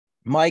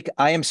Mike,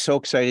 I am so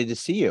excited to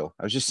see you.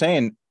 I was just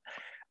saying,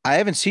 I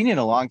haven't seen you in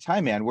a long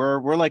time, man.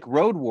 We're like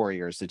road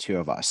warriors, the two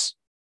of us.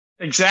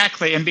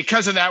 Exactly. And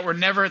because of that, we're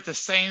never at the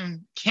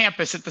same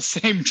campus at the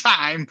same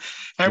time,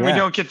 and we Yeah,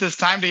 don't get this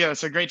time together.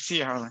 So great to see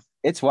you, Harlan.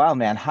 it's wild,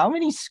 man. How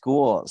many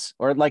schools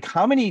or like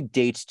how many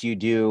dates do you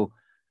do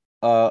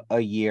a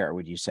year,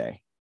 would you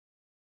say?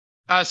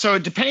 So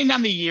depending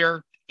on the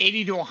year,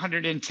 80 to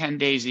 110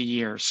 days a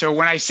year. So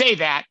when I say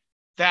that,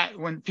 that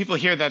when people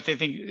hear that, they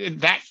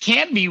think that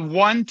can be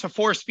 1 to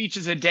 4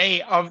 speeches a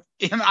day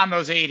on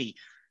those 80.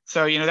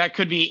 So, that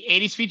could be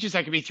 80 speeches,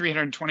 that could be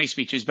 320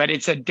 speeches, but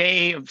it's a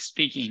day of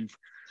speaking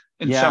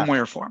in Yeah. some way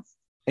or form.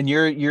 And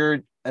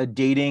you're a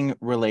dating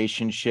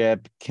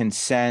relationship,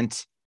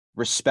 consent,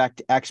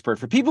 respect expert.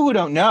 For people who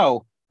don't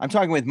know, I'm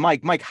talking with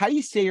Mike. Mike, how do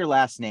you say your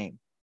last name?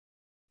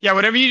 Yeah,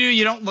 whatever you do,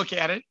 you don't look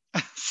at it.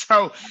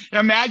 So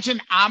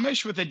imagine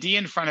Amish with a D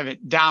in front of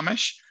it,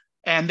 Domish.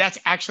 And that's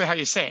actually how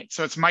you say it.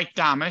 So it's Mike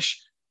Domish.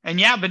 And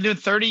yeah, I've been doing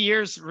 30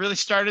 years, really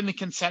started in the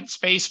consent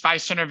space,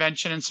 vice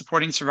intervention and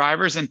supporting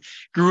survivors, and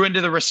grew into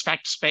the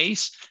respect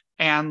space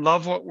and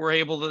love what we're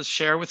able to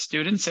share with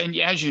students. And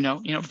yeah, as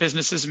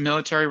businesses and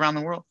military around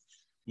the world.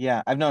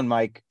 Yeah, I've known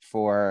Mike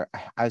for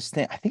I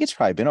think it's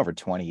probably been over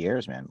 20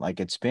 years, man.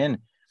 Like it's been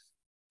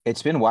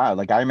wild.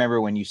 Like I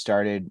remember when you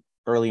started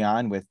early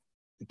on with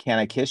Can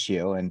I Kiss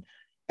You? And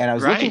I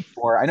was looking Right.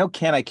 for, I know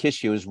Can I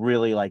Kiss You is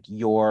really like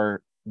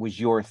your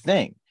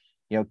thing.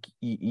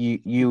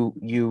 You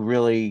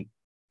really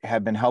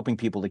have been helping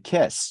people to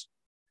kiss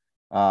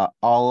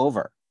all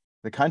over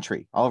the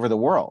country, all over the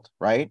world,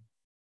 right?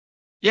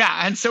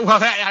 Yeah, and so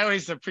well, I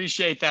always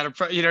appreciate that.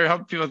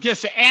 Help people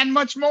kiss and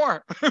much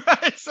more.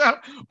 Right? So,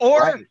 or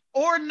Right.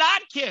 or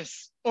not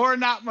kiss, or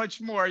not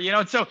much more.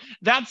 So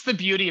that's the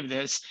beauty of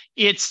this.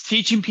 It's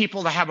teaching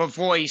people to have a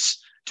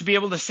voice to be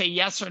able to say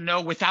yes or no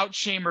without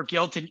shame or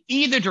guilt in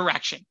either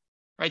direction.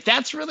 Right?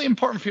 That's really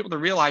important for people to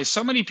realize.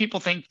 So many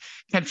people think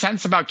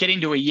consent's about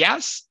getting to a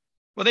yes.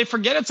 Well, they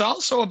forget it's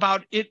also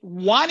about it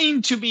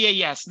wanting to be a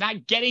yes,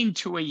 not getting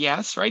to a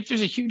yes. Right?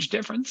 There's a huge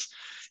difference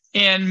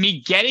and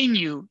me getting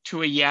you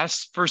to a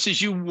yes versus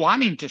you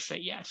wanting to say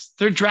yes.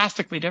 They're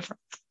drastically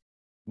different.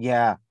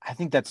 Yeah, I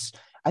think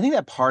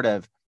that part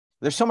of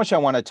there's so much I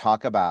want to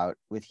talk about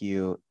with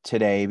you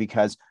today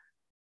because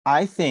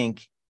I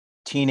think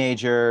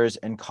teenagers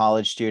and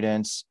college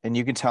students, and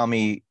you can tell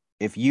me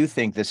if you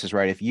think this is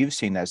right, if you've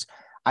seen this.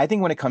 I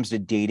think when it comes to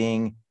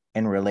dating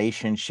and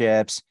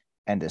relationships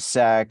and to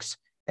sex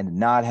and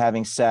not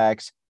having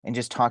sex and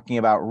just talking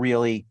about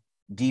really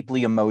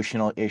deeply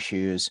emotional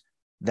issues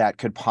that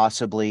could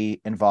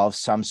possibly involve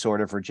some sort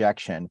of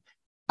rejection,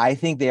 I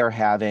think they are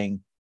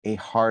having a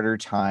harder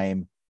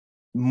time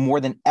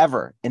more than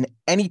ever in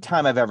any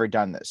time I've ever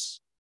done this.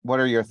 What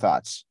are your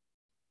thoughts?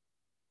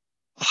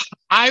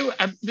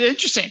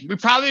 Interesting. We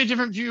probably have a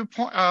different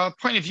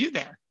point of view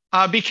there.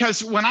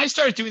 Because when I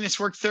started doing this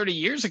work 30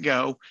 years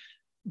ago,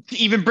 to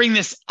even bring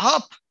this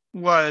up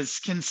was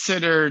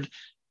considered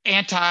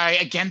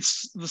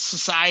against the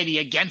society,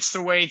 against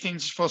the way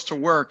things are supposed to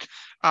work.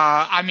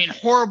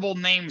 Horrible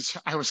names.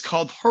 I was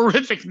called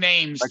horrific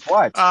names. Like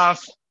what? I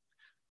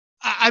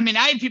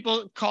had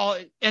people call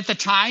it at the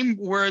time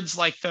words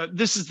like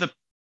this is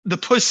the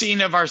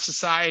pussying of our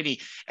society,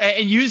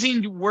 and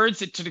using words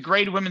to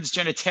degrade women's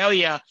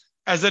genitalia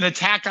as an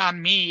attack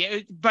on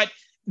me. But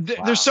there's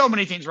Wow. so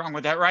many things wrong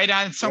with that, right?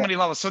 On so Yeah. many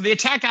levels. So the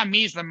attack on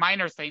me is the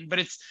minor thing,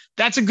 but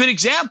that's a good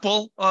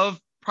example of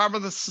part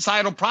of the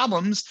societal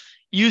problems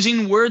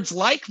using words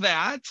like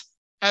that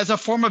as a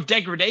form of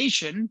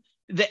degradation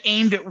that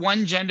aimed at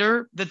one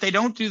gender that they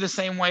don't do the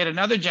same way at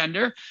another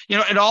gender.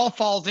 It all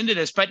falls into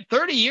this. But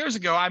 30 years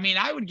ago,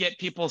 I would get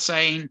people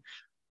saying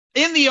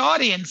in the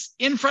audience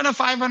in front of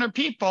 500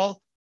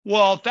 people,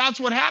 well, if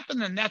that's what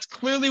happened, then that's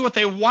clearly what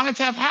they wanted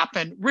to have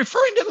happen,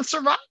 referring to the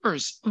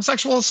survivors of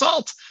sexual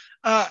assault.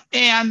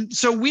 And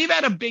so we've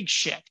had a big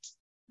shift.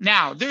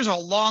 Now, there's a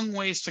long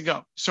ways to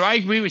go. So I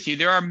agree with you.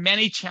 There are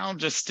many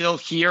challenges still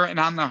here and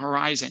on the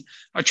horizon,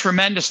 a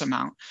tremendous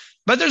amount.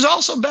 But there's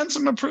also been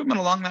some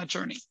improvement along that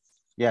journey.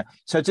 Yeah.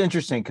 So it's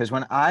interesting because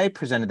when I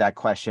presented that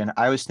question,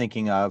 I was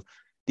thinking of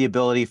the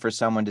ability for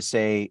someone to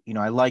say,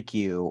 I like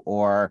you,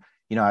 or,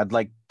 I'd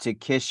like to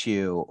kiss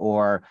you,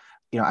 or,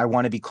 I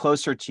want to be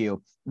closer to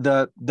you.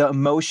 The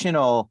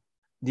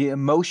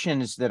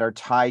emotions that are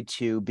tied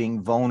to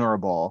being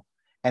vulnerable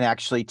and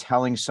actually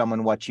telling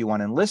someone what you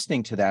want and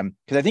listening to them.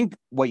 Because I think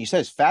what you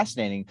said is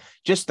fascinating.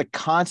 Just the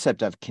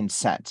concept of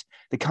consent,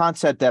 the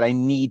concept that I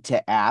need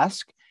to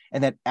ask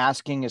and that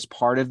asking is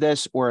part of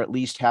this, or at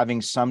least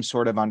having some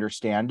sort of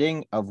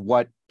understanding of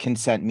what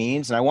consent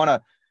means. And I want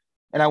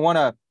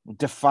to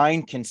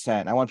define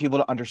consent. I want people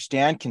to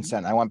understand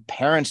consent. I want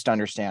parents to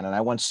understand, and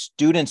I want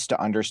students to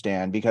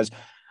understand, because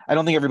I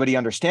don't think everybody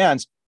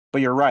understands.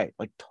 But you're right,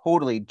 like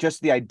totally,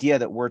 just the idea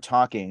that we're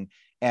talking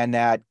and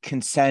that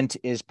consent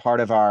is part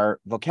of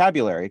our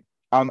vocabulary.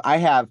 I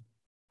have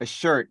a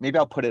shirt. Maybe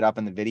I'll put it up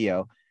in the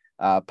video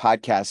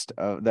podcast,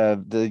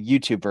 the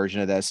YouTube version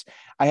of this.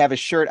 I have a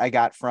shirt I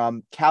got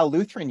from Cal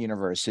Lutheran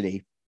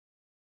University,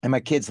 and my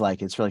kids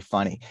like it. It's really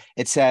funny.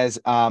 It says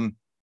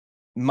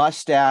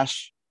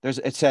mustache.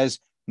 It says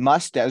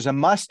mustache. There's a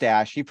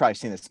mustache. You've probably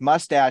seen this.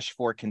 Mustache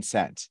for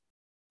consent.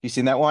 You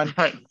seen that one?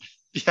 Right.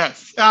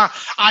 Yes.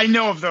 I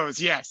know of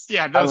those. Yes.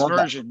 Yeah. I Those love that.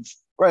 versions.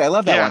 Right. I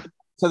love that Yeah. one.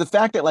 So the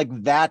fact that like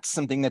that's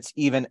something that's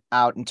even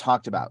out and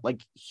talked about,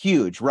 like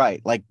huge,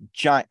 right? Like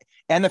giant,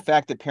 and the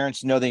fact that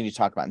parents know they need to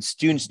talk about it and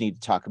students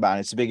need to talk about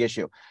it, it's a big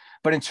issue.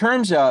 But in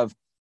terms of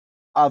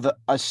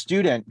a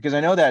student, because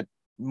I know that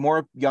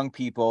more young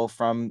people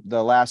from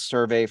the last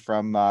survey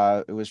from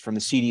it was from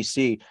the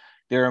CDC,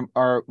 there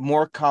are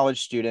more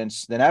college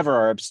students than ever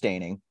are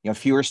abstaining.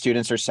 Fewer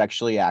students are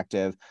sexually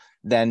active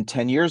than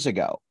 10 years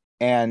ago.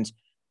 And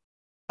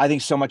I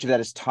think so much of that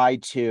is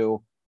tied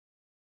to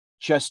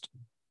just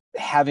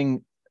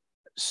having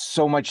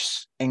so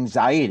much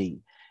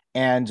anxiety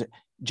and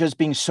just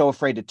being so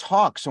afraid to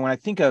talk. So when I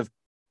think of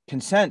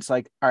consent, it's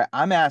like, all right,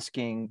 I'm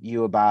asking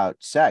you about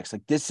sex.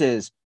 This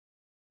is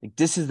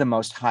the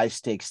most high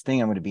stakes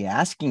thing I'm going to be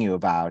asking you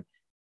about.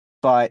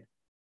 But,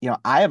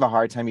 I have a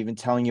hard time even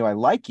telling you I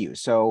like you.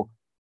 So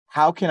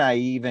how can I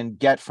even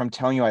get from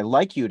telling you I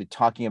like you to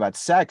talking about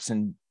sex?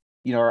 And,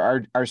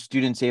 are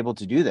students able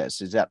to do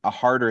this? Is that a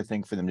harder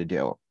thing for them to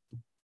do?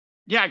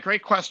 Yeah,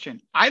 great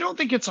question. I don't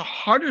think it's a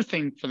harder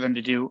thing for them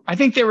to do. I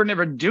think they were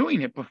never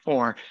doing it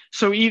before.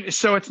 So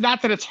it's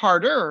not that it's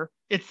harder,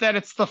 it's that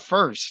it's the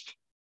first.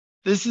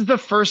 This is the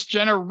first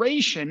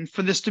generation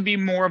for this to be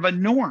more of a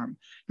norm.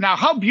 Now,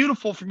 how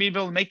beautiful for me to be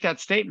able to make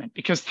that statement,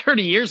 because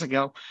 30 years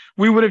ago,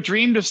 we would have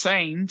dreamed of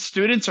saying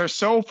students are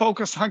so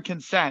focused on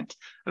consent,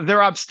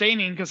 they're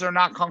abstaining because they're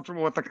not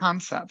comfortable with the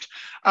concept.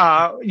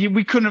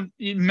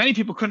 Many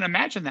people couldn't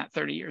imagine that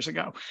 30 years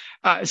ago.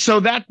 So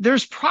that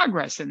there's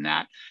progress in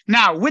that.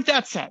 Now, with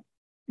that said,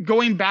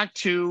 going back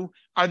to,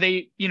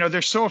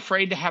 they're so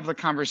afraid to have the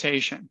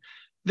conversation.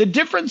 The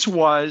difference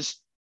was,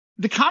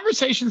 the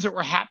conversations that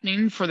were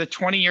happening for the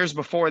 20 years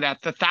before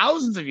that, the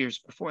thousands of years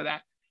before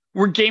that,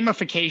 were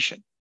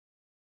gamification.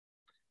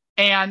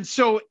 And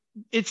so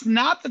it's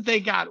not that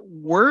they got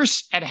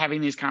worse at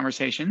having these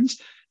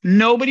conversations.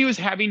 Nobody was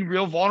having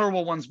real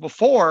vulnerable ones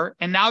before,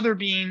 and now they're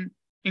being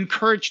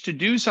encouraged to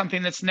do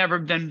something that's never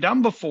been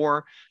done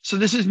before. So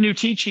this is new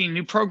teaching,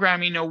 new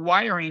programming, new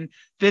wiring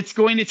that's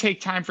going to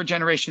take time for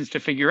generations to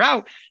figure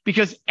out,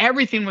 because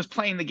everything was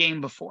playing the game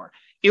before.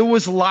 It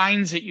was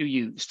lines that you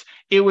used.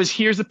 It was,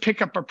 here's a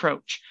pickup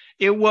approach.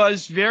 It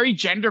was very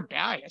gender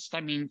biased.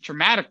 I mean,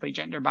 dramatically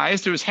gender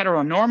biased. It was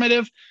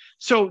heteronormative.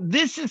 So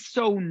this is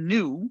so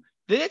new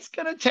that it's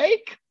going to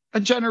take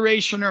a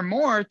generation or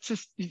more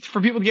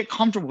for people to get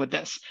comfortable with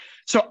this.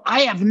 So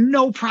I have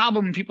no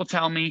problem when people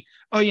tell me,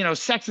 oh,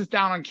 sex is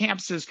down on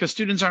campuses because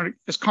students aren't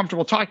as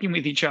comfortable talking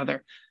with each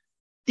other.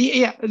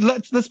 Yeah,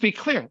 let's be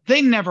clear.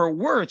 They never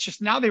were. It's just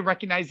now they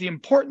recognize the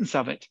importance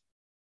of it.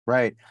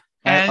 Right.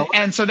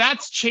 And so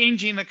that's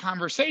changing the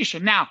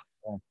conversation. Now,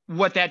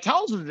 what that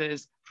tells us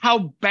is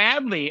how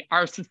badly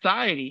our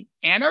society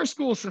and our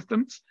school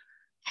systems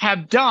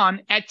have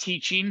done at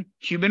teaching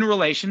human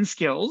relation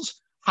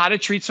skills, how to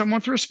treat someone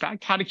with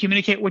respect, how to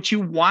communicate what you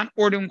want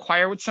or to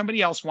inquire what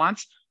somebody else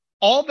wants.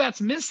 All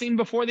that's missing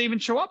before they even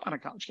show up on a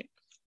college campus.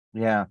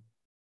 Yeah.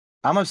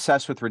 I'm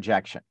obsessed with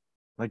rejection.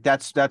 Like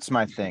that's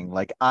my thing.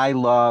 Like I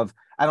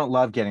don't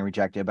love getting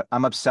rejected, but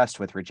I'm obsessed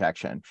with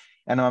rejection.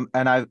 And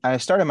I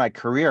started my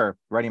career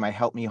writing my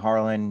Help Me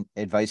Harlan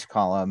advice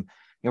column,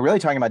 really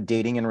talking about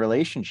dating and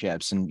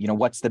relationships and,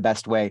 what's the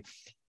best way,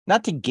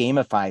 not to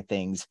gamify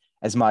things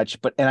as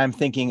much, but, and I'm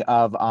thinking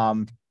of,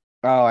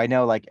 I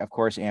know, like, of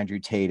course, Andrew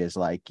Tate is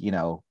like,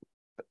 a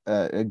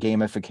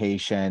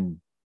gamification,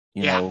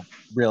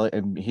 really,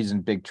 he's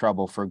in big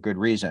trouble for good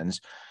reasons.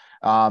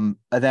 And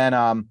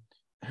then,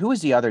 who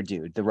was the other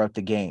dude that wrote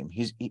The Game?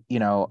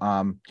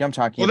 I'm talking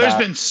about. Well, there's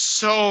been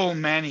so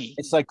many.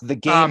 It's like The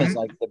Game is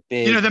like the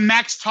big. The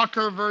Max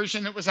Tucker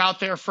version that was out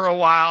there for a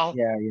while.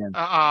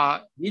 Yeah.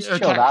 He's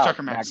chilled out.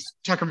 Tucker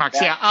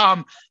Max.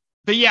 Yeah.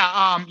 But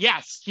yeah.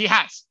 Yes, he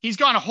has. He's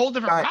gone a whole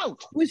different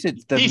route. Who is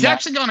it? He's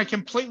actually gone a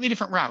completely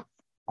different route.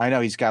 I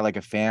know he's got like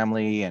a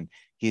family and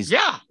he's in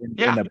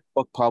the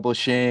book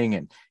publishing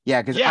and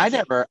because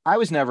I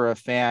was never a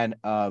fan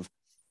of.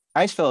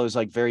 I just felt it was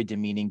like very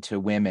demeaning to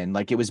women.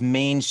 Like it was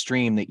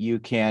mainstream that you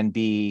can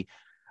be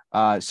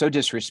so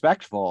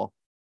disrespectful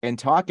and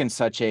talk in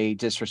such a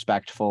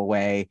disrespectful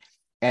way.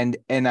 And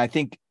I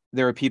think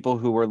there are people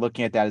who were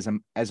looking at that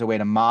as a way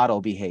to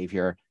model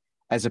behavior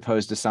as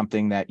opposed to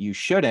something that you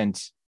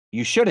shouldn't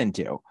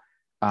do.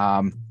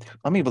 Let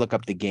me look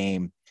up The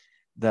Game,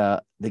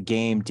 the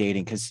Game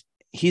dating, because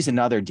he's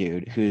another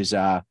dude who's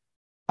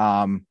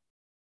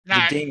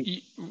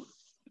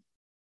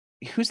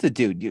who's the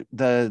dude?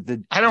 I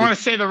don't want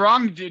to say the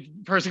wrong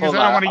person because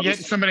I don't want to get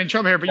somebody in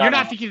trouble here. But you're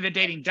not thinking of the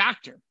dating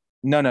doctor.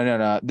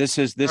 No. This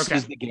is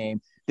The Game.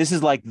 This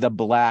is like the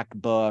black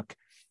book.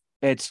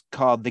 It's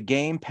called The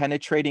Game: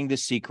 Penetrating the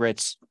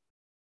Secrets.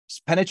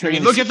 Look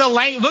at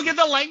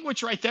the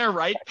language right there,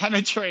 right?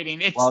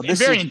 Penetrating. It's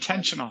very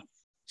intentional.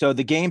 So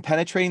The Game: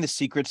 Penetrating the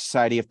Secret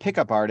Society of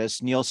Pickup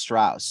Artists, Neil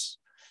Strauss.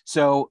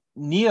 So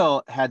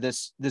Neil had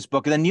this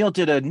book, and then Neil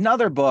did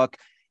another book,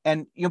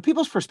 and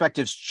people's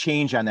perspectives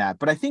change on that.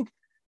 But I think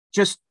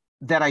just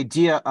that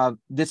idea of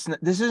this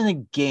isn't a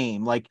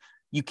game. Like,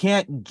 you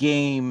can't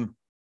game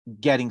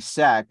getting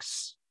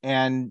sex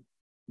and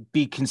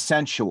be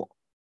consensual.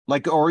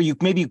 Like, or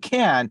maybe you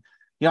can.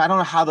 I don't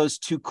know how those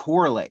two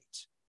correlate.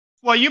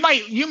 Well, you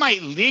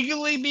might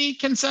legally be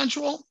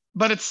consensual,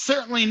 but it's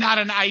certainly not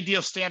an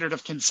ideal standard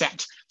of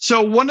consent.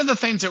 So one of the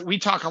things that we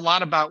talk a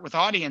lot about with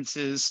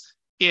audiences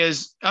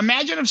is,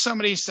 imagine if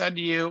somebody said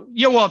to you,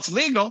 yeah, well, it's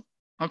legal.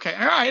 Okay,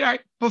 all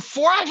right.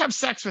 Before I have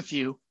sex with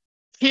you,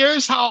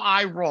 here's how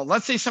I roll.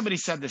 Let's say somebody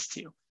said this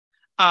to you.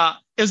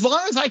 As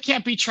long as I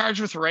can't be charged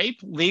with rape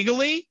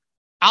legally,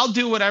 I'll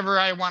do whatever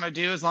I want to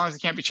do as long as I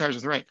can't be charged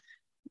with rape.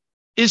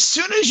 As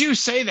soon as you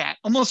say that,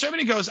 almost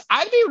everybody goes,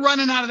 I'd be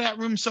running out of that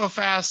room so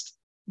fast,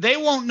 they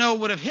won't know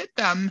what have hit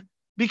them,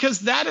 because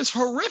that is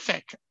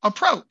horrific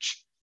approach.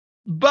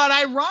 But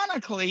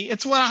ironically,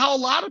 it's how a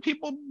lot of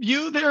people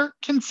view their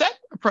consent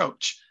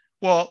approach.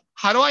 Well,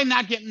 how do I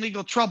not get in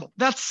legal trouble?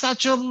 That's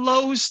such a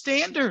low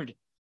standard.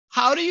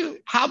 How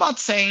about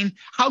saying,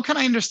 how can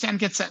I understand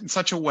consent in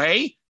such a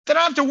way that I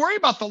don't have to worry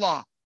about the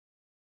law?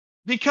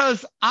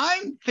 Because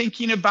I'm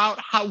thinking about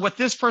what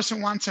this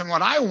person wants and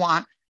what I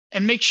want,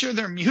 and make sure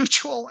they're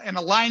mutual and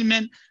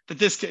alignment, that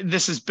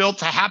this is built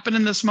to happen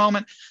in this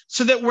moment,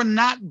 so that we're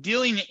not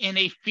dealing in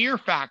a fear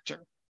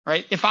factor,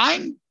 right? If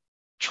I'm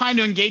trying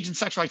to engage in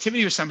sexual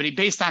activity with somebody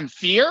based on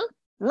fear,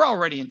 we're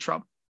already in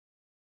trouble.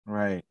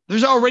 Right.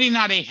 There's already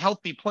not a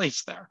healthy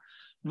place there,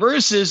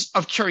 versus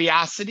of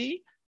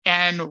curiosity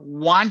and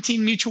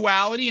wanting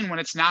mutuality. And when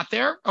it's not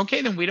there,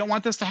 okay, then we don't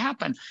want this to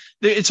happen.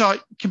 It's a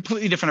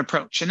completely different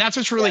approach. And that's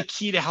what's really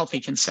key to healthy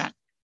consent.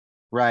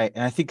 Right.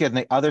 And I think on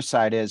the other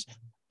side is,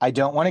 I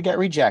don't want to get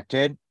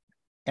rejected,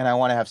 and I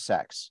want to have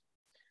sex.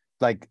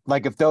 Like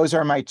if those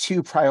are my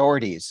two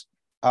priorities,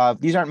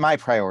 these aren't my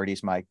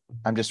priorities, Mike.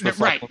 I'm just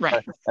reflecting.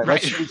 Right.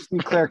 Let's be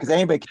clear, because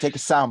anybody can take a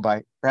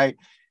soundbite, right?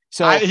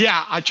 So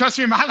trust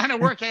me, my line of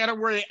work, I had to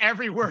worry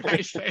every word I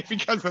say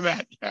because of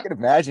that. Yeah. I can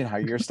imagine how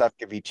your stuff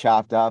could be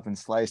chopped up and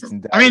sliced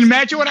and diced. I mean,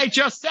 imagine what I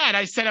just said.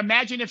 I said,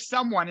 imagine if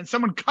someone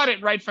cut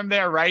it right from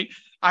there, right?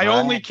 I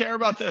only care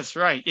about this,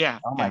 right? Yeah.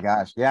 Oh my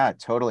gosh. Yeah,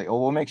 totally. Well,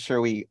 we'll make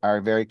sure we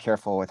are very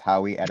careful with how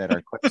we edit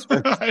our clips.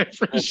 I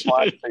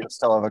appreciate it. You'll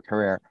still have a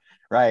career,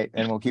 right?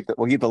 And we'll keep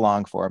the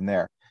long form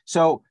there.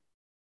 So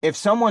if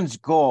someone's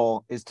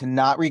goal is to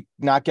not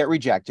get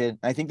rejected,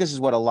 I think this is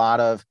what a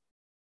lot of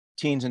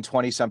teens and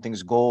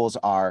 20-somethings goals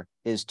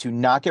is to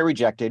not get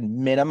rejected,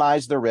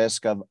 minimize the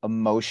risk of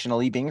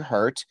emotionally being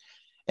hurt,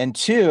 and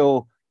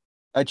two,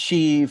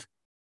 achieve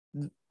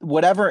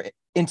whatever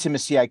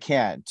intimacy I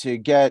can to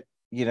get,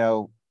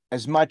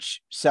 as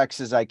much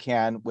sex as I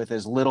can with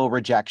as little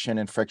rejection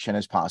and friction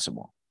as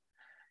possible.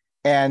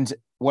 And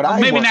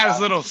maybe not as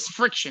little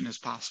friction as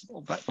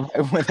possible, but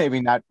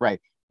maybe not, right.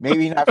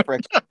 Maybe not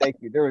friction. Thank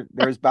you.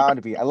 There's bound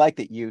to be. I like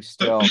that you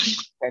still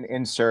can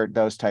insert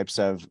those types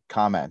of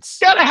comments.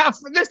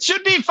 This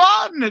should be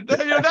fun.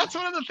 That's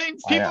one of the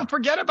things people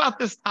forget about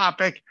this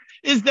topic,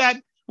 is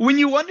that when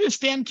you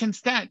understand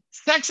consent,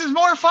 sex is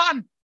more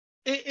fun.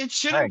 It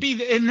shouldn't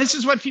be, and this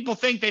is what people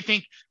think. They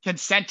think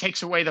consent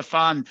takes away the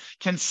fun.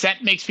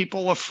 Consent makes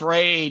people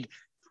afraid.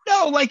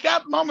 No, like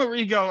that moment where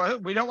you go,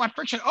 we don't want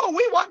friction. Oh,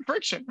 we want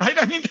friction,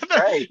 right? I mean,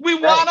 we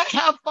want to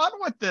have fun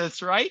with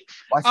this, right?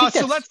 Well,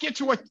 so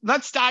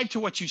let's dive to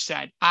what you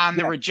said on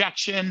the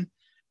rejection,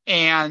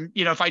 and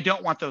if I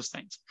don't want those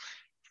things.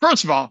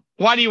 First of all,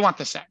 why do you want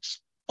the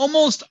sex?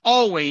 Almost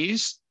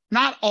always,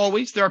 not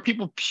always, there are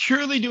people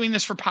purely doing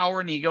this for power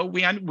and ego.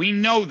 We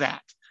know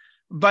that,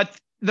 but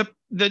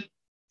the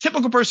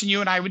typical person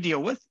you and I would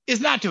deal with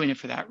is not doing it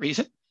for that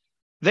reason.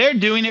 They're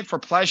doing it for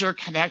pleasure,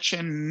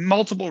 connection,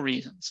 multiple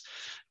reasons,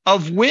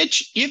 of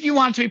which, if you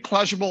want it to be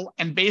pleasurable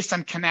and based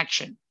on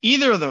connection,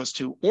 either of those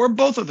two or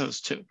both of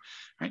those two,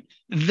 right,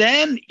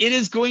 then it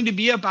is going to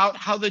be about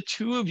how the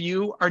two of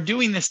you are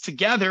doing this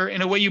together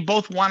in a way you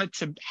both want it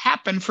to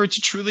happen, for it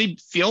to truly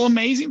feel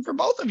amazing for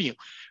both of you,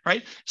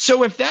 right?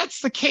 So if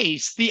that's the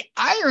case, the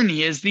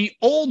irony is the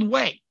old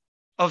way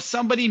of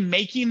somebody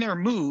making their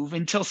move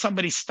until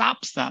somebody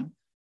stops them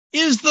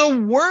is the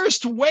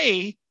worst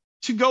way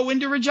to go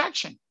into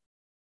rejection.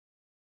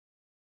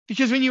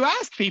 Because when you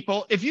ask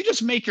people, if you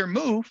just make your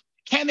move,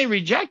 can they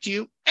reject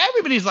you?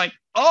 Everybody's like,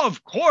 oh,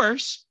 of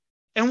course.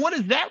 And what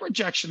does that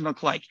rejection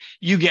look like?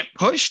 You get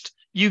pushed,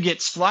 you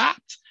get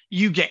slapped,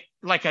 you get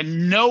like a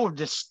no of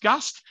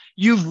disgust.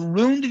 You've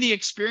ruined the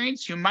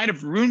experience. You might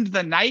have ruined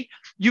the night.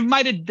 You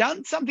might have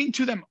done something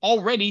to them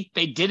already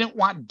they didn't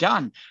want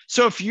done.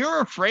 So if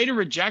you're afraid of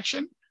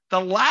rejection,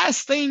 the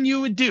last thing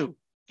you would do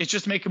is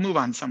just make a move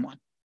on someone,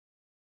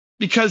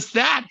 because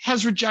that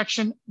has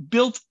rejection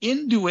built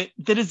into it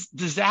that is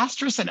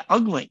disastrous and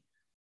ugly,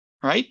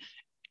 right?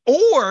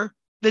 Or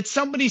that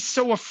somebody's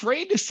so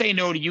afraid to say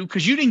no to you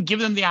because you didn't give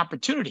them the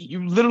opportunity.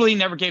 You literally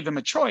never gave them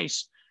a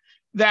choice,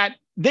 that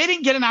they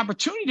didn't get an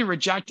opportunity to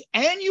reject,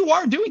 and you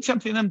are doing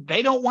something to them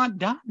they don't want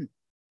done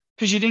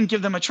because you didn't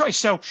give them a choice.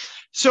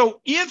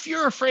 So if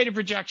you're afraid of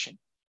rejection,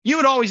 You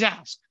would always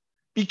ask.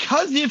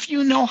 Because if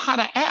you know how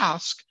to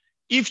ask,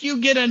 if you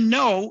get a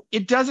no,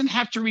 it doesn't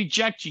have to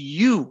reject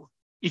you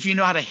if you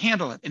know how to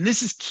handle it. And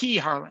this is key,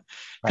 Harlan.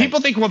 Right. People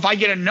think, well, if I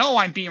get a no,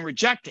 I'm being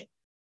rejected.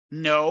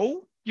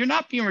 No, you're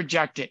not being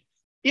rejected.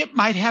 It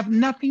might have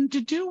nothing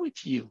to do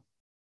with you.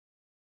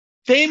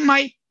 They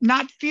might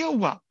not feel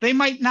well. They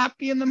might not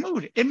be in the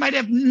mood. It might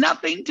have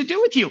nothing to do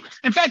with you.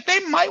 In fact,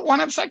 they might want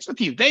to have sex with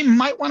you. They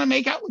might want to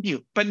make out with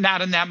you, but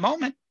not in that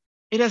moment.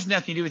 It has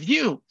nothing to do with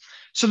you.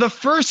 So the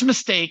first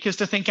mistake is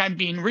to think I'm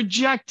being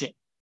rejected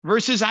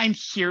versus I'm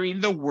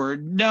hearing the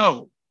word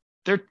no.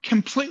 They're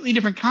completely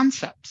different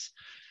concepts.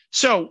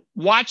 So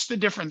watch the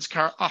difference,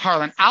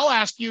 Harlan. I'll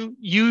ask you,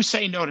 you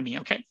say no to me,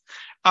 okay?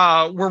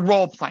 We're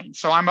role playing,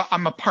 so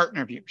I'm a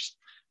partner of yours.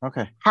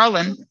 Okay.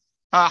 Harlan,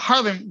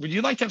 would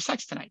you like to have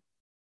sex tonight?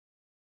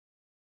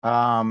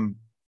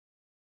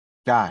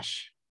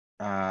 Gosh,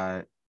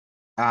 no,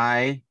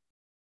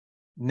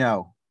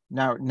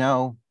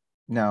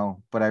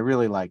 but I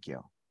really like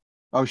you.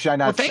 Oh, should I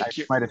not? Well, thank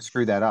you. I might have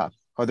screwed that up.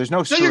 Oh, there's no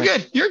No, screwing. you're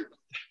good.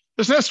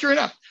 There's no screwing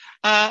up.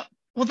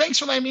 Well, thanks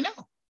for letting me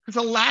know.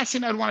 Because the last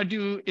thing I'd want to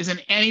do is in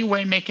any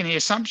way make any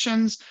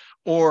assumptions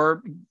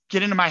or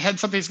get into my head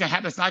something's going to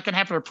happen. It's not going to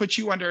happen or put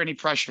you under any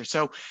pressure.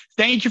 So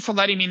thank you for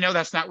letting me know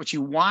that's not what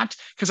you want,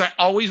 because I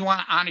always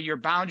want to honor your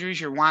boundaries,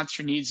 your wants,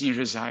 your needs, and your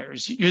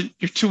desires. You're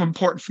too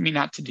important for me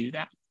not to do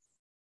that.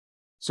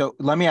 So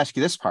let me ask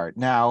you this part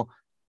now.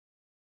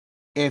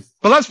 But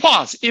let's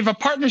pause. If a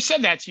partner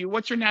said that to you,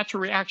 what's your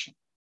natural reaction?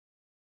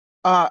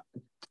 I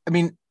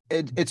mean,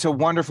 it's a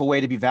wonderful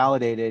way to be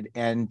validated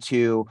and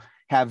to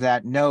have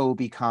that no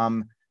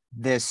become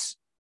this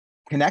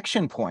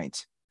connection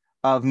point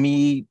of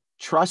me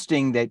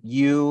trusting that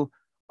you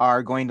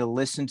are going to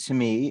listen to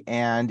me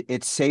and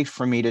it's safe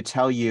for me to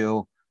tell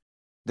you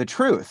the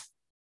truth.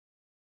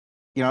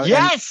 You know,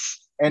 yes,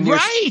 and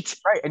right.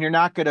 Right. And you're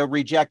not going to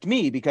reject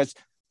me, because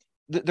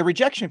the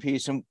rejection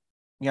piece, and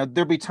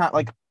there'll be time,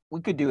 like we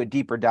could do a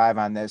deeper dive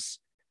on this,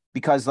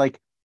 because like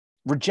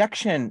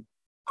rejection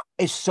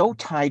is so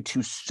tied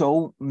to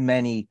so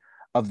many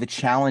of the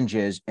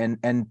challenges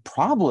and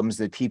problems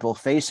that people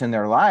face in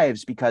their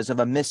lives because of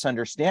a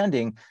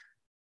misunderstanding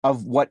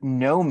of what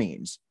no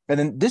means. And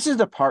then this is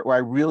the part where I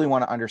really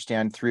want to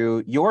understand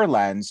through your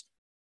lens.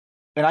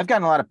 And I've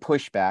gotten a lot of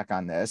pushback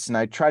on this, and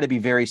I try to be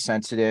very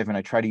sensitive and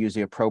I try to use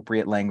the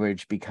appropriate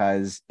language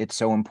because it's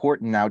so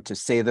important now to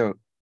say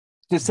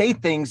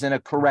things in a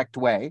correct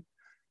way,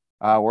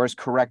 or as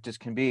correct as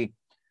can be.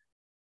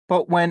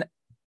 But when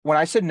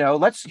I said no,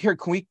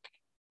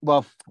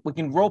 we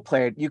can role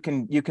play it. You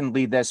can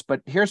lead this,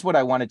 but here's what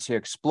I wanted to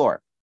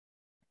explore.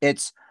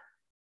 It's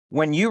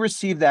when you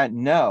receive that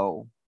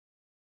no,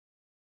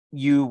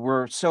 you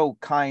were so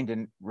kind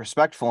and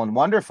respectful and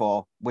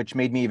wonderful, which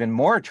made me even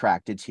more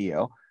attracted to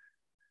you.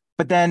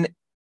 But then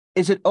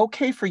is it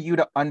okay for you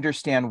to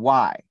understand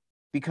why?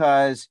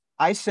 Because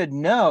I said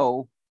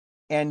no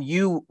and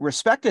you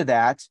respected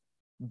that.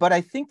 But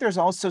I think there's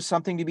also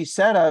something to be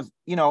said of,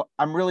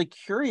 I'm really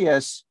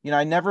curious.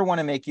 I never want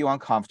to make you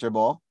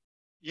uncomfortable.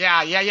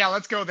 Yeah.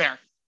 Let's go there.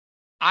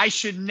 I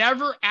should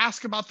never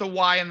ask about the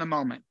why in the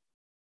moment.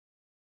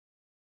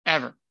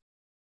 Ever.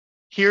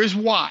 Here's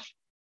why.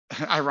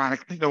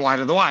 Ironically, the why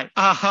to the why.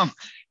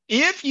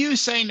 If you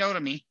say no to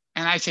me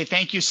and I say,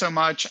 thank you so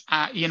much,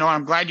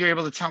 I'm glad you're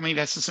able to tell me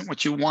this isn't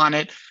what you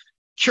wanted.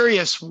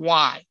 Curious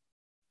why.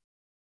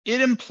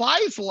 It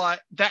implies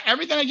that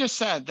everything I just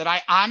said, that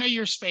I honor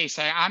your space,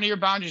 I honor your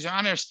boundaries,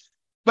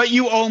 but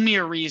you owe me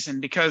a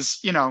reason because,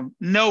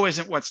 no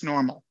isn't what's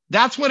normal.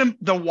 That's what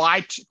the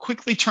why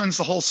quickly turns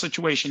the whole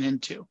situation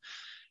into.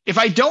 If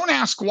I don't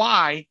ask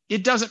why,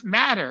 it doesn't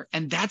matter.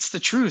 And that's the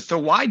truth. The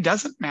why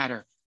doesn't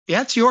matter.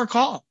 That's your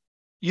call.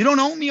 You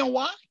don't owe me a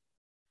why.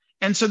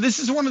 And so this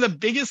is one of the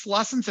biggest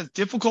lessons that's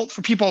difficult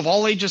for people of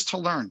all ages to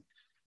learn.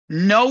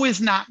 No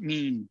is not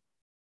mean.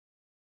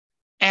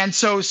 And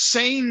so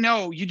saying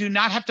no, you do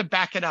not have to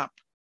back it up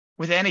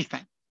with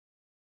anything,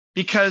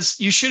 because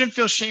you shouldn't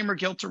feel shame or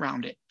guilt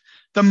around it.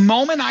 The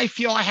moment I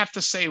feel I have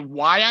to say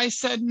why I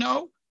said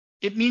no,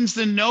 it means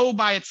the no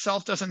by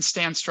itself doesn't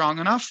stand strong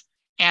enough.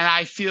 And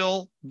I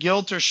feel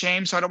guilt or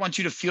shame, so I don't want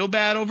you to feel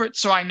bad over it.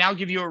 So I now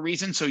give you a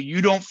reason so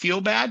you don't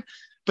feel bad.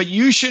 But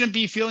you shouldn't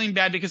be feeling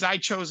bad because I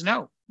chose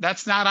no.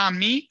 That's not on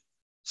me.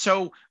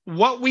 So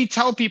what we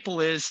tell people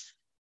is,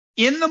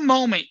 in the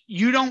moment,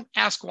 you don't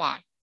ask why.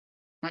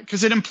 Right?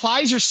 Because it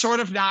implies you're sort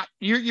of not,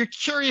 you're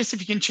curious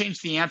if you can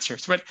change the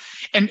answers. But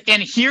and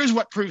here's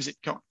what proves it.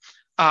 Go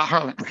on.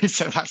 Harlan, I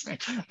said last name.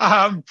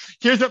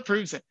 Here's what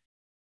proves it.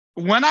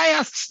 When I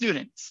ask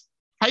students,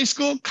 high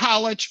school,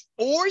 college,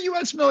 or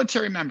U.S.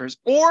 military members,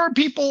 or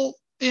people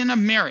in a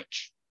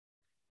marriage,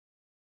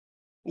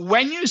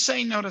 when you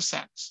say no to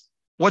sex,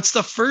 what's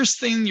the first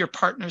thing your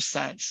partner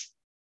says?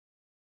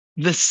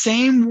 The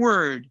same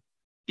word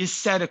is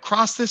said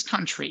across this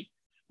country,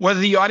 whether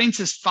the audience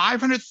is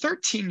 500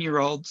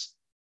 13-year-olds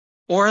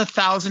or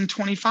 1,000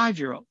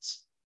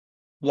 25-year-olds.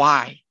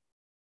 Why?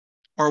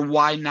 Or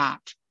why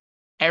not?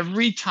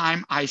 Every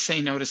time I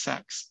say no to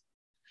sex.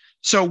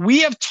 So we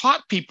have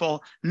taught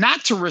people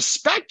not to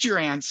respect your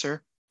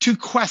answer, to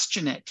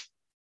question it.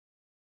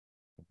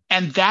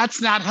 And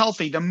that's not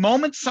healthy. The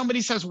moment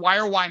somebody says why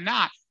or why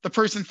not, the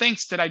person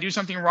thinks, did I do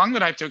something wrong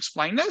that I have to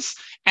explain this?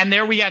 And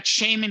there we got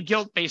shame and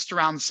guilt based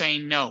around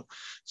saying no.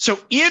 So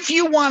if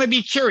you want to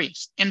be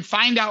curious and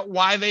find out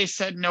why they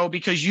said no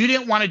because you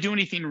didn't want to do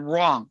anything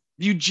wrong,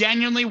 you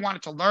genuinely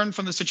wanted to learn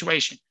from the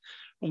situation,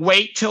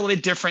 wait till a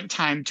different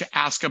time to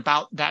ask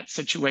about that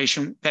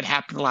situation that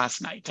happened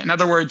last night. In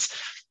other words,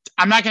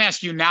 I'm not going to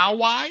ask you now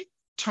why.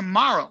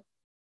 Tomorrow,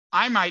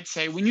 I might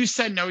say, when you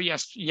said no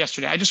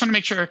yesterday, I just want to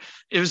make sure,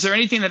 is there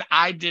anything that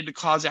I did to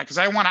cause that? Because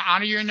I want to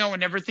honor your no and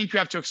never think you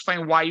have to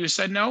explain why you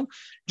said no.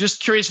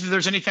 Just curious if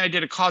there's anything I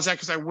did to cause that,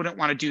 because I wouldn't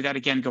want to do that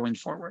again going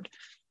forward.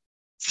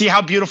 See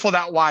how beautiful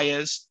that why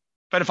is?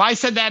 But if I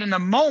said that in the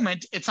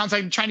moment, it sounds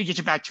like I'm trying to get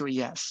you back to a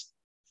yes.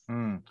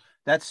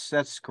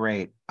 That's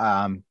great.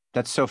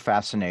 That's so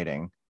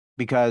fascinating,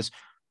 because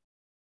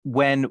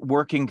when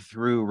working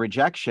through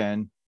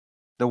rejection,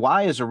 the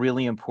why is a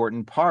really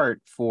important part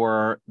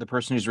for the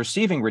person who's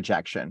receiving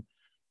rejection.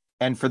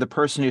 And for the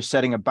person who's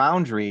setting a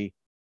boundary,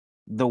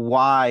 the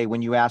why,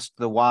 when you ask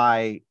the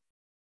why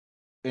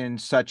in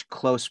such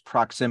close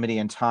proximity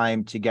and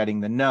time to getting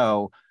the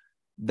no,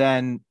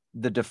 then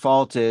the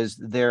default is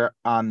they're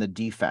on the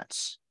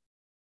defense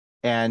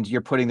and you're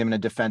putting them in a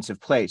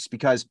defensive place.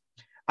 Because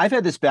I've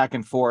had this back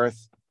and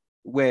forth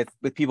with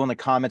people in the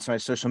comments on my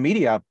social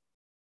media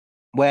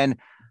when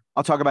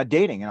I'll talk about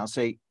dating and I'll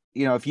say,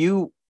 if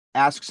you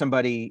ask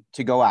somebody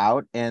to go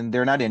out and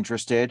they're not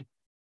interested,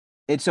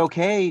 it's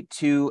okay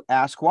to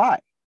ask why,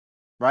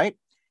 right?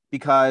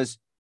 Because,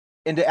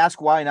 and to ask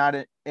why, not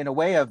in a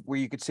way of where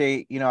you could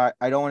say,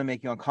 I don't want to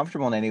make you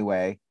uncomfortable in any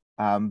way,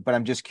 but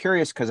I'm just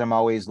curious because I'm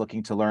always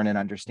looking to learn and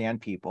understand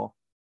people.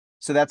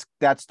 So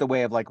that's the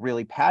way of like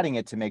really padding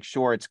it to make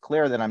sure it's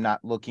clear that I'm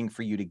not looking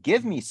for you to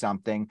give me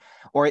something,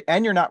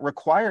 and you're not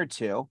required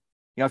to.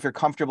 If you're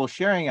comfortable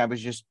sharing, I would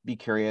just be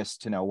curious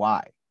to know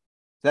why.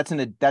 That's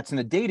in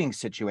a dating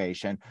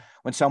situation.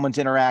 When someone's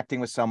interacting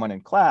with someone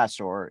in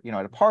class or,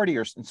 at a party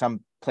or in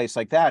some place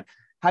like that.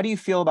 How do you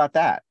feel about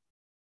that?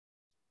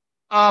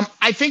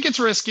 I think it's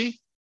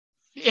risky.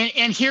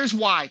 And here's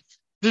why.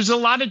 There's a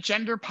lot of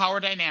gender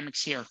power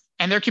dynamics here.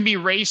 And there can be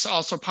race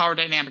also power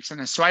dynamics in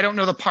this. So I don't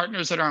know the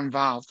partners that are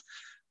involved.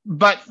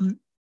 But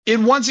it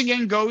once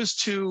again goes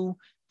to,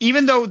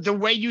 even though the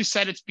way you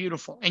said it's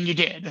beautiful, and you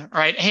did,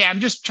 right? Hey, I'm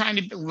just trying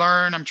to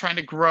learn. I'm trying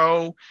to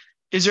grow.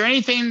 Is there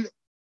anything...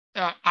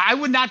 I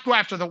would not go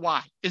after the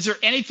why. Is there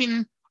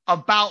anything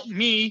about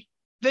me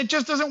that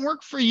just doesn't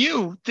work for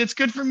you that's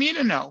good for me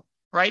to know,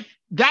 right?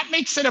 That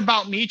makes it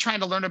about me,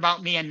 trying to learn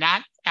about me and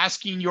not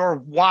asking your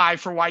why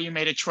for why you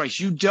made a choice.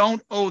 You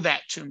don't owe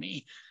that to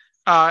me,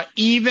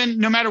 even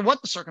no matter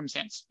what the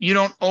circumstance. You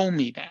don't owe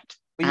me that.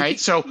 All right.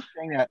 So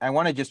I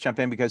want to just jump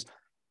in because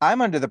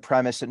I'm under the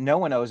premise that no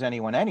one owes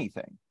anyone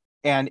anything.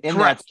 And in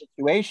correct. that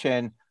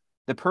situation,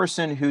 the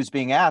person who's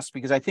being asked,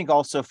 because I think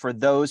also for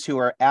those who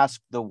are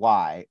asked the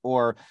why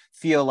or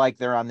feel like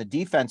they're on the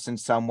defense in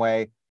some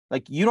way,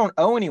 like you don't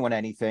owe anyone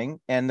anything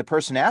and the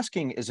person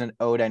asking isn't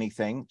owed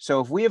anything.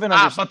 So if we have an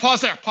But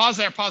pause there.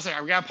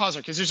 We got to pause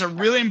there because there's a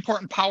really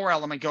important power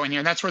element going here.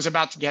 And that's where it's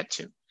about to get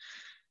to.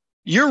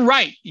 You're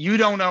right. You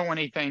don't owe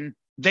anything.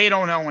 They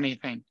don't owe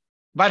anything.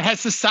 But has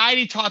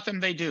society taught them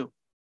they do?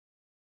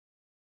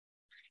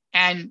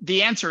 And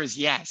the answer is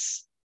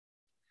yes.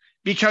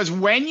 Because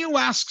when you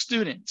ask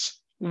students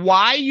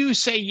why you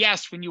say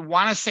yes when you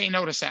want to say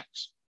no to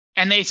sex,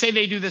 and they say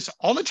they do this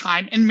all the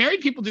time, and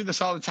married people do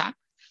this all the time,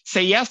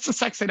 say yes to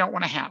sex they don't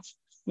want to have.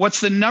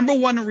 What's the number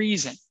one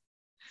reason?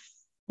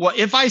 Well,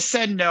 if I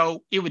said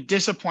no, it would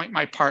disappoint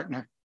my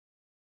partner.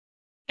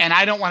 And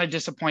I don't want to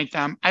disappoint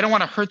them. I don't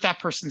want to hurt that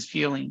person's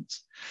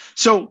feelings.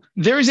 So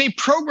there is a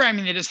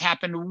programming that has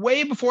happened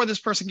way before this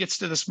person gets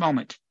to this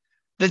moment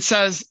that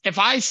says, if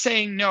I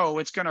say no,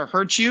 it's going to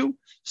hurt you.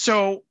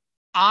 So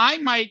I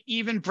might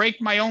even break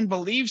my own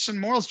beliefs and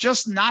morals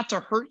just not to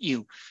hurt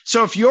you.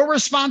 So if your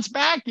response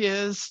back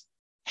is,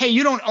 hey,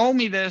 you don't owe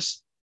me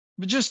this,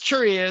 but just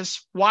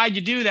curious, why'd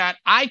you do that?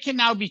 I can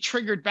now be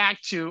triggered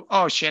back to,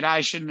 oh shit, I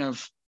shouldn't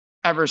have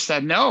ever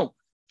said no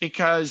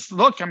because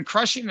look, I'm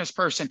crushing this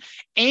person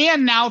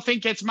and now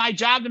think it's my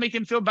job to make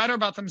them feel better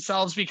about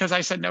themselves because I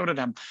said no to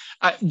them.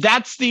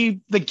 That's the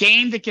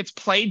game that gets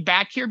played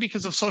back here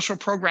because of social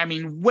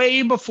programming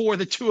way before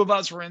the two of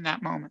us were in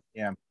that moment.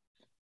 Yeah.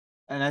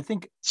 And I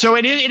think so.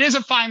 It is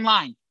a fine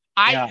line.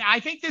 I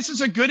think this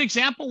is a good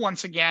example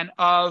once again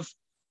of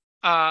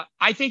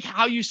I think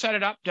how you set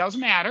it up does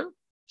matter.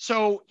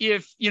 So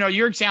if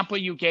your example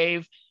you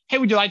gave, hey,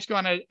 would you like to go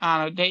on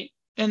a date?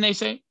 And they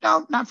say,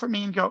 no, not for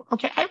me, and go,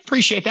 okay, I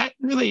appreciate that.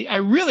 I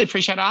really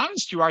appreciate how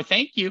honest you are.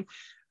 Thank you.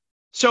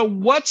 So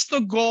what's the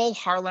goal,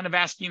 Harlan, of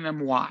asking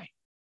them why?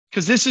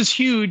 Because this is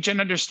huge in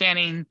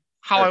understanding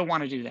how I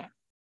want to do that.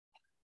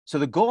 So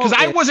the goal, because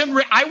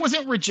I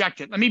wasn't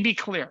rejected. Let me be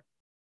clear.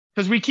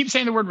 Because we keep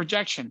saying the word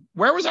rejection.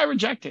 Where was I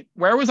rejected?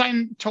 Where was I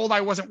told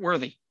I wasn't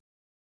worthy?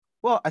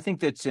 Well, I think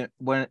that's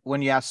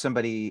when you ask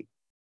somebody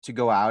to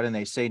go out and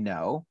they say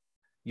no,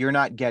 you're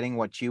not getting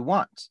what you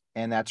want.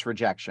 And that's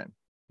rejection.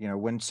 You know,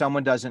 when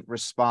someone doesn't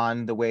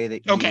respond the way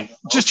that you Okay.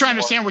 Just trying to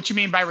understand what you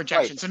mean by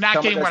rejection. right. So not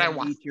Someone getting what I doesn't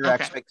want. meet your Okay.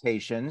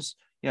 expectations.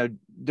 You know,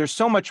 there's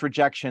so much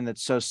rejection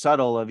that's so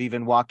subtle, of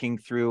even walking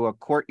through a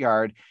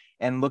courtyard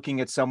and looking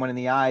at someone in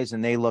the eyes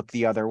and they look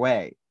the other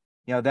way.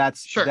 You know,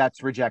 Sure.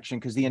 that's rejection,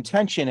 because the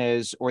intention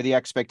is, or the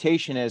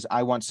expectation is,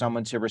 I want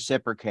someone to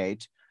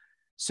reciprocate.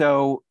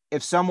 So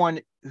if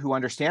someone who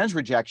understands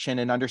rejection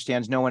and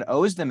understands no one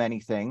owes them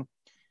anything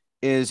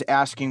is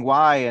asking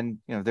why, and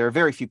you know, there are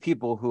very few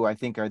people who I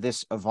think are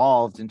this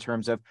evolved in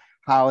terms of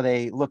how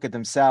they look at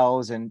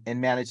themselves and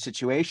manage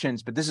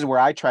situations. But this is where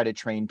I try to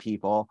train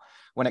people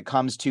when it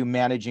comes to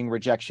managing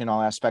rejection,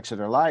 all aspects of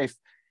their life,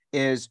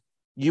 is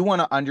you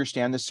want to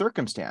understand the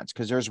circumstance,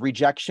 because there's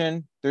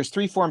rejection. There's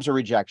three forms of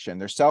rejection.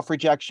 There's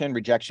self-rejection,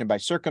 rejection by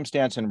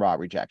circumstance, and raw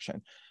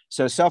rejection.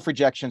 So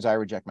self-rejections, I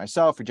reject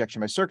myself.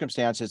 Rejection by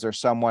circumstances, there's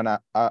someone, an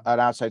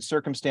outside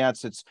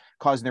circumstance that's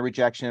causing the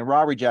rejection. And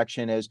raw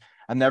rejection is,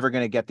 I'm never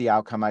going to get the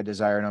outcome I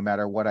desire, no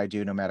matter what I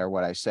do, no matter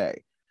what I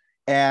say.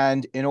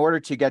 And in order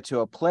to get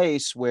to a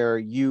place where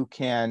you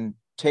can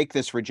take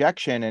this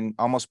rejection and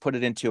almost put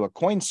it into a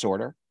coin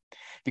sorter,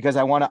 because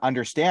I want to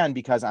understand,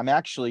 because I'm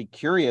actually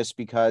curious,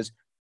 because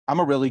I'm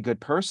a really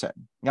good person.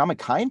 You know, I'm a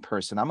kind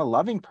person. I'm a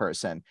loving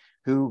person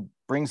who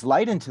brings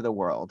light into the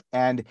world.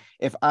 And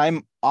if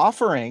I'm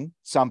offering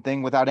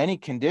something without any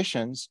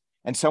conditions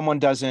and someone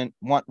doesn't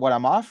want what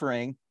I'm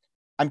offering,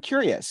 I'm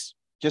curious.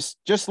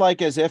 Just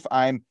like as if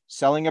I'm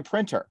selling a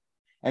printer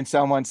and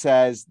someone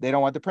says they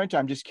don't want the printer,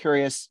 I'm just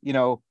curious, you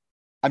know,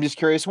 I'm just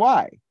curious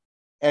why.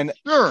 And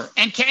sure.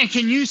 And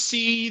can you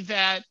see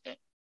that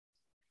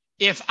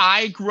if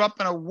I grew up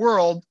in a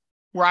world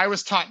where I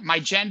was taught my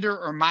gender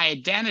or my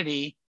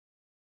identity,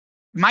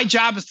 my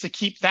job is to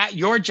keep that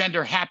your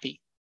gender happy.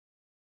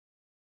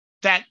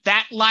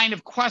 That line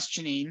of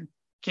questioning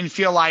can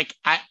feel like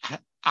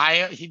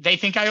they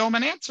think I owe them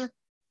an answer,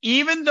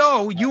 even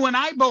though you and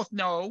I both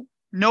know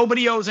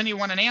nobody owes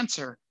anyone an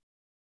answer.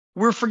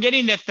 We're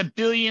forgetting that the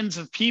billions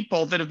of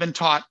people that have been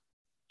taught,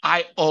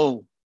 I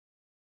owe.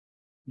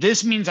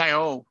 This means I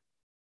owe.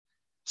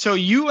 So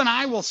you and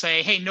I will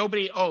say, hey,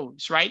 nobody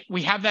owes, right?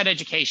 We have that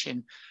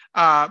education.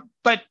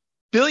 But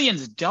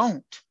billions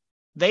don't.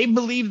 They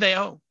believe they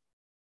owe.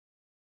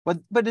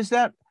 But is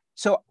that,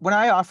 so when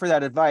I offer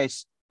that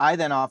advice, I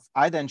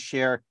then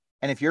share,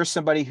 and if you're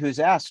somebody who's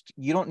asked,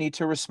 you don't need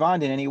to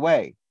respond in any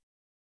way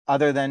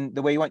other than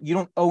the way you want. You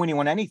don't owe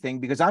anyone anything,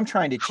 because I'm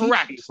trying to teach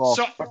people.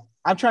 So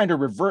I'm trying to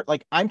revert,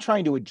 like I'm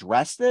trying to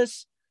address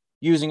this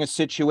using a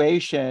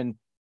situation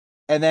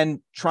and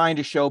then trying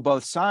to show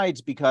both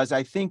sides, because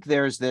I think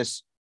there's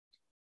this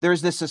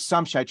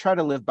assumption. I try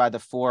to live by the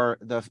four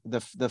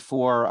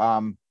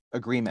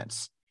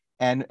agreements.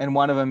 And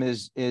one of them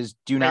is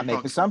do not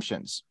make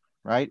assumptions,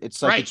 right?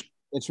 It's like, right.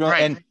 it's really,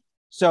 right. And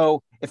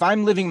so if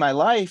I'm living my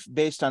life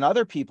based on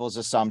other people's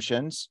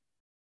assumptions,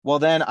 well,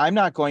 then I'm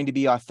not going to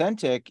be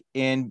authentic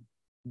in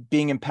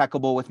being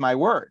impeccable with my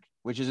word,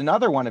 which is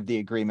another one of the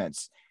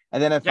agreements.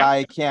 And then if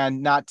I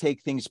can not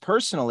take things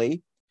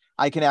personally,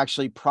 I can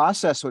actually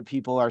process what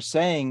people are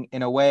saying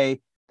in a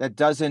way that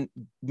doesn't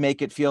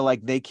make it feel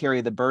like they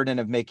carry the burden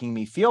of making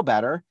me feel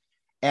better.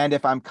 And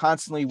if I'm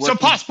constantly working.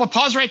 So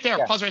pause right there.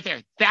 Yeah. Pause right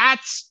there.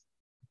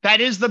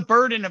 That is the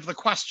burden of the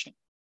question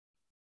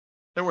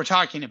that we're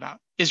talking about,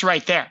 is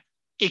right there.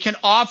 It can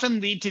often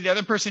lead to the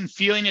other person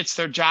feeling it's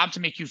their job to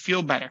make you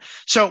feel better.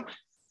 So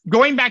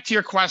going back to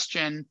your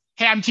question,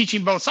 hey, I'm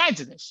teaching both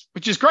sides of this,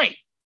 which is great.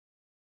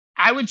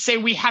 I would say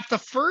we have to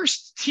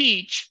first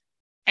teach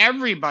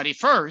everybody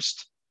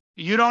first,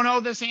 you don't know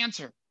this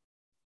answer.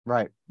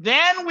 Right.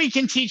 Then we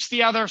can teach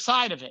the other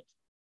side of it.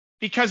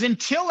 Because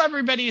until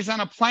everybody is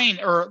on a plane,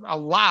 or a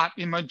lot,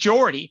 in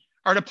majority,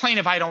 are on a plane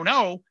of I don't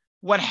know,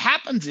 what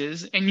happens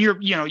is, and you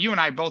and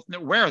I both are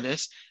aware of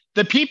this,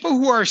 the people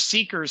who are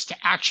seekers to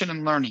action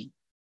and learning,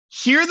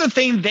 hear the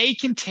thing they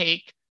can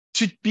take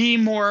to be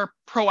more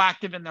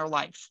proactive in their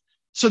life.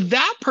 So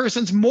that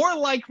person's more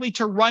likely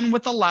to run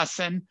with the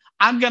lesson,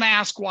 I'm going to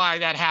ask why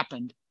that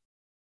happened,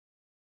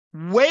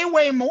 way,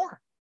 way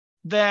more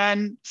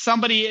than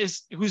somebody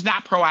who's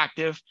not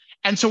proactive.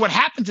 And so what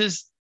happens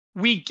is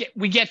we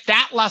get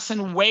that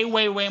lesson way,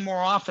 way, way more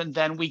often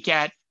than we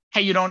get,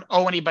 hey, you don't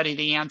owe anybody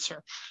the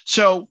answer.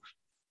 So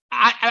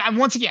I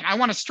once again, I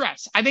want to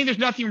stress, I think there's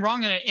nothing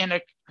wrong in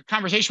a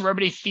conversation where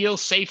everybody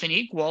feels safe and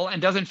equal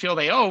and doesn't feel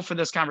they owe for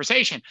this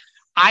conversation.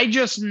 I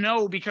just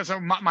know, because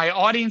of my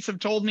audience have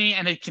told me,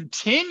 and they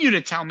continue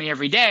to tell me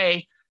every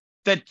day,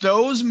 that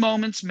those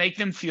moments make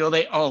them feel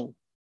they owe.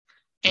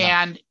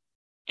 Yeah.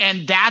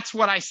 And that's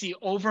what I see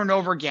over and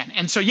over again.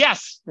 And so,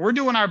 yes, we're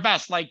doing our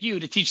best, like you,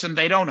 to teach them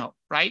they don't know,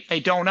 right? They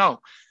don't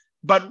know.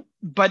 But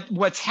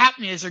what's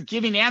happening is they're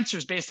giving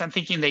answers based on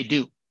thinking they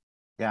do.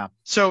 Yeah.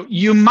 So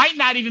you might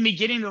not even be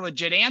getting the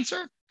legit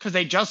answer, because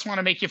they just want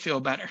to make you feel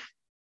better.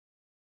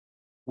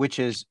 Which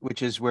is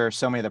where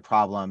so many of the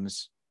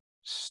problems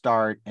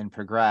start and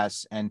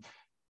progress. And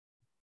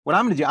what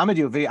I'm going to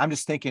do a video. I'm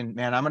just thinking,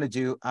 man,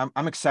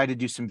 I'm excited to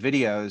do some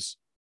videos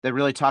that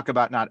really talk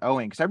about not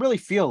owing, because I really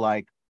feel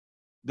like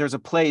there's a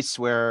place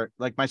where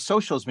like my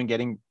social has been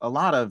getting a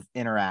lot of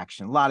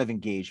interaction, a lot of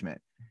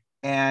engagement.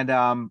 And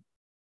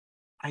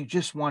I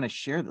just want to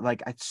share that,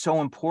 like, it's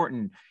so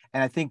important.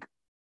 And I think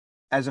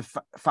as a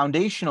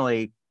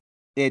foundationally,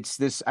 it's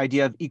this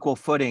idea of equal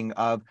footing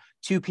of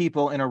two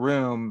people in a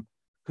room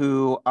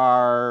who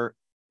are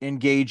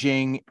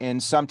engaging in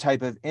some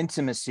type of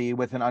intimacy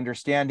with an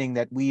understanding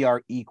that we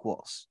are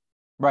equals,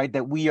 right?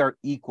 That we are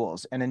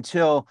equals. And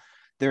until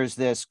there's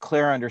this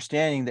clear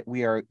understanding that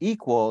we are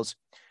equals,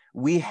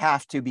 we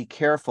have to be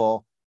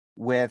careful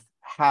with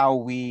how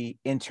we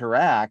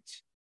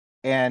interact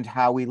and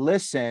how we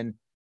listen,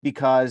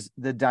 because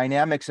the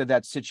dynamics of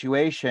that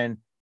situation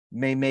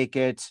may make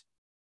it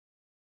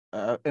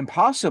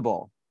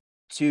impossible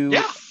to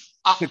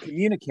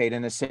communicate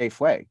in a safe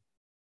way.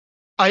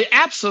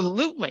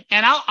 Absolutely.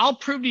 And I'll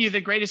prove to you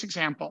the greatest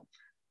example.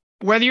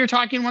 Whether you're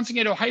talking once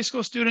again to a high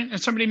school student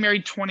and somebody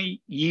married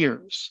 20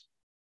 years,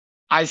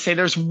 I say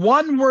there's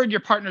one word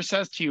your partner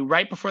says to you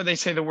right before they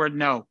say the word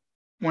no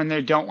when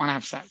they don't want to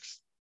have sex.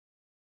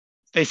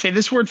 They say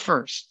this word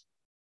first.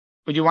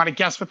 Would you want to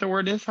guess what the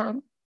word is,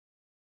 Harlan?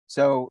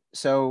 So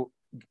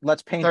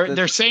let's paint.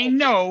 They're saying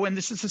no, and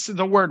this is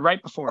the word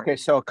right before. Okay,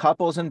 so a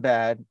couple's in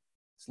bed.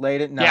 It's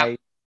late at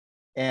night,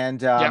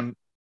 and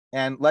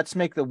let's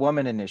make the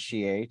woman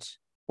initiate,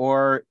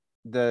 or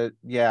it doesn't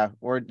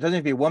have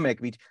to be a woman.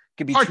 It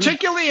could be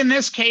particularly in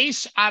this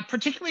case.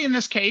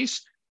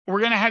 We're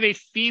going to have a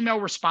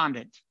female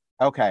respondent.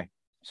 Okay,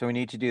 so we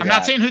need to do that. I'm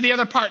not saying who the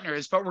other partner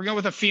is, but we're going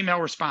with a female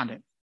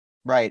respondent.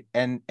 Right,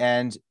 and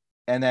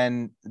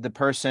then the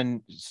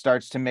person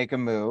starts to make a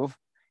move.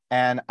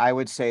 And I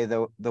would say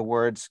the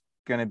word's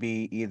going to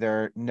be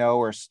either no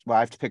or, well, I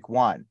have to pick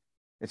one.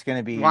 It's going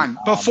to be one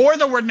before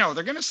the word no.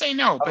 They're going to say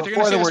no, but they're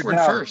going to say this word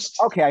no first.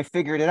 Okay, I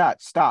figured it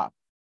out. Stop.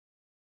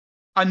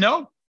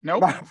 No.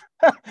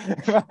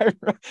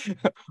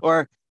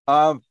 Or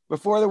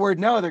before the word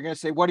no, they're going to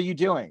say, "What are you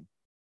doing?"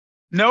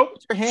 Nope.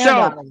 Put your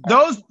hand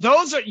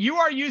those are, you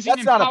are using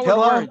That's empowered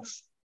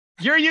words.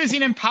 You're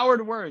using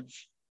empowered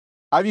words.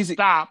 I'm using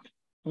stop.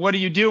 What are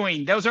you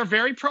doing? Those are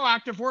very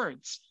proactive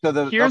words.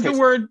 So here's the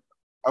word.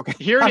 Okay.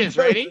 Here it is.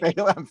 Ready?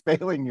 I'm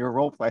failing your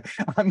role play.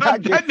 I'm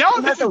not good. No,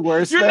 that's the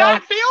worst. You're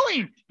not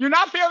failing. You're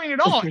not failing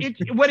at all.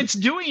 What it's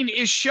doing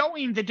is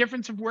showing the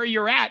difference of where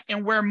you're at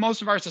and where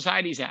most of our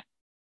society's at.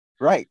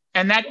 Right.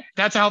 And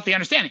that's a healthy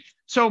understanding.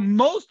 So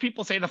most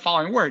people say the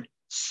following word: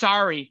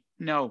 sorry,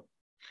 no.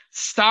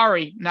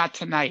 Sorry, not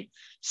tonight.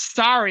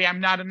 Sorry,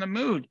 I'm not in the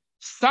mood.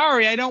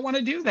 Sorry, I don't want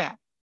to do that.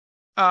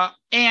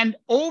 And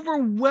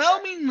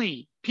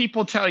overwhelmingly,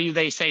 people tell you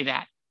they say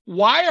that.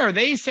 Why are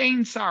they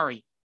saying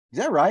sorry? Is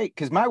that right?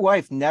 Because my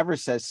wife never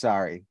says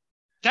sorry.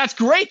 That's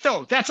great,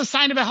 though. That's a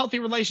sign of a healthy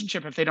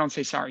relationship if they don't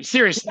say sorry.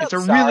 Seriously, it's a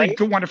really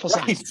good, wonderful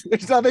sign.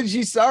 There's nothing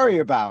she's sorry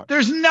about.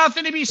 There's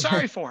nothing to be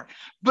sorry for.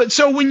 But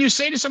so when you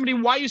say to somebody,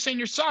 why are you saying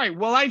you're sorry?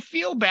 Well, I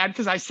feel bad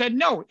because I said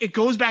no. It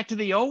goes back to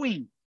the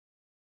owing,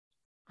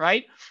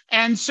 right?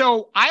 And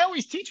so I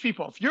always teach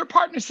people, if your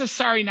partner says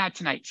sorry, not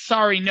tonight,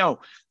 sorry, no,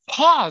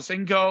 pause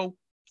and go,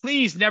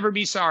 please never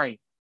be sorry.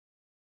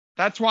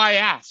 That's why I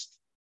asked.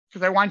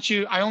 Because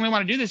I only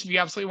want to do this if you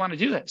absolutely want to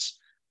do this.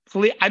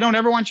 Please, I don't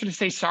ever want you to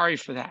say sorry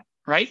for that,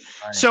 right?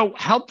 So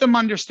help them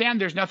understand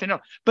there's nothing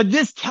else. But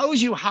this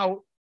tells you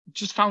how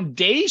just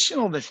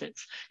foundational this is.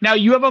 Now,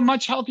 you have a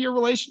much healthier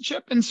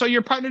relationship, and so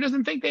your partner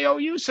doesn't think they owe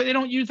you, so they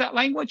don't use that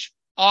language.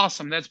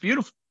 Awesome. That's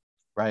beautiful.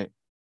 Right.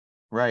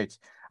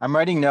 I'm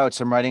writing notes.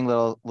 I'm writing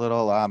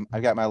little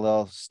I've got my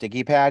little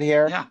sticky pad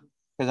here. Yeah.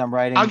 Because I'm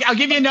writing. I'll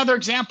give you another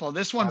example.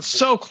 This one's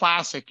so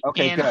classic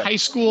in high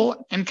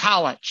school and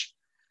college.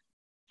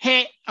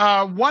 Hey,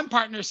 one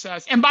partner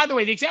says, and by the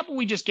way, the example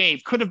we just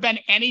gave could have been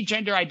any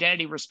gender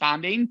identity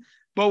responding.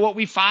 But what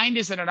we find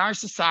is that in our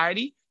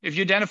society, if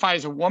you identify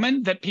as a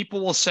woman, that people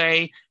will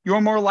say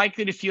you're more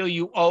likely to feel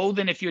you owe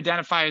than if you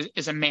identify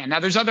as a man. Now,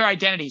 there's other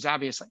identities,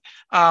 obviously,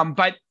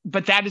 but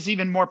that is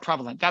even more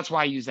prevalent. That's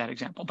why I use that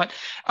example. But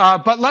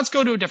let's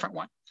go to a different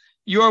one.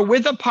 You're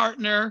with a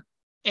partner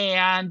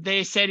and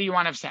they say, do you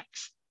want to have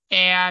sex?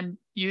 And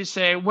you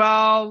say,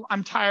 well,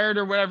 I'm tired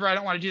or whatever. I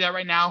don't want to do that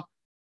right now.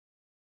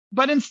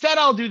 But instead,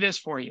 I'll do this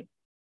for you.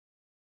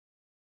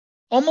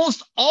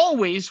 Almost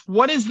always,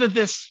 what is the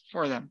this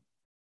for them?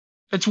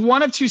 It's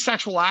one of two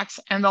sexual acts.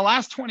 And the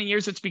last 20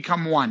 years, it's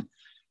become one.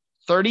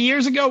 30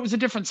 years ago, it was a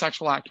different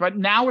sexual act. But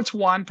now it's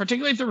one,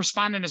 particularly if the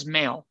respondent is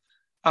male.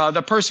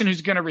 The person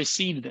who's going to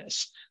receive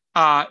this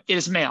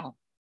is male.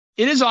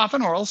 It is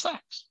often oral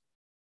sex.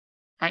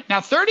 Right?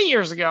 Now, 30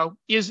 years ago,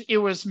 it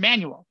was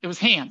manual. It was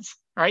hands.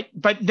 Right?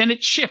 But then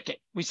it shifted.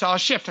 We saw a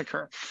shift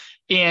occur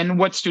in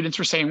what students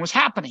were saying was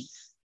happening.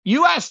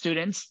 You ask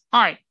students,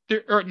 all right,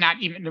 or not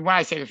even when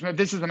I say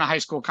this isn't a high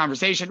school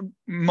conversation.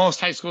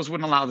 Most high schools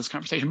wouldn't allow this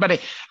conversation,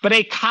 but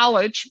a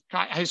college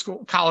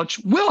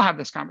will have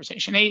this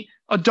conversation. A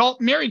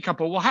adult married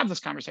couple will have this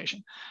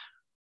conversation.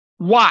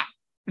 Why?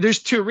 There's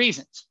two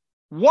reasons.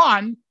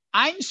 One,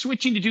 I'm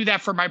switching to do that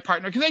for my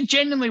partner because I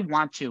genuinely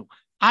want to.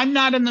 I'm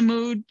not in the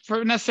mood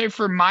necessarily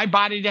for my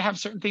body to have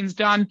certain things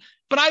done.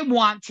 but I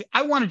want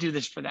to do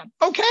this for them.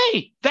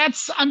 Okay,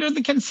 that's under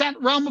the consent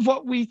realm of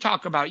what we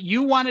talk about.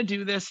 You want to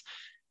do this.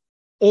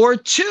 Or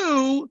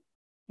two,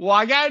 well,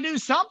 I got to do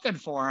something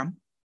for them.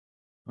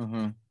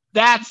 Mm-hmm.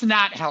 That's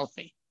not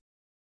healthy.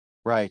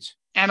 Right.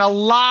 And a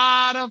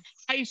lot of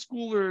high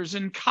schoolers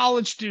and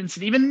college students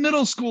and even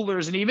middle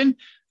schoolers and even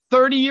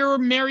 30-year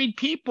married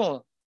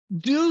people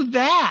do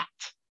that.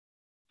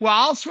 Well,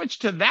 I'll switch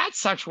to that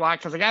such why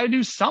because I got to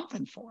do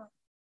something for them.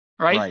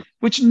 Right?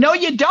 Which no,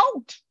 you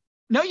don't.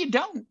 No, you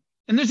don't.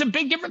 And there's a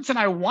big difference in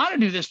I want to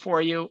do this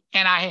for you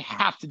and I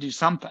have to do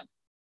something.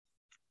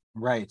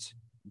 Right.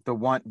 The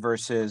want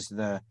versus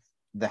the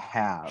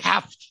have.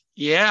 Have to.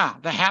 Yeah,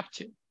 the have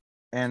to.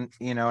 And,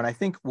 and I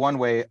think one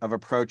way of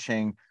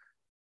approaching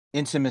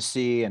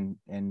intimacy and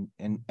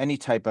any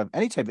type of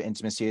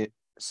intimacy,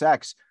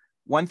 sex,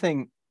 one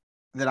thing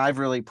that I've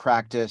really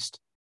practiced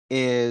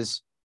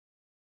is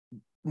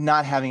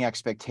not having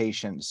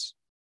expectations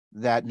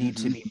that need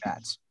to be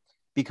met.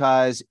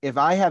 Because if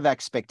I have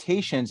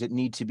expectations that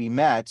need to be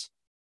met,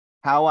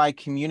 how I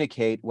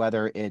communicate,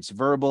 whether it's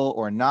verbal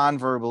or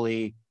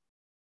non-verbally,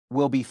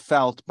 will be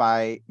felt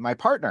by my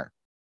partner.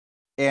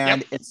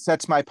 And it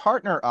sets my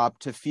partner up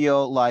to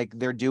feel like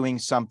they're doing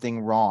something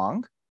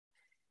wrong.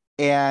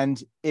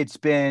 And it's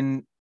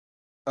been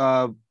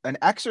an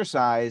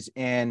exercise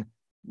in,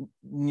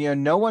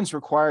 no one's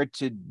required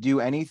to do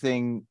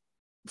anything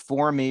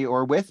for me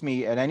or with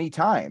me at any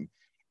time.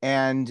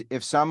 And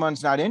if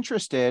someone's not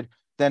interested,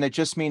 then it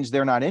just means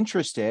they're not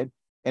interested.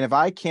 And if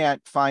I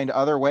can't find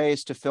other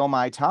ways to fill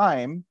my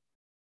time,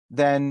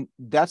 then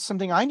that's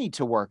something I need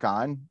to work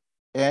on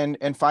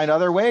and find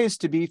other ways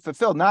to be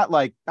fulfilled. Not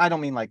like, I don't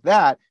mean like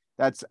that.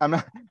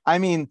 I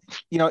mean,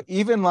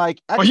 even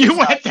like, well, you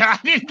went there. I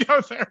didn't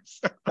go there.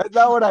 So. That's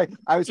not what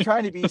I was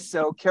trying to be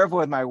so careful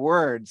with my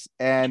words.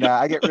 And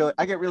I get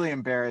really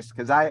embarrassed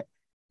because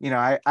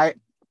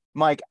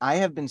Mike, I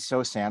have been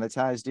so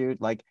sanitized,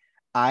 dude. Like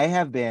I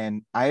have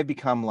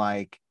become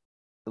like,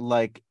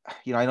 I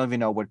don't even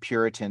know what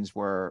Puritans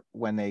were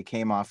when they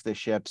came off the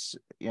ships,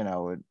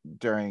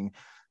 during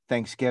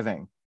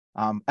Thanksgiving.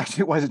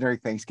 Actually, it wasn't during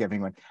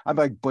Thanksgiving when I'm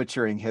like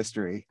butchering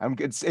history.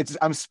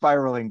 I'm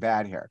spiraling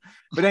bad here.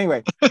 But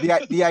anyway,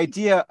 the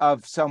idea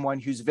of someone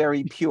who's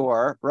very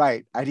pure,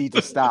 right? I need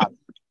to stop.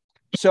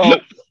 So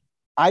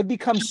I've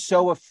become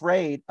so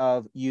afraid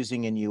of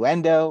using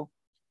innuendo,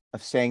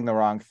 of saying the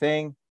wrong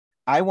thing.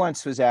 I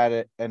once was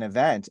at an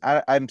event.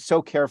 I'm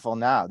so careful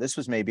now. This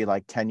was maybe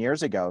like 10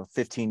 years ago,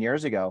 15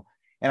 years ago.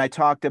 And I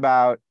talked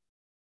about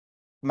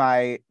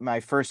my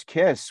first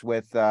kiss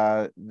with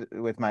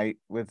my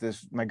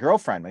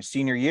girlfriend, my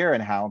senior year,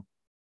 and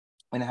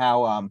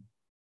how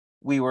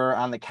we were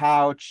on the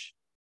couch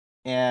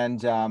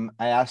and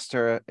I asked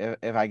her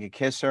if I could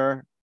kiss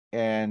her,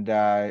 and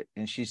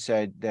she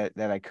said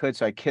that I could.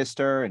 So I kissed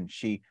her, and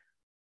she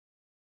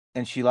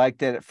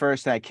liked it at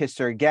first, and I kissed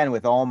her again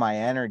with all my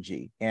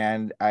energy,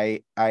 and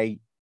I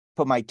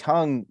put my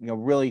tongue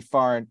really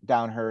far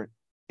down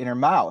in her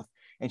mouth,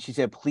 and she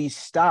said, "Please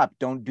stop,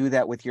 don't do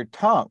that with your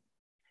tongue."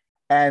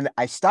 And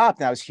I stopped,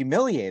 and I was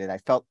humiliated. I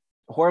felt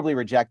horribly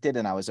rejected,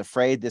 and I was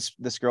afraid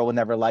this girl would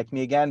never like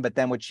me again. But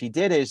then what she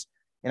did is,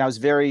 and I was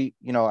very,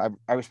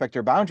 I respect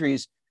her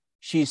boundaries.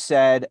 She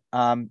said, "You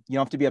don't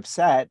have to be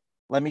upset.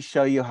 Let me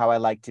show you how I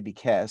like to be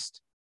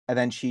kissed." And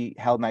then she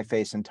held my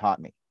face and taught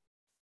me.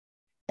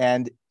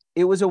 And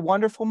it was a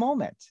wonderful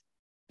moment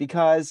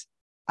because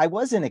I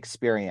was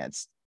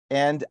inexperienced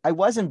and I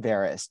was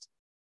embarrassed,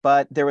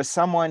 but there was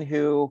someone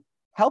who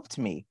helped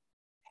me.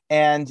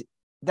 And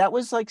that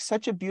was like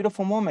such a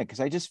beautiful moment because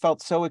I just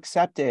felt so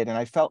accepted and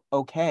I felt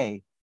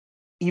okay,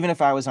 even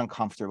if I was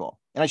uncomfortable.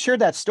 And I shared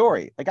that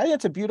story. Like, I think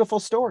it's a beautiful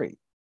story.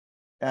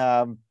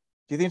 Do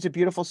you think it's a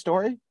beautiful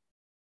story?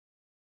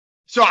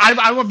 So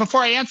I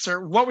before I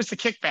answer, what was the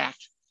kickback?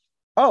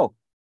 Oh,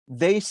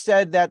 they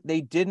said that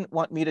they didn't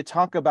want me to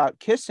talk about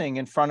kissing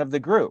in front of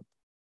the group.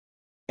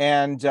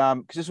 And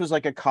because this was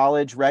like a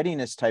college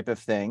readiness type of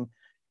thing.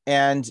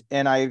 And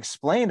I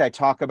explained, I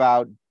talk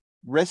about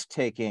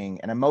risk-taking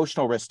and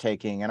emotional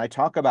risk-taking, and I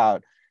talk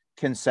about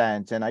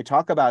consent, and I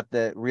talk about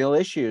the real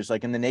issues,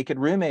 like in The Naked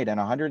Roommate and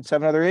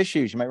 107 other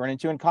issues you might run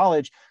into in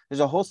college.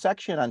 There's a whole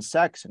section on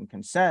sex and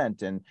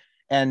consent and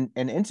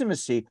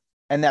intimacy,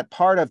 and that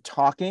part of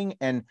talking.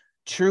 And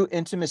true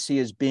intimacy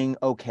is being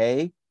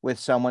okay with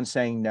someone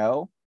saying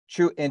no.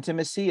 True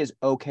intimacy is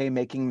okay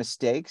making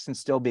mistakes and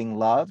still being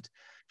loved.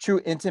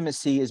 True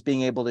intimacy is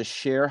being able to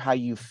share how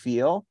you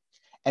feel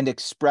and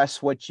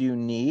express what you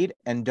need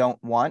and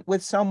don't want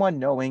with someone,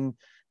 knowing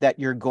that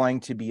you're going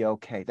to be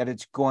okay, that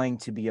it's going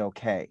to be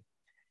okay.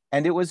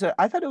 And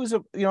I thought it was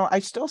I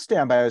still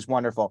stand by it. It was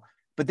wonderful,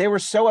 but they were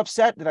so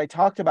upset that I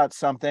talked about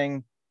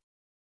something,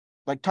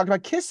 like talked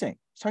about kissing.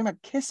 I was talking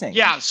about kissing.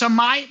 Yeah. So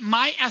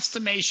my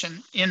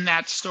estimation in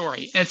that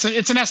story,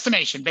 it's an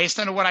estimation based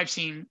on what I've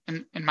seen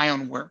in my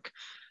own work,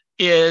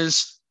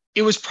 is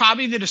it was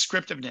probably the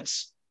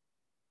descriptiveness.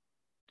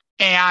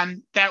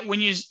 And that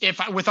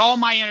with all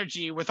my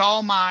energy, with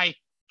all my,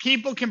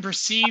 people can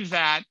perceive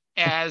that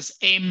as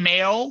a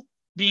male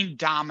being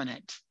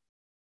dominant.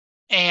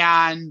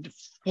 and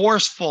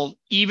forceful,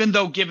 even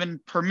though given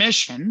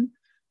permission,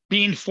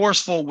 being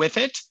forceful with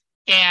it.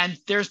 And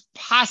there's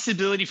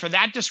possibility for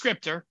that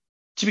descriptor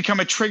to become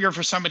a trigger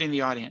for somebody in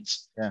the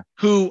audience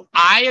who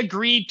I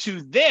agreed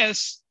to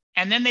this,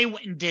 and then they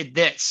went and did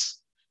this.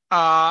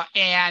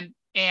 And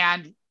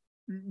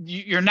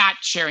you're not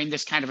sharing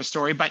this kind of a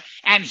story,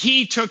 and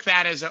he took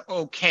that as a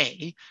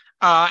okay.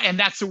 And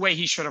that's the way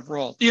he should have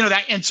rolled,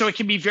 that. And so it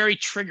can be very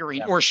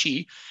triggering, or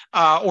she,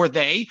 or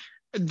they.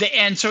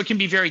 And so it can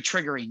be very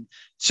triggering.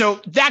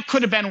 So that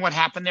could have been what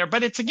happened there,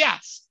 but it's a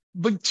guess.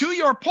 But to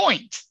your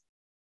point,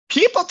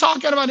 people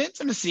talking about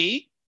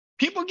intimacy,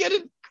 people get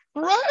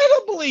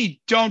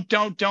incredibly don't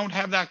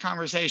have that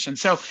conversation.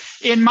 So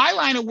in my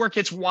line of work,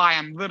 it's why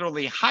I'm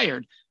literally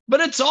hired, but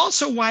it's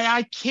also why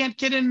I can't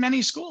get in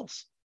many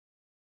schools.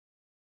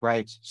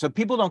 Right. So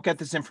people don't get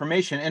this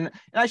information. And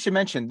I should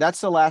mention,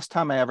 that's the last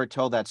time I ever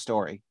told that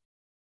story.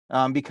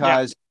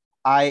 Because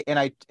I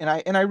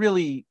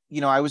really,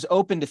 I was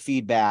open to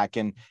feedback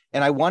and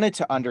I wanted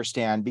to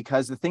understand,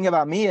 because the thing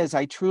about me is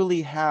I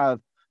truly have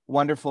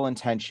wonderful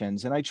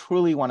intentions and I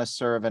truly want to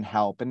serve and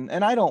help. And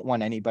I don't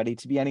want anybody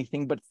to be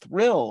anything but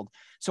thrilled.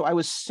 So I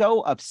was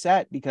so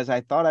upset because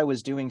I thought I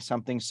was doing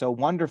something so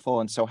wonderful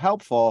and so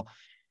helpful.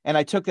 And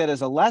I took that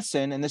as a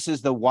lesson. And this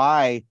is the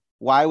why.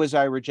 Why was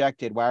I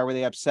rejected? Why were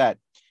they upset?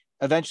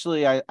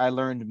 Eventually I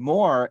learned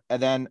more,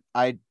 and then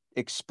I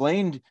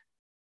explained,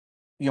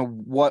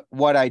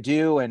 what I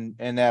do, and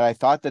that I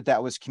thought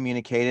that was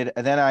communicated.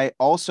 And then I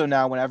also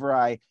now, whenever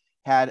I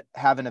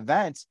have an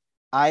event,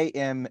 I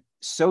am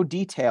so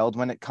detailed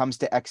when it comes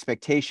to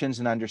expectations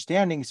and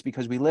understandings,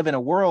 because we live in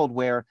a world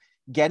where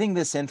getting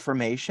this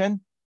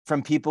information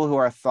from people who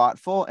are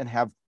thoughtful and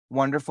have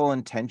wonderful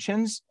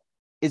intentions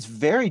is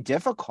very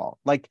difficult.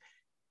 Like,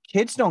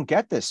 kids don't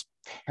get this.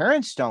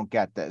 Parents don't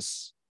get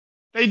this.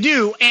 They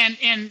do. And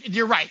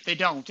you're right, they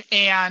don't.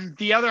 And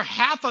the other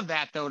half of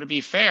that, though, to be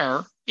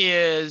fair,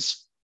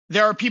 is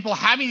there are people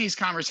having these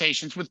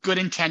conversations with good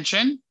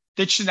intention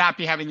that should not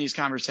be having these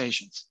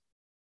conversations.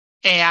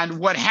 And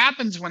what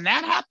happens when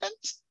that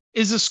happens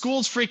is the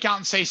schools freak out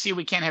and say, see,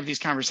 we can't have these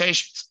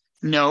conversations.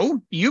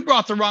 No, you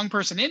brought the wrong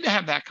person in to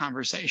have that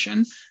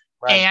conversation.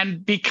 Right.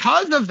 And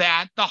because of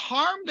that, the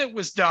harm that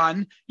was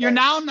done, you're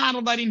now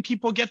not letting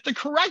people get the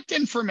correct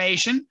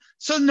information,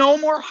 so no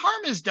more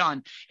harm is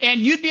done. And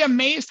you'd be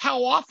amazed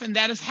how often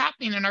that is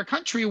happening in our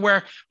country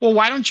where, well,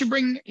 why don't you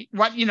bring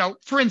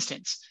for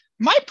instance,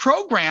 my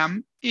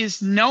program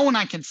is known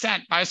on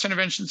consent, bias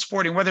intervention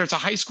supporting, whether it's a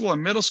high school or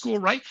middle school,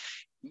 right?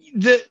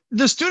 The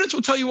students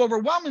will tell you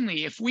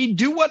overwhelmingly, if we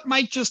do what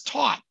Mike just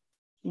taught,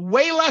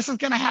 way less is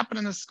going to happen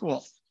in the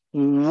school,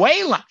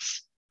 way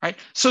less, right?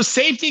 So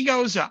safety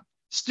goes up.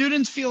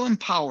 Students feel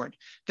empowered.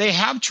 They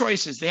have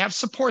choices. They have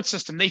support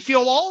system. They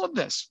feel all of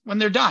this when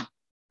they're done,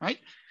 right?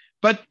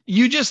 But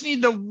you just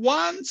need the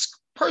one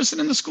person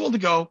in the school to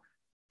go,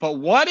 but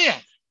what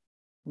if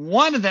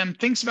one of them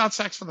thinks about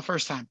sex for the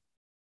first time?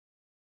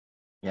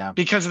 Yeah.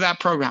 Because of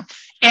that program.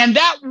 And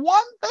that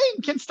one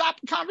thing can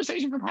stop the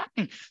conversation from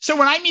happening. So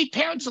when I meet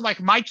parents who are like,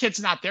 my kid's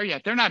not there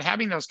yet, they're not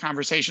having those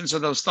conversations or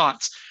those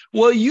thoughts.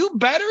 Well, you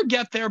better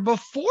get there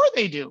before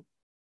they do.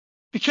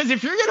 Because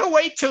if you're going to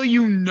wait till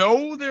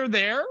they're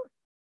there,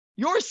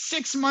 you're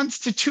 6 months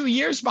to 2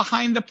 years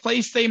behind the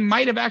place they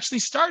might have actually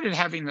started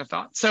having the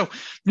thought. So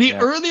the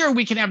earlier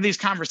we can have these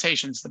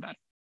conversations, the better.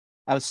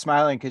 I was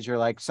smiling because you're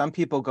like, some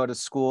people go to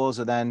schools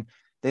and then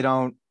they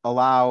don't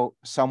allow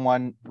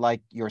someone like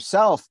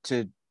yourself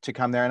to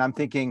come there. And I'm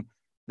thinking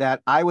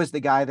that I was the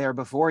guy there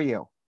before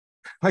you.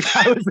 Like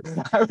I was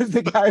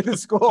the guy at the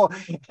school.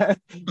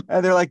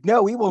 And they're like,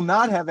 no, we will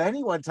not have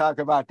anyone talk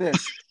about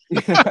this.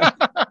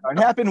 It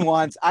happened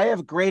once. I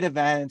have great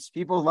events.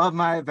 People love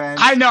my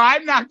events. I know.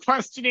 I'm not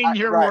questioning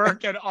your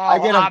work at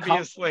all,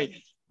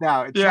 obviously.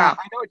 No, it's not.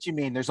 I know what you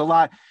mean. There's a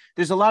lot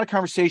of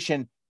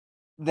conversation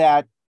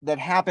that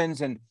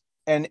happens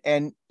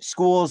and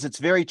schools. It's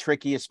very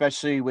tricky,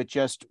 especially with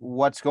just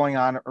what's going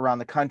on around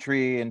the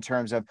country in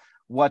terms of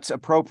what's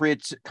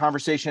appropriate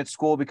conversation at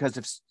school,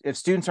 because if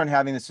students aren't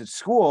having this at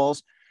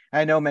schools,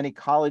 I know many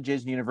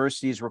colleges and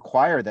universities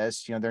require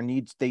this, their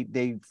needs,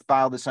 they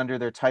file this under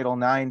their Title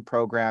IX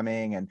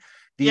programming and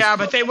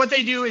but what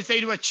they do is they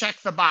do a check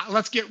the box.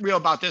 Let's get real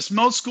about this.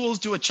 Most schools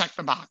do a check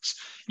the box.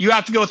 You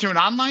have to go through an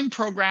online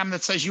program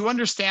that says you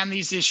understand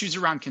these issues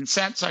around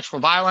consent, sexual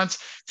violence,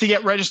 to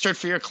get registered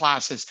for your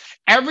classes.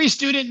 Every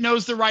student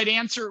knows the right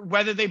answer,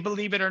 whether they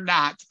believe it or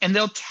not. And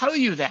they'll tell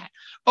you that.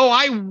 Oh,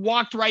 I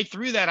walked right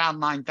through that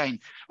online thing.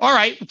 All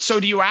right. So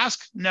do you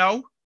ask?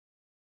 No.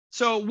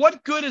 So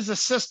what good is a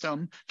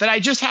system that I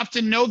just have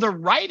to know the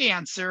right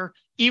answer,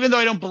 even though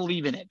I don't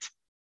believe in it?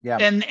 Yeah.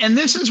 And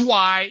this is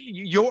why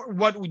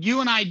what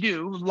you and I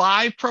do,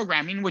 live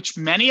programming, which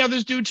many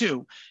others do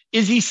too,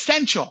 is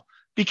essential.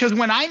 Because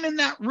when I'm in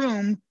that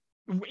room,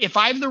 if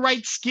I have the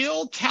right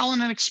skill,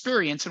 talent, and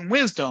experience and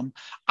wisdom,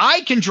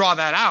 I can draw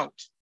that out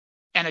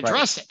and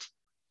address it.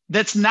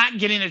 That's not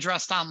getting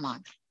addressed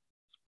online.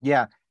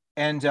 Yeah.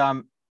 And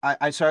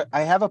I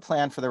have a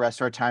plan for the rest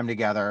of our time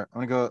together.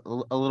 I'm going to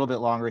go a little bit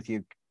longer with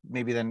you,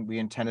 maybe than we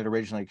intended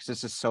originally,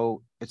 because it's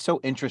so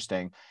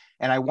interesting.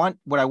 And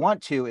what I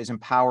want to is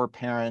empower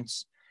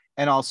parents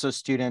and also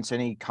students,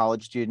 any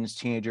college students,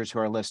 teenagers who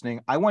are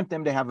listening. I want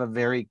them to have a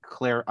very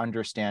clear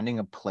understanding,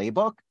 of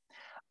playbook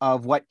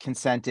of what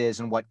consent is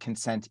and what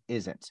consent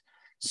isn't.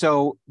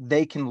 So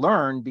they can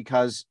learn,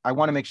 because I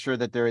want to make sure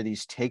that there are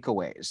these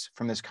takeaways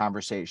from this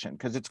conversation,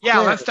 because it's clear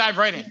let's dive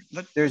right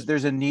in.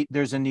 There's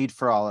a need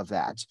for all of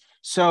that.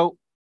 So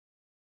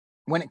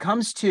when it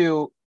comes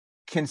to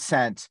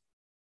consent,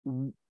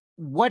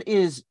 what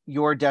is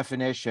your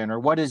definition, or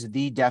what is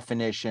the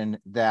definition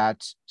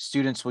that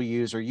students will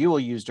use, or you will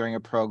use during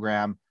a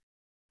program?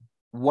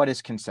 What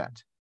is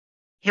consent?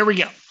 Here we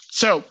go.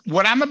 So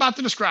what I'm about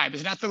to describe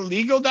is not the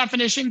legal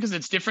definition, because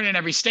it's different in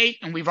every state.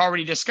 And we've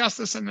already discussed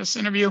this in this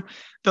interview.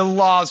 The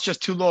law is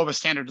just too low of a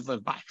standard to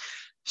live by.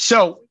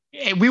 So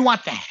we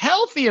want the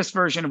healthiest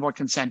version of what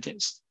consent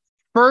is.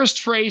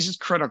 First phrase is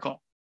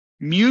critical.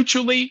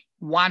 Mutually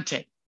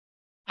wanted.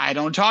 I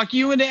don't talk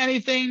you into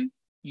anything.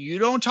 You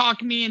don't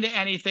talk me into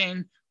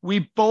anything.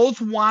 We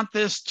both want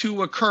this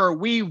to occur.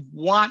 We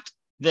want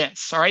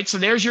this. All right. So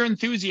there's your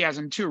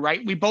enthusiasm too,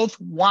 right? We both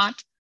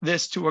want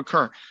this to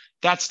occur.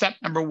 That's step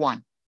number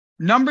one.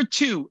 Number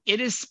two, it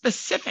is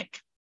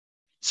specific.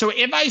 So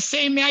if I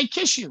say, may I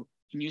kiss you?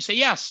 And you say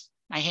yes,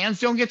 my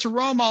hands don't get to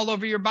roam all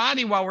over your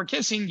body while we're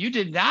kissing. You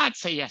did not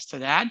say yes to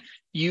that.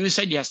 You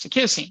said yes to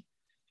kissing.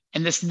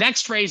 And this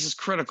next phrase is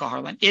critical,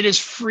 Harlan. It is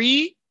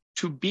free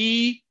to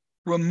be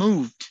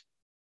removed.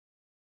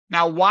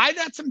 Now, why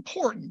that's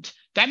important?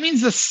 That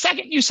means the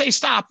second you say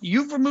stop,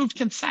 you've removed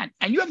consent,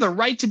 and you have the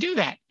right to do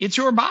that. It's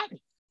your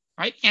body.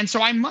 Right. And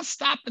so I must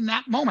stop in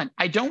that moment.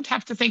 I don't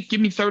have to think, give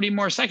me 30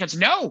 more seconds.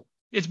 No,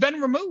 it's been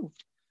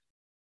removed.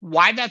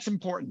 Why that's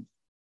important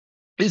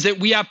is that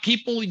we have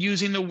people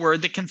using the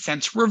word that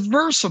consent's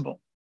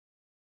reversible.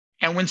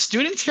 And when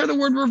students hear the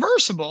word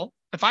reversible,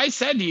 if I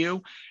said to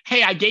you,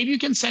 hey, I gave you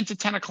consent at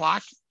 10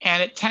 o'clock,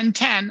 and at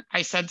 10:10,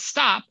 I said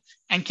stop,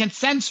 and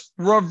consent's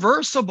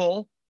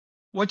reversible,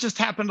 what just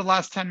happened the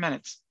last 10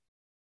 minutes?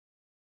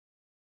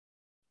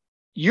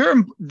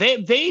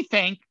 They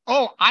think,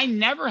 oh, I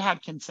never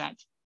had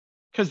consent,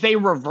 because they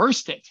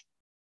reversed it.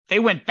 They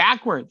went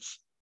backwards,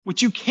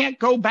 which you can't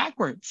go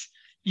backwards.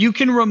 You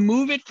can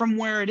remove it from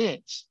where it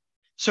is.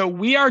 So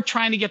we are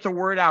trying to get the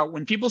word out.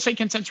 When people say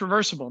consent's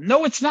reversible,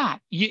 no, it's not.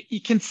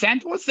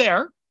 Consent was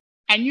there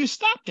and you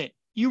stopped it.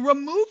 You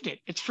removed it.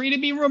 It's free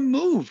to be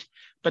removed.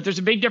 But there's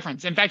a big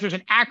difference. In fact, there's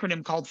an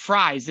acronym called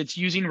FRIES that's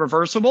using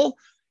reversible.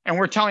 And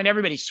we're telling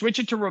everybody, switch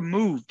it to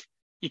removed.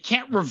 You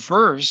can't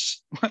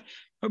reverse,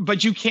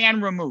 but you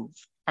can remove.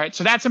 All right,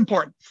 so that's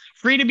important.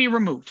 Free to be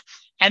removed.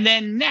 And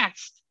then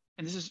next,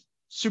 and this is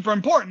super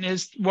important,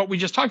 is what we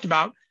just talked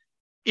about.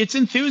 It's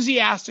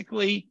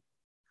enthusiastically,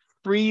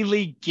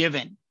 freely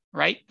given,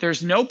 right?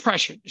 There's no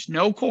pressure. There's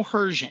no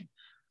coercion.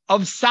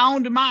 Of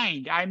sound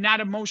mind. I'm not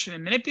emotionally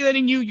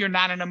manipulating you. You're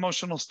not in an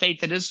emotional state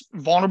that is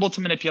vulnerable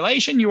to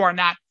manipulation. You are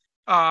not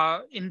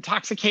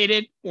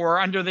intoxicated or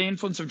under the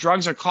influence of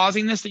drugs are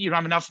causing this, that you don't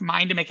have enough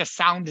mind to make a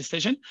sound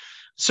decision.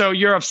 So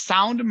you're of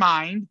sound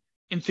mind,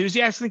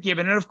 enthusiastically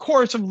given, and of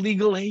course of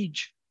legal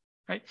age,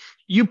 right?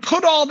 You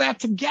put all that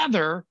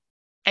together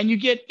and you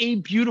get a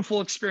beautiful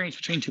experience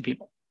between two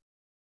people.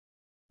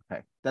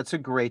 Okay, that's a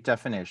great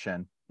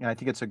definition. And I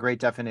think it's a great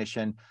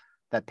definition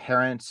that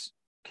parents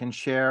can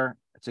share.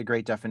 It's a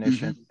great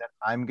definition that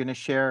I'm going to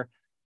share.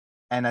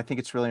 And I think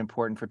it's really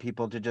important for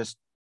people to just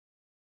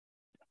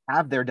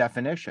have their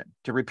definition,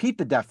 to repeat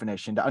the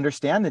definition, to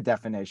understand the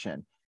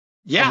definition.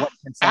 Yeah,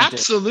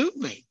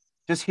 absolutely.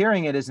 Just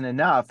hearing it isn't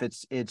enough.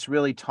 It's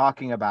really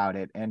talking about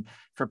it, and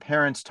for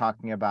parents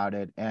talking about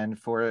it, and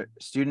for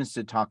students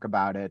to talk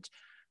about it,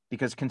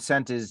 because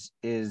consent is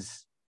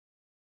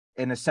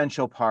an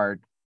essential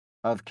part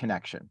of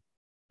connection.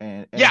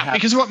 And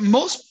because what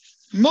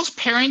most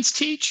parents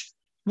teach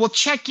will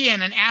check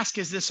in and ask,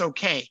 is this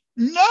okay?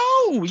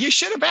 No, you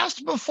should have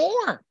asked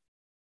before.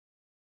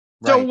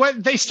 Right. So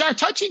when they start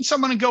touching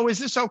someone and go, is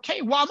this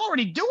okay? Well, I'm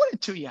already doing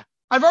it to you.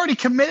 I've already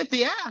committed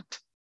the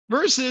act.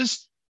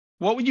 Versus,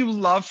 what would you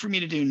love for me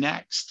to do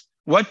next?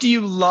 What would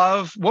you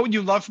love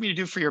for me to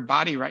do for your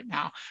body right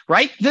now?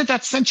 Right?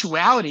 That's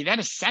sensuality. That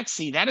is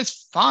sexy. That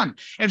is fun.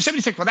 And if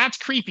somebody's like, well, that's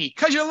creepy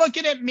because you're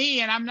looking at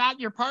me and I'm not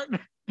your partner.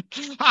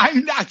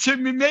 I'm not.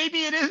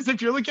 Maybe it is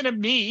if you're looking at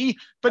me,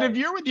 but if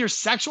you're with your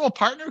sexual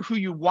partner who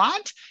you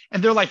want,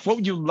 and they're like, what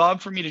would you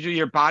love for me to do to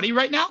your body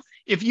right now?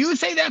 If you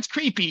say that's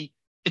creepy,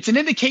 it's an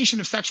indication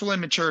of sexual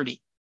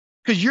immaturity,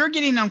 because you're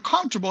getting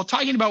uncomfortable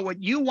talking about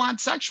what you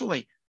want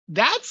sexually.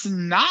 That's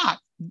not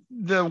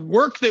the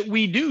work that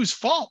we do's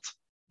fault.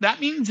 That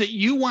means that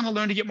you want to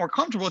learn to get more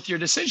comfortable with your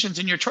decisions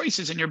and your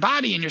choices and your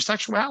body and your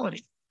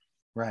sexuality.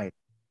 Right.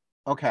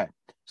 Okay.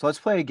 So let's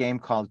play a game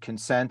called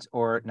consent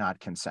or not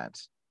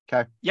consent.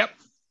 Okay. Yep.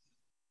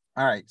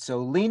 All right. So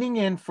leaning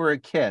in for a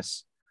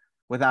kiss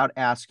without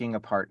asking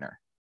a partner,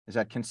 is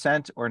that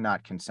consent or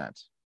not consent?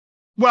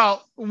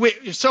 Well,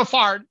 so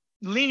far,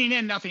 leaning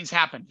in, nothing's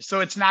happened. So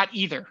it's not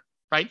either,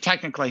 right?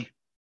 Technically.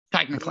 All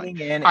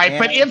right.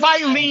 But if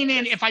I lean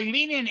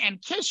in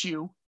and kiss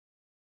you,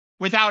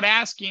 without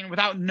asking,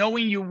 without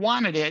knowing you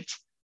wanted it,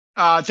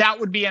 that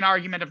would be an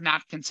argument of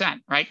not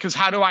consent, right? Because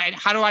how do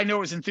I know it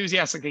was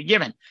enthusiastically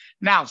given?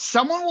 Now,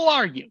 someone will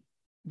argue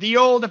the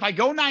old, if I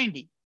go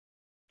 90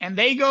 and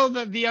they go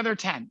the other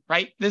 10,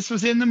 right? This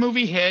was in the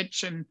movie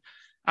Hitch, and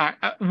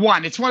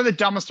it's one of the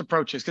dumbest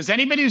approaches, because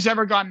anybody who's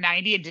ever gone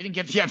 90 and didn't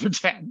get the other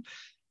 10,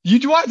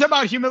 you want to talk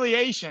about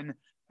humiliation,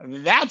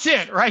 that's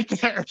it right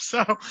there.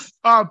 So,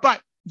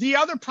 but the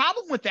other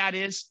problem with that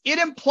is it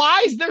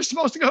implies they're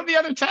supposed to go the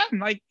other 10.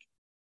 Like,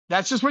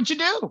 that's just what you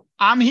do.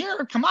 I'm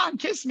here. Come on,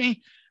 kiss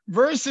me.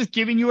 Versus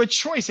giving you a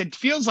choice. It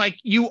feels like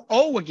you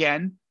owe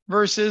again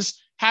versus,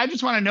 hey, I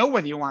just want to know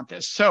whether you want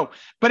this. So,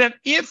 but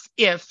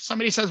if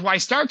somebody says, well, I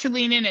start to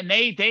lean in and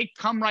they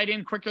come right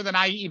in quicker than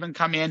I even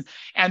come in,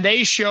 and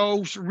they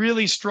show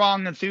really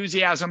strong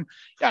enthusiasm,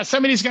 yeah,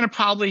 somebody's going to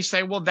probably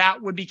say, well,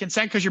 that would be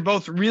consent because you're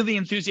both really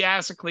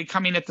enthusiastically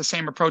coming at the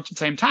same approach at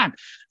the same time.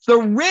 The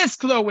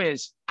risk, though,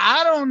 is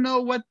I don't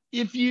know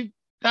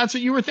that's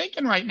what you were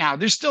thinking right now.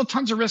 There's still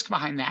tons of risk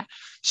behind that.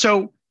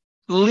 So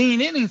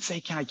lean in and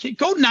say, can I kiss?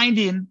 Go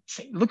 90 and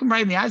say, look them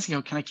right in the eyes and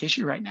go, can I kiss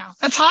you right now?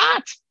 That's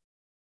hot.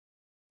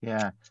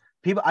 Yeah.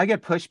 I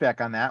get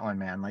pushback on that one,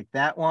 man. Like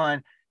that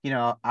one,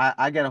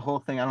 I get a whole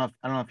thing. I don't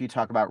know if you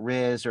talk about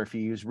Riz or if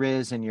you use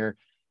Riz in your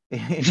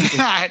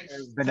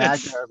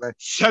vernacular. But,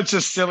 such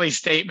a silly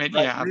statement.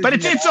 Right, yeah. Riz, But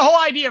it's the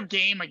whole idea of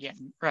game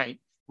again.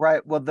 Right.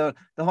 Right. Well, the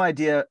whole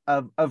idea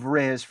of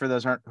Riz, for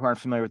those who aren't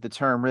familiar with the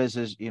term, Riz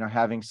is,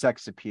 having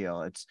sex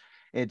appeal.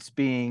 It's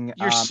being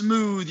you're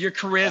smooth, your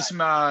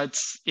charisma. Right.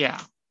 It's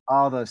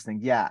all those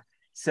things. Yeah.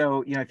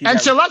 So,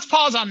 so let's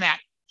pause on that.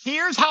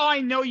 Here's how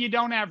I know you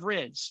don't have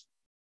Riz.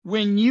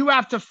 When you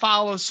have to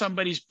follow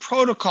somebody's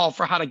protocol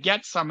for how to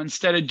get some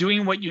instead of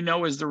doing what you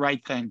know is the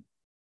right thing.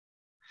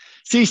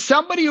 See,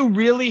 somebody who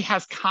really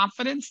has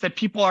confidence that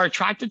people are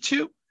attracted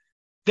to,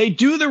 they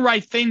do the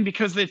right thing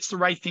because it's the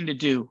right thing to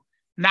do.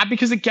 Not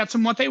because it gets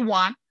them what they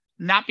want,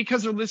 not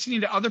because they're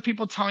listening to other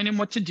people telling them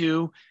what to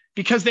do,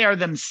 because they are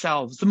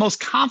themselves. The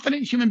most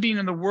confident human being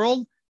in the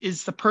world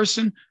is the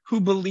person who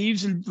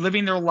believes in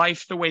living their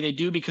life the way they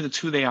do because it's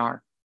who they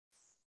are.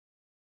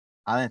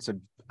 It's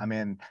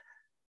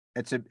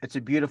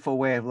a beautiful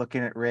way of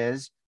looking at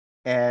Riz.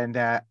 And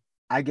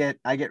I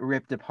get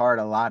ripped apart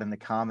a lot in the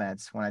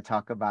comments when I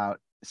talk about,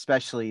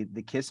 especially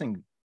the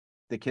kissing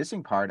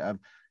part of,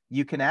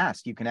 you can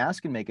ask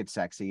and make it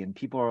sexy, and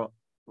people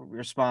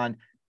respond.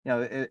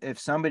 If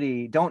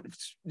somebody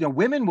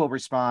women will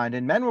respond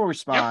and men will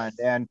respond.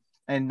 Yep.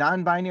 and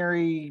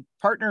non-binary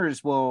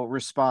partners will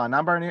respond,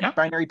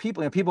 non-binary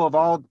people, people of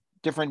all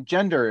different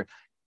gender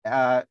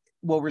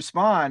will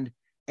respond,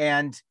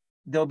 and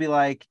they'll be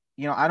like,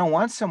 I don't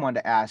want someone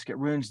to ask, it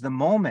ruins the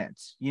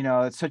moment,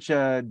 it's such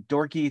a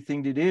dorky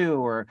thing to do.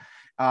 Or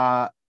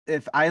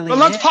if I lean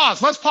let's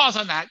pause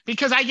on that,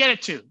 because I get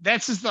it too.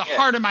 This is the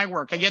heart of my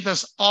work. I get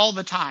this all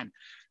the time.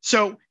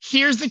 So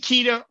here's the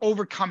key to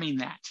overcoming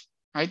that,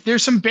 right?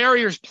 There's some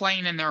barriers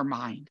playing in their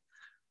mind.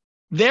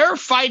 They're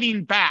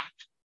fighting back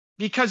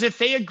because if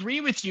they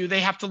agree with you,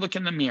 they have to look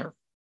in the mirror.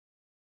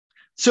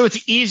 So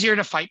it's easier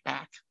to fight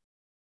back.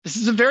 This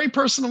is a very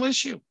personal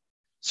issue.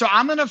 So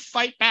I'm going to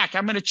fight back.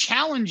 I'm going to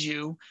challenge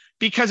you,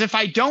 because if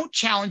I don't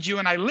challenge you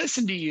and I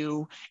listen to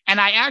you and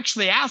I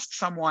actually ask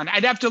someone,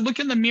 I'd have to look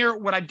in the mirror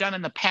at what I've done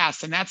in the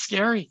past. And that's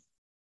scary.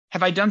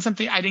 Have I done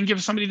something? I didn't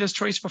give somebody this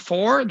choice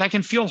before. That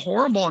can feel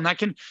horrible.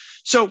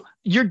 So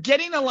you're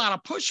getting a lot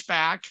of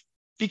pushback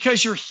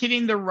because you're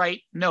hitting the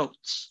right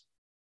notes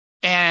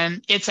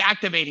and it's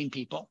activating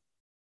people.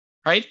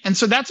 Right. And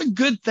so that's a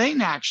good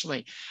thing,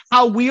 actually.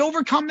 How we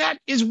overcome that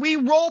is we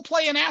role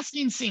play an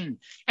asking scene.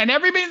 And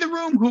everybody in the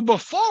room who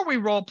before we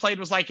role played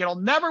was like, it'll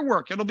never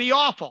work, it'll be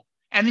awful.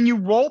 And then you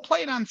role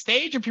play it on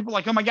stage and people are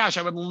like, oh my gosh,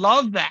 I would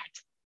love that.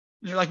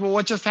 And you're like, well,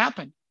 what just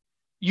happened?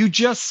 You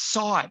just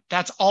saw it.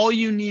 That's all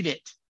you needed.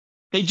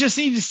 They just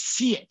need to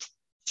see it.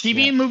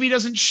 TV and movie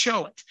doesn't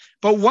show it.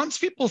 But once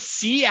people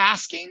see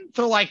asking,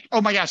 they're like, oh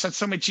my gosh, that's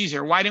so much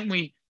easier. Why didn't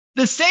we?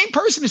 The same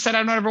person who said,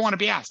 I don't ever want to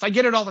be asked. I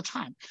get it all the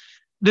time.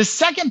 The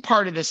second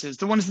part of this is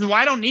the ones who, well,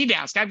 I don't need to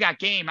ask. I've got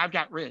game. I've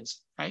got Riz,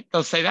 right?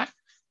 They'll say that.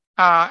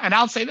 And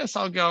I'll say this.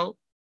 I'll go,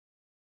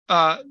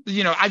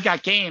 I've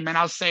got game. And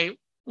I'll say,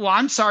 well,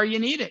 I'm sorry you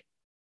need it.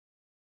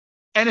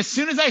 And as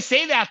soon as I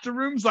say that, the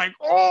room's like,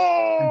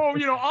 oh,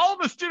 all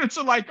the students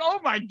are like, oh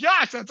my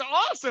gosh, that's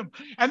awesome.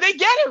 And they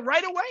get it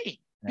right away.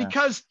 Yeah.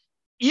 Because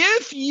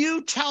if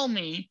you tell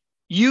me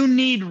you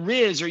need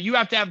Riz or you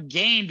have to have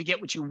game to get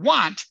what you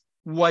want,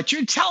 what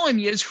you're telling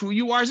me is who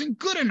you are isn't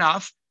good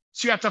enough.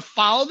 So you have to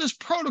follow this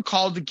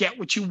protocol to get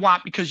what you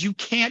want, because you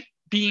can't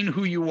be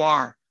who you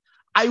are.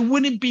 I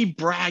wouldn't be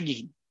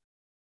bragging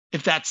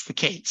if that's the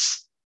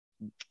case.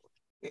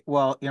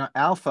 Well,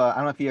 alpha, I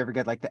don't know if you ever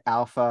get like the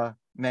alpha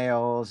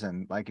males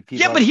and like if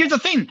people. Yeah, but here's the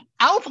thing.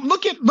 Alpha,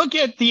 look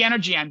at the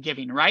energy I'm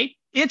giving, right?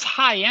 It's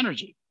high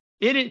energy.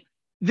 It is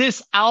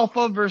this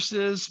alpha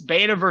versus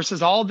beta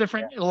versus all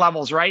different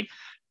levels, right?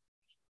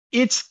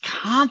 It's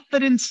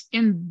confidence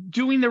in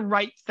doing the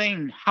right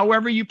thing,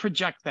 however you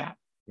project that.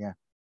 Yeah.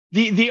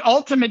 The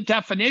ultimate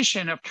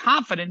definition of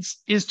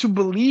confidence is to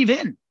believe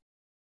in,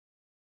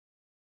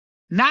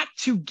 not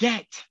to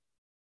get.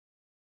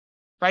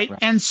 Right?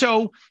 And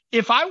so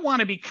if I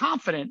want to be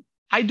confident,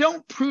 I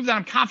don't prove that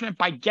I'm confident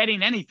by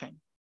getting anything.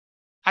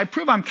 I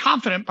prove I'm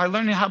confident by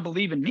learning how to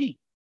believe in me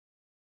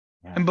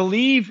and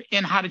believe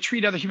in how to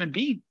treat other human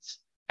beings.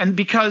 And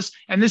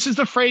this is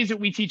the phrase that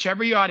we teach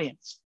every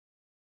audience,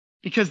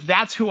 because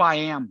that's who I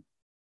am.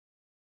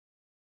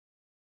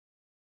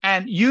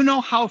 And you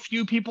know how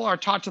few people are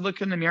taught to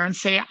look in the mirror and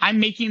say, I'm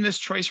making this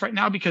choice right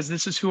now because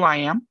this is who I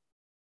am.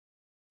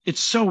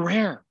 It's so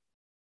rare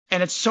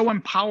and it's so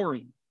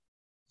empowering.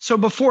 So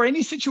before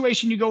any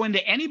situation you go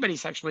into anybody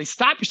sexually,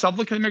 stop yourself,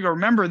 look in the mirror, go,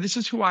 remember, this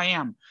is who I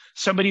am.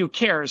 Somebody who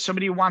cares,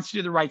 somebody who wants to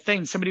do the right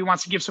thing, somebody who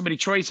wants to give somebody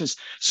choices,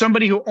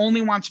 somebody who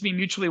only wants to be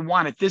mutually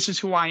wanted. This is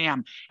who I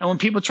am. And when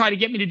people try to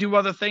get me to do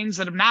other things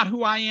that are not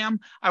who I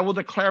am, I will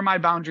declare my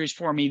boundaries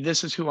for me.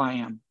 This is who I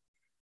am.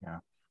 Yeah.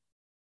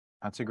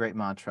 That's a great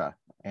mantra.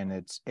 And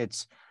it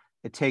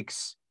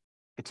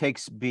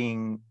takes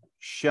being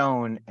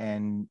shown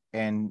and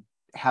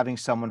having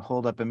someone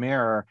hold up a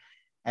mirror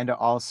and to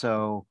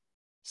also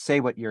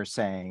say what you're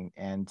saying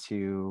and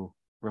to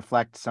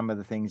reflect some of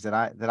the things that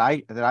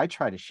I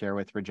try to share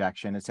with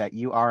rejection. Is that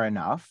you are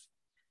enough,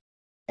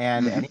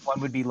 and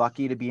anyone would be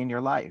lucky to be in your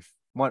life.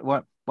 One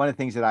of the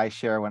things that I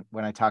share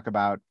when I talk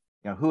about,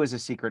 who is a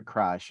secret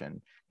crush,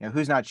 and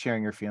who's not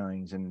sharing your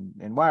feelings, and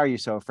why are you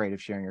so afraid of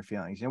sharing your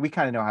feelings? We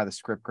kind of know how the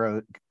script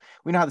grows.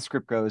 We know how the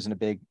script goes in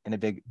a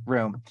big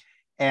room,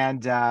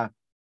 and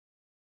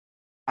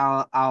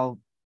I'll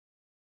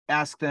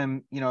ask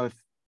them,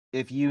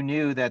 if you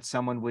knew that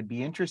someone would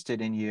be interested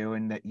in you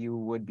and that you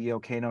would be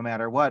okay no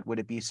matter what, would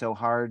it be so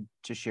hard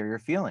to share your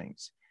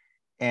feelings?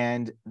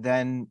 And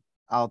then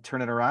I'll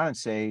turn it around and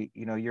say,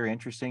 you're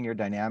interesting, you're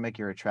dynamic,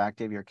 you're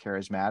attractive, you're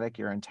charismatic,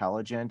 you're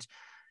intelligent.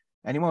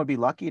 Anyone would be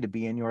lucky to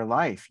be in your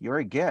life. You're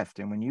a gift.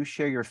 And when you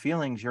share your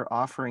feelings, you're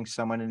offering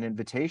someone an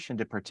invitation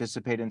to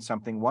participate in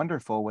something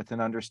wonderful with an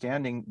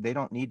understanding they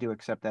don't need to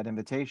accept that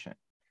invitation.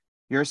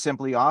 You're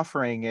simply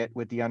offering it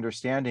with the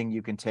understanding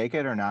you can take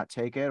it or not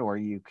take it, or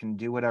you can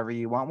do whatever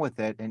you want with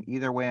it. And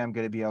either way, I'm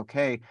going to be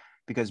okay,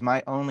 because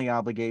my only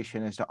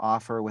obligation is to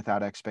offer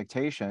without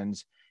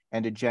expectations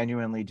and to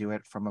genuinely do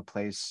it from a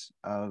place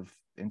of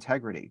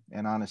integrity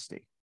and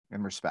honesty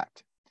and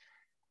respect.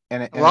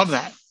 Love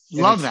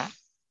that.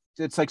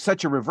 It's like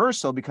such a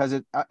reversal,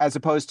 because as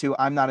opposed to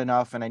I'm not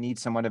enough and I need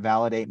someone to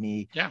validate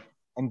me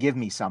and give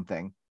me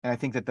something. And I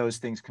think that those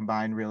things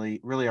combined really,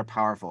 really are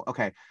powerful.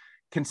 Okay.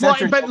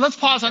 But let's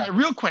pause on it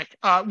real quick.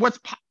 What's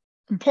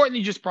important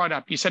you just brought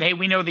up, you said, hey,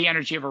 we know the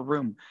energy of a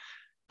room.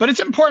 But it's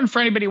important for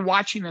anybody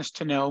watching this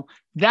to know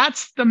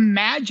that's the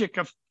magic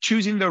of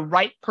choosing the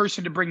right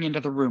person to bring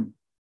into the room.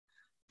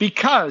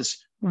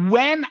 Because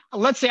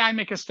let's say I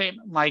make a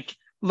statement like,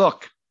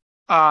 look,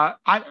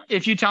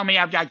 if you tell me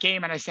I've got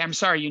game and I say, I'm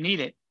sorry, you need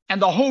it,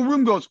 and the whole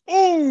room goes,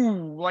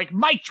 ooh, like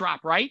mic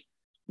drop, right?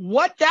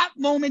 What that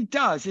moment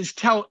does is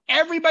tell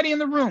everybody in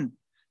the room,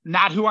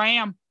 not who I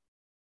am.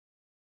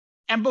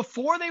 And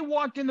before they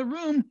walked in the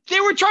room,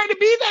 they were trying to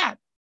be that.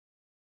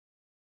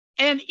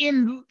 And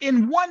in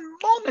one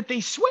moment,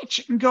 they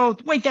switch and go,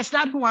 wait, that's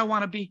not who I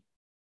want to be.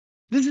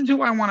 This is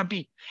who I want to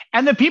be.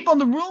 And the people in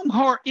the room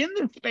who are in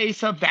the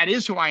space of that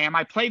is who I am,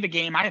 I play the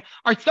game,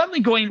 are suddenly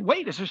going,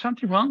 wait, is there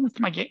something wrong with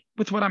my game,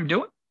 with what I'm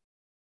doing?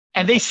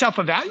 And they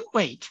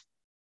self-evaluate.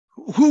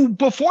 Who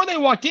before they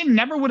walked in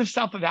never would have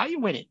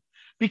self-evaluated,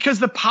 because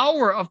the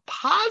power of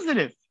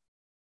positive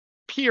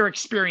peer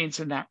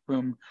experience in that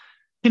room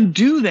can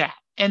do that.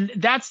 And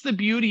that's the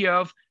beauty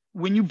of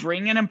when you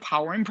bring an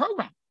empowering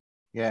program.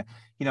 Yeah.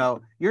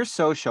 You're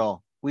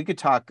social. We could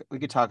talk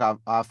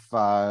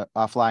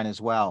offline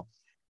as well.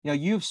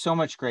 You have so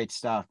much great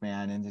stuff,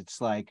 man. And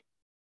it's like,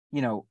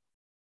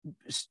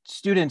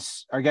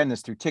 students are getting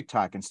this through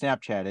TikTok and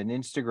Snapchat and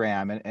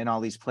Instagram and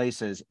all these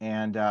places.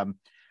 And I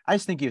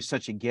just think you have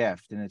such a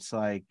gift. And it's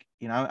like,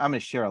 I'm going to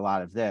share a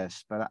lot of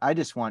this, but I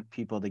just want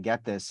people to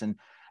get this. And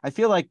I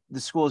feel like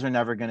the schools are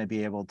never going to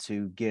be able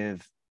to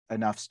give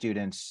enough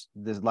students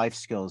the life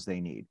skills they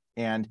need.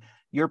 And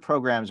your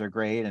programs are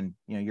great, and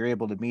you're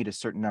able to meet a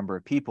certain number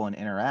of people and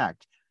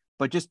interact.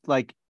 But just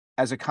like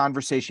as a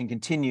conversation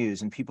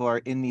continues and people are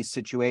in these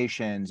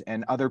situations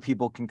and other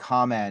people can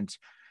comment,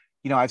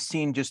 I've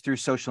seen just through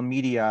social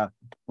media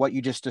what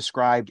you just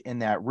described in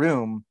that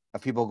room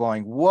of people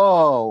going,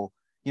 whoa,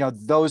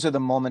 those are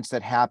the moments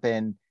that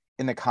happen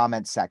in the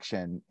comment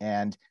section.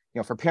 And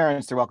for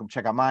parents, they're welcome to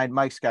check out mine.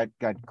 Mike's got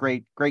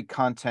great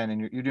content,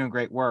 and you're doing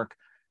great work.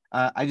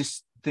 I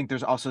just think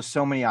there's also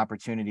so many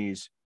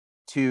opportunities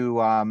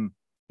to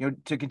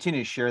to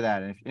continue to share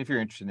that. And if you're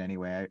interested in any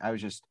way, I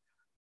just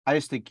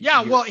think.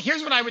 Yeah. Well,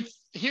 here's what I would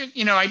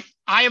I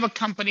have a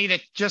company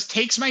that just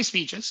takes my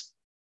speeches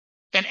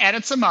and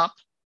edits them up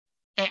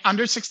in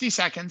under 60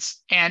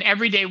 seconds. And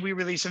every day we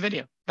release a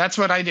video. That's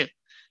what I do.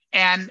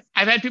 And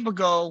I've had people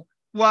go,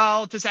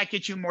 well, does that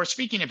get you more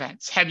speaking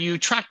events? Have you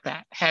tracked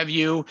that?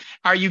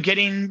 Are you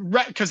getting,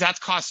 because that's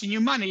costing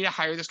you money to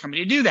hire this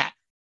company to do that.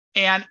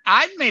 And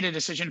I've made a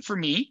decision for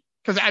me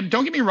Because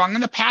don't get me wrong,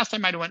 in the past, I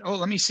might have went, oh,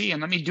 let me see, and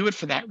let me do it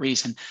for that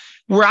reason.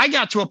 Where I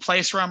got to a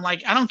place where I'm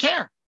like, I don't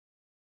care.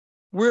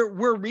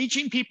 We're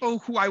reaching people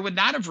who I would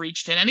not have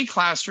reached in any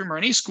classroom or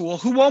any school,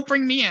 who won't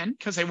bring me in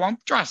because they won't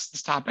address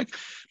this topic.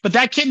 But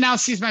that kid now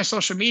sees my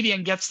social media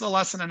and gets the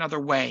lesson another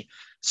way.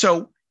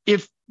 So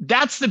if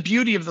that's the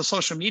beauty of the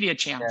social media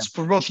channels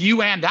for both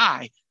you and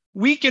I,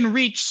 we can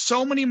reach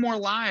so many more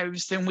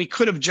lives than we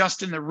could have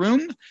just in the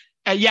room.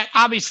 And yet,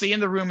 obviously,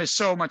 in the room is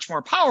so much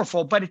more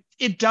powerful, but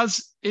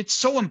it's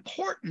so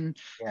important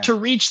to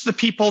reach the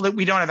people that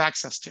we don't have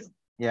access to.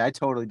 Yeah, I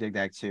totally dig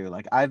that too.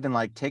 Like, I've been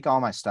like, take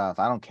all my stuff.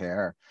 I don't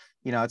care.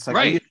 You know, it's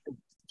like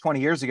 20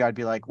 years ago, I'd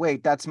be like,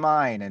 wait, that's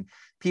mine. And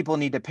people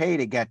need to pay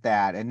to get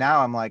that. And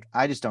now I'm like,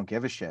 I just don't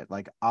give a shit.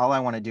 Like, all I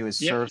want to do is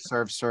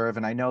serve.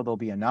 And I know there'll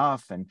be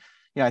enough. And,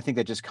 you know, I think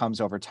that just comes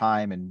over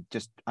time and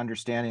just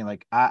understanding,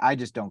 like, I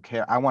just don't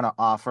care. I want to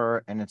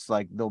offer, and it's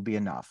like, there'll be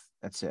enough.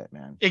 That's it,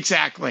 man.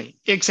 Exactly.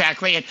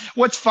 And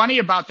what's funny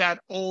about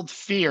that old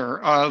fear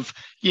of,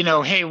 you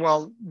know, hey,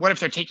 well, what if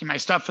they're taking my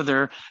stuff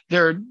or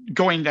they're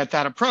going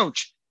that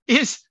approach,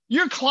 is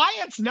your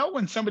clients know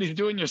when somebody's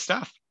doing your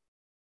stuff.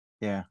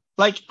 Yeah.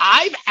 Like,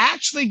 I've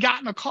actually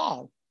gotten a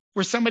call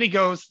where somebody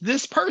goes,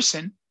 this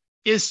person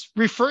is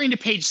referring to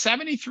page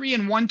 73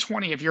 and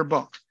 120 of your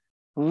book,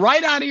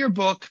 right out of your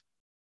book,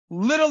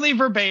 literally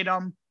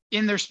verbatim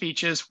in their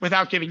speeches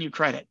without giving you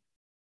credit.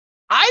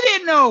 I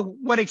didn't know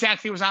what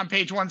exactly was on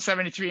page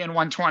 173 and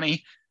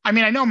 120. I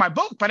mean, I know my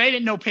book, but I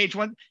didn't know page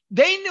one.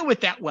 They knew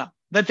it that well,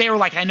 that they were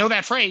like, I know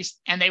that phrase,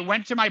 and they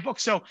went to my book.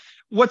 So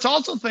what's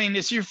also thing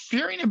is, you're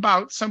fearing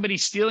about somebody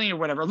stealing or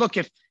whatever. Look,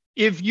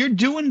 if you're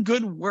doing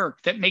good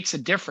work that makes a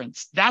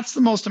difference, that's the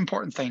most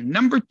important thing.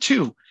 Number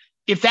two,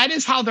 if that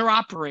is how they're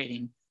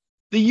operating,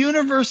 the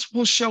universe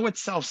will show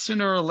itself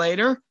sooner or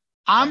later.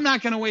 I'm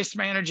not going to waste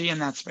my energy in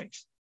that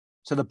space.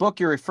 So the book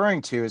you're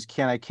referring to is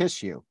Can I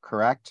Kiss You,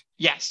 correct?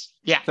 Yes.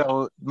 Yeah.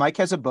 So Mike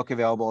has a book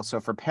available.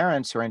 So for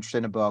parents who are interested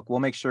in a book, we'll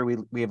make sure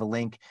we have a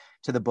link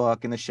to the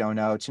book in the show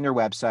notes and your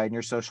website and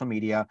your social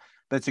media.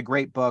 But it's a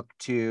great book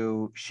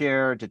to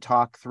share, to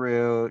talk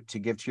through, to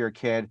give to your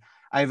kid.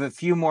 I have a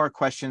few more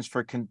questions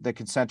for the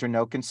consent or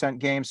no consent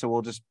game. So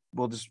we'll just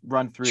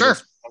run through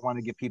this. I want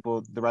to give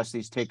people the rest of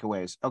these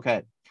takeaways.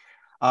 Okay.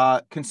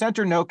 Consent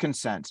or no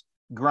consent.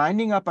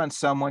 Grinding up on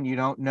someone you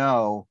don't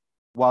know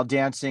while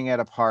dancing at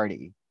a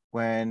party.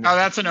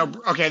 That's a no.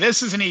 Okay,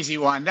 this is an easy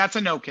one. That's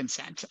a no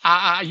consent.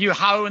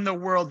 How in the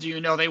world do you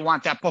know they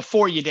want that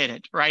before you did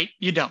it, right?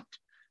 You don't.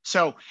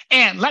 So,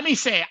 and let me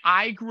say,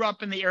 I grew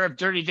up in the era of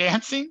Dirty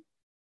Dancing.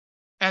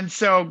 And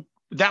so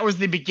that was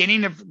the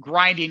beginning of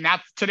grinding,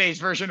 not today's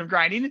version of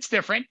grinding. It's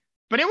different,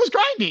 but it was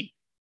grinding.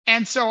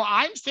 And so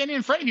I'm standing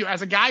in front of you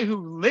as a guy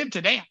who lived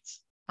to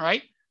dance, all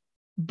right?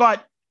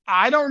 But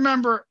I don't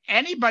remember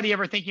anybody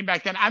ever thinking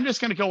back then, I'm just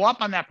going to go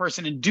up on that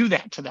person and do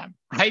that to them,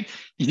 right?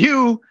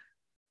 You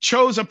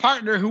chose a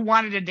partner who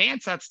wanted to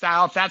dance that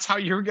style if that's how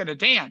you're going to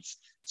dance.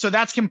 So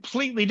that's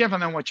completely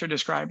different than what you're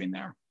describing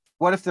there.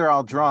 What if they're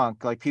all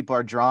drunk? Like, people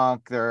are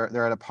drunk,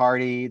 they're at a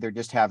party, they're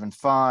just having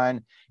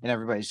fun, and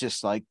everybody's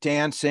just like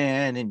dancing,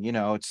 and you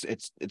know,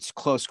 it's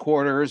close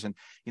quarters, and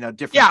you know,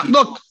 different people.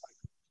 Look,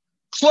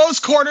 close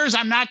quarters,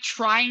 I'm not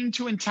trying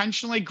to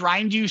intentionally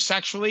grind you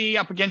sexually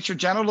up against your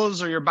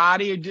genitals or your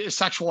body,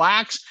 sexual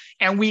acts.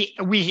 And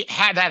we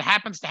had that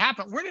happens to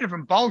happen. We're in a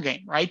different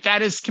ballgame, right?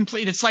 That is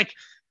complete. It's like,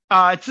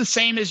 it's the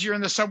same as you're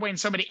in the subway and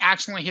somebody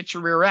accidentally hits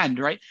your rear end,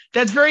 right?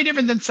 That's very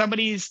different than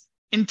somebody's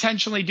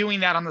intentionally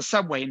doing that on the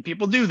subway, and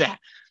people do that.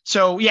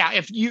 So yeah,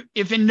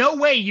 if in no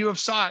way you have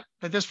sought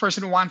that this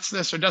person wants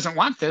this or doesn't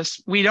want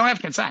this, we don't have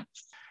consent.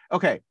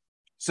 Okay.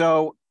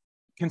 So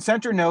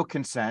consent or no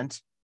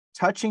consent.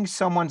 Touching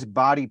someone's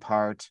body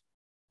part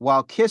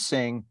while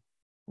kissing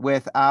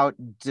without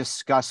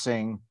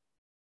discussing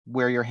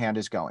where your hand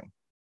is going.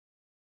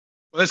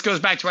 Well, this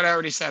goes back to what I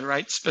already said,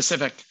 right?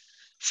 Specific.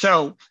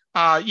 So,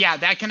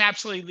 that can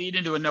absolutely lead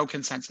into a no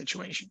consent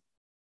situation.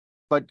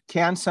 But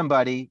can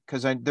somebody,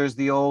 because there's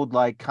the old,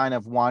 like, kind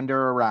of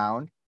wander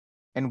around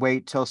and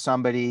wait till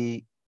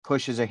somebody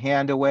pushes a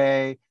hand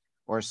away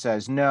or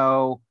says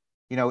no,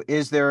 you know,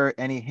 is there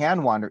any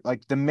hand wander?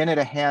 Like, the minute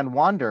a hand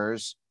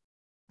wanders,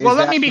 well,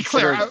 let me be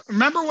clear.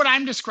 Remember, what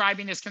I'm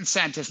describing is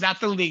consent. It's not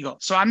the legal.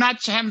 So I'm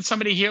not having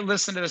somebody here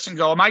listen to this and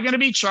go, am I going to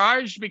be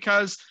charged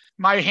because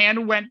my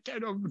hand went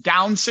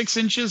down 6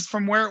 inches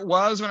from where it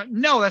was?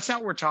 No, that's not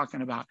what we're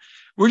talking about.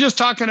 We're just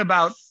talking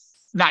about,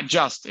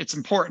 it's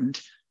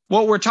important.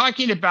 What we're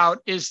talking about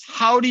is,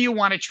 how do you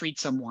want to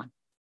treat someone?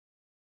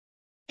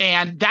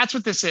 And that's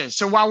what this is.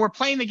 So while we're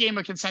playing the game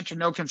of consent or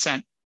no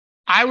consent,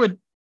 I would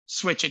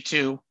switch it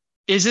to,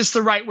 is this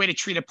the right way to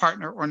treat a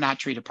partner or not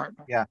treat a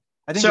partner? Yeah.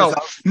 I think so.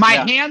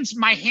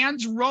 My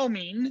hands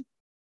roaming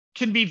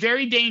can be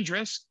very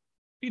dangerous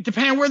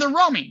depending on where they're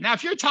roaming. Now,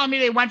 if you're telling me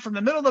they went from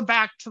the middle of the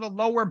back to the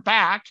lower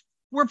back,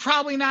 we're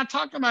probably not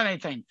talking about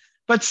anything.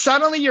 But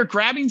suddenly you're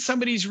grabbing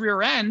somebody's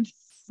rear end.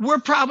 we're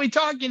probably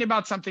talking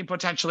about something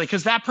potentially,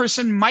 because that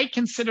person might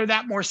consider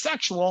that more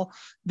sexual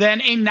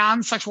than a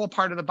non-sexual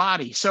part of the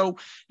body. So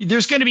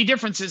there's going to be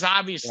differences,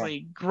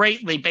 obviously,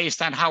 greatly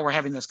based on how we're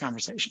having this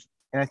conversation.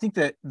 And I think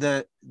that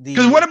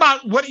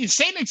because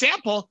same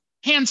example,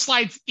 hand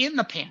slides in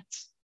the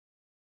pants.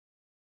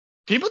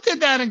 People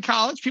did that in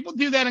college. People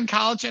do that in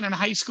college and in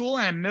high school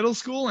and in middle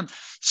school. And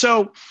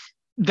so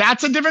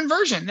that's a different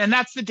version. And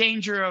that's the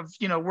danger of,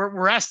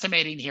 we're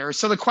estimating here.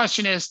 So the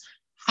question is,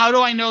 how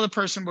do I know the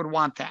person would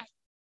want that?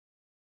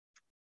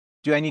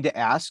 Do I need to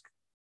ask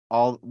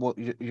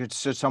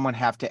should someone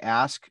have to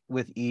ask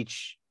with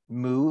each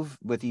move,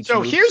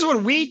 So here's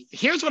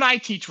what I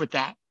teach with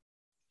that.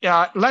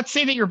 Let's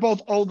say that you're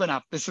both old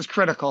enough. This is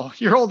critical.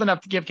 You're old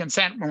enough to give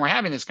consent when we're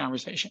having this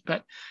conversation.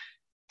 But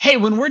hey,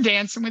 when we're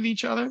dancing with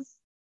each other,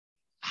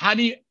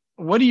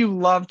 what do you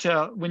love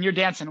to, when you're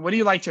dancing, what do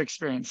you like to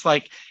experience?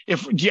 Like,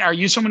 are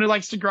you someone who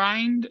likes to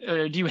grind,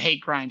 or do you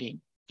hate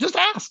grinding? Just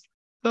ask.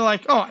 They're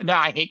like, oh, no,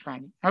 I hate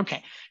grinding.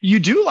 Okay. You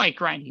do like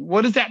grinding.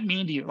 What does that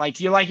mean to you? Like,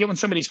 do you like it when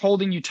somebody's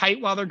holding you tight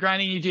while they're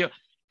grinding? You do.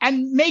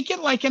 And make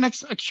it like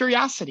a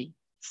curiosity.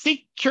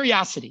 Seek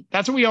curiosity.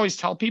 That's what we always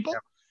tell people.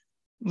 Yep.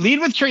 Lead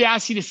with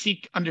curiosity to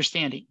seek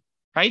understanding,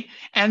 right?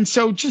 And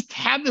so just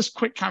have this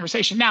quick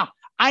conversation. Now,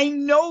 I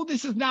know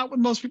this is not what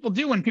most people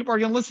do, and people are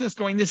going to listen to this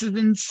going, this is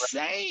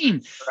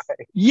insane.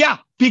 Right. Yeah,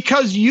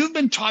 because you've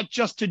been taught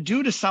just to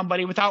do to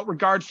somebody without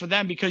regard for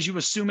them because you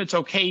assume it's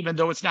okay, even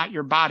though it's not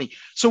your body.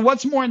 So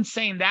what's more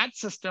insane, that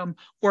system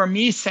or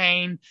me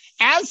saying,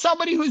 as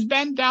somebody who's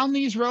been down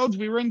these roads,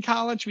 we were in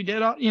college, we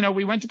did,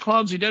 we went to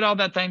clubs, we did all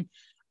that thing.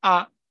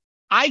 I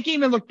can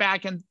even look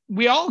back, and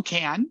we all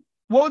can.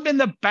 What would have been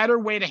the better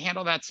way to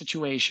handle that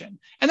situation?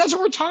 And that's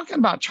what we're talking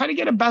about. Try to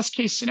get a best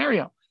case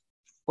scenario.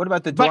 What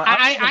about the? But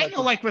I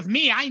know, like with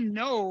me, I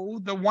know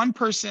the one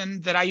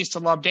person that I used to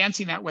love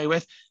dancing that way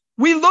with.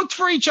 We looked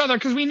for each other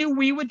because we knew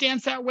we would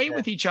dance that way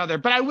with each other.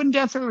 But I wouldn't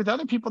dance that way with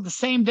other people the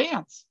same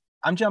dance.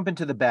 I'm jumping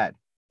to the bed,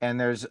 and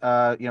there's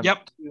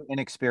two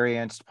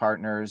inexperienced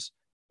partners,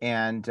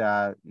 and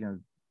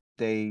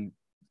they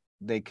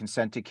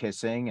consent to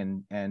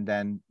kissing, and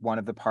then one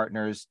of the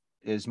partners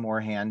is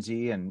more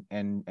handsy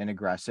and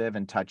aggressive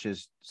and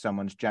touches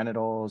someone's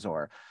genitals,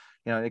 or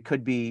it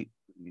could be.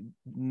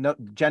 No,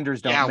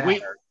 genders don't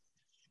matter.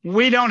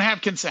 We don't have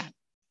consent.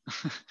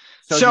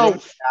 So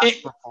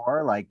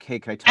before, like, hey,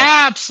 can I touch?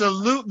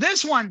 Absolutely.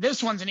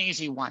 This one's an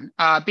easy one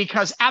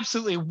because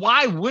absolutely.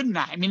 Why wouldn't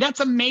I? I mean,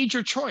 that's a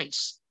major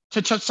choice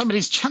to touch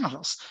somebody's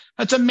genitals.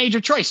 That's a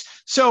major choice.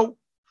 So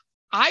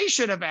I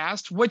should have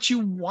asked what you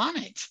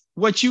wanted,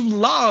 what you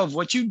love,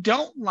 what you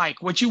don't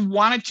like, what you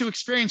wanted to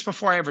experience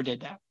before I ever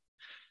did that.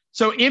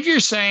 So if you're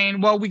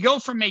saying, well, we go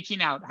from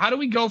making out, how do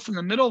we go from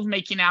the middle of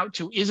making out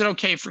to, is it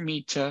okay for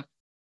me to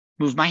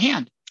move my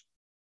hand?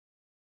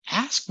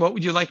 Ask, what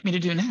would you like me to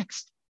do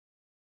next?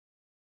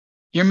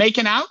 You're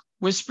making out,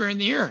 whisper in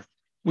the ear.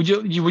 Would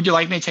you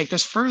like me to take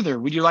this further?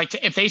 Would you like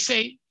to, if they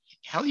say,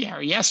 hell yeah,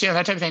 or yes, yeah,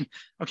 that type of thing.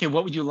 Okay,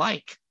 what would you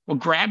like? Well,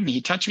 grab me,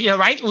 touch me,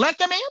 right? Let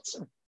them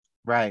answer.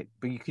 Right.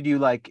 But could you,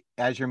 like,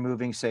 as you're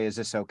moving, say, is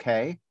this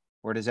okay?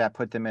 Or does that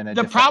put them in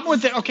the problem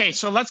with it? Okay,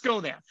 so let's go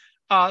there.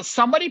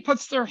 Somebody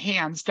puts their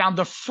hands down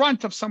the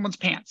front of someone's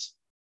pants.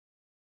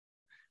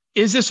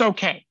 Is this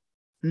okay?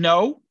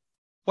 No.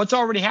 What's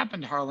already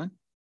happened, Harlan?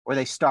 Or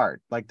they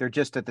start, like they're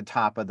just at the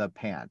top of the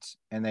pants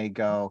and they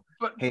go,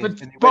 but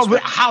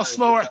how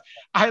slow?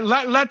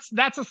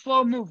 That's a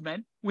slow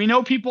movement. We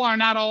know people are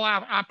not all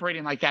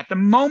operating like that. The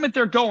moment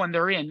they're going,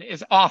 they're in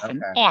is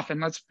often,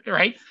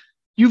 right?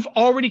 You've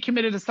already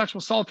committed a sexual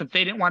assault if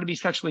they didn't want to be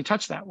sexually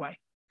touched that way.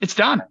 It's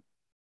done.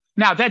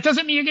 Now, that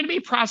doesn't mean you're going to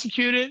be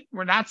prosecuted.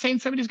 We're not saying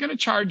somebody's going to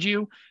charge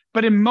you,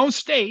 but in most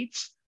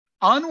states,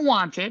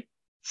 unwanted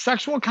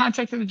sexual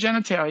contact of the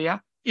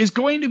genitalia is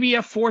going to be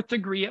a 4th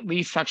degree, at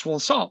least, sexual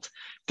assault.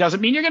 Doesn't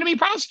mean you're going to be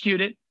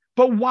prosecuted,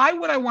 but why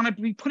would I want to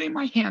be putting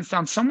my hands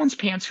down someone's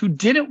pants who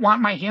didn't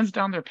want my hands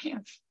down their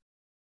pants?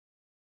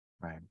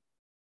 Right.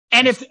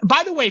 And if,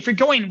 by the way, if you're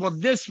going, well,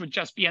 this would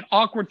just be an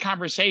awkward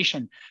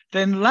conversation,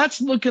 then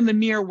let's look in the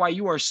mirror why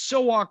you are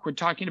so awkward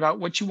talking about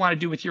what you want to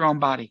do with your own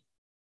body.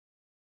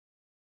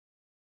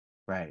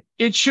 Right.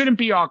 It shouldn't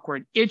be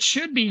awkward. It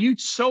should be you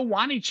so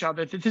want each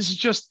other that this is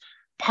just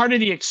part of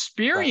the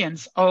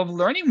experience of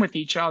learning with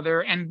each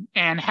other and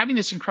having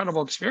this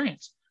incredible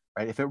experience.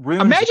 Right. If it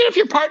ruins, imagine if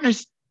your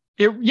partner's,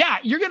 you're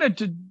going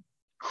to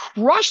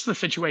crush the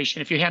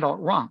situation if you handle it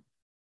wrong.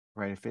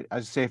 Right. If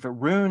it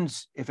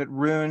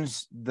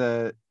ruins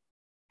the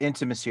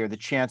intimacy or the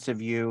chance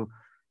of you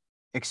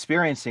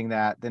experiencing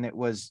that, then it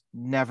was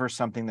never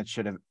something that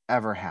should have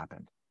ever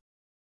happened.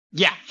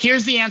 Yeah.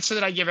 Here's the answer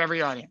that I give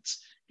every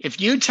audience. If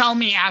you tell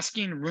me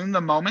asking ruined the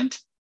moment,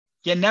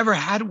 you never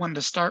had one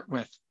to start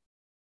with.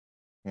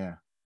 Yeah.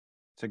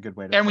 It's a good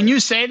way to. And when you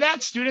say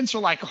that, students are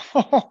like,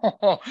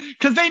 oh,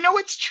 because they know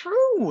it's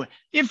true.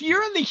 If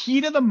you're in the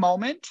heat of the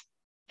moment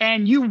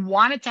and you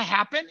want it to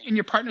happen and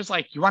your partner's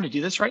like, you want to do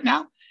this right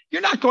now?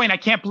 You're not going, I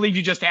can't believe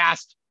you just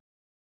asked.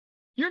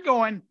 You're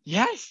going,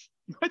 yes.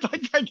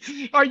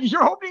 Are you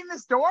opening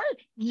this door?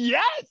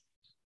 Yes.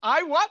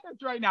 I want this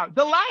right now.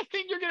 The last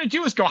thing you're going to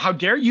do is go, how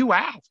dare you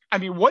ask? I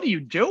mean, what are you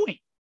doing?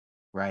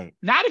 Right.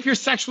 Not if you're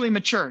sexually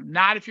mature.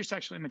 Not if you're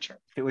sexually mature.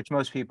 Which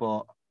most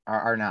people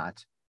are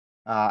not.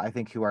 I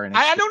think who are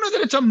I don't know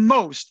that it's a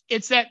most.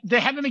 It's that they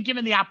haven't been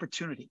given the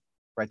opportunity.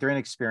 Right. They're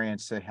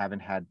inexperienced. They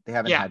haven't had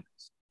had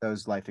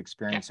those life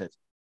experiences.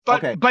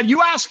 Yeah. But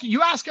you ask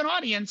an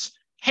audience,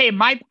 hey,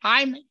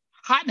 I'm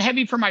hot and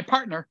heavy for my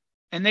partner.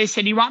 And they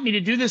said, you want me to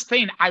do this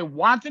thing I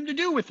want them to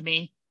do with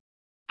me.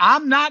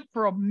 I'm not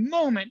for a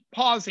moment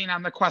pausing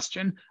on the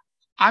question.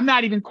 I'm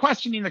not even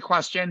questioning the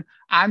question.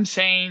 I'm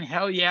saying,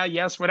 hell yeah,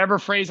 yes, whatever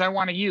phrase I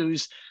want to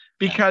use,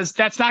 because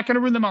that's not going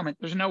to ruin the moment.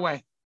 There's no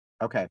way.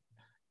 Okay.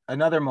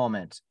 Another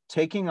moment,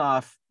 taking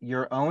off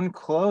your own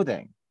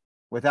clothing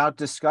without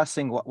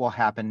discussing what will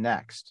happen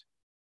next.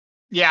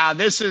 Yeah,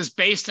 this is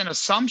based on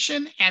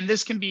assumption, and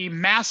this can be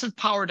massive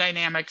power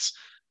dynamics.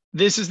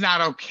 This is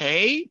not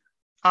okay.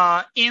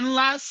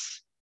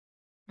 Unless,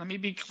 let me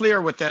be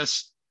clear with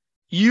this,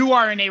 you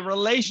are in a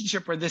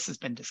relationship where this has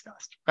been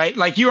discussed, right?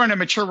 Like you are in a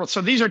mature world.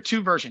 So these are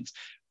two versions.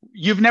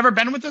 You've never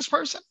been with this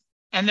person,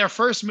 and their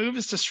first move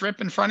is to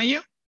strip in front of you.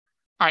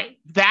 All right,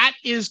 that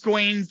is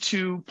going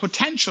to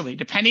potentially,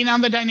 depending on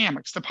the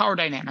dynamics, the power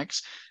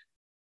dynamics,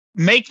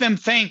 make them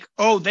think,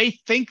 oh, they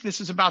think this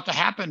is about to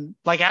happen.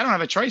 Like, I don't have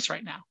a choice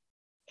right now.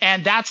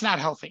 And that's not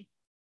healthy,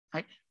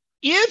 right?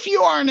 If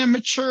you are in a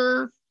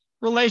mature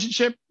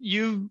relationship,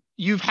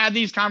 you've had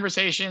these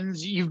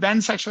conversations, you've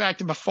been sexually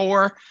active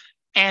before,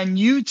 and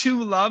you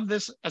two love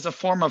this as a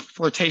form of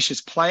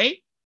flirtatious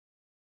play,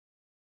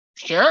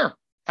 sure,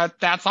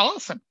 that's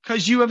awesome,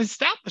 because you have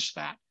established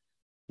that.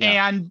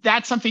 Yeah. And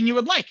that's something you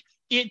would like.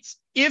 It's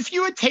if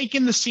you had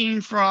taken the scene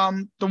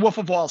from The Wolf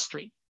of Wall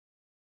Street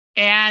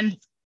and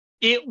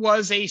it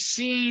was a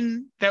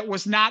scene that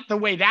was not the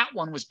way that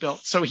one was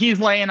built. So he's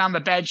laying on the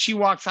bed, she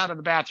walks out of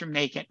the bathroom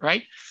naked,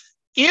 right?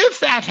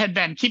 If that had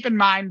been, keep in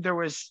mind,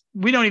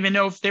 we don't even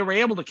know if they were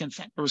able to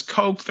consent. There was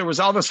coke, there was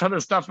all this other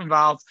stuff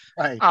involved.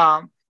 Right.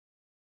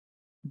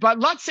 But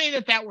let's say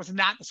that was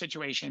not the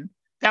situation.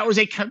 That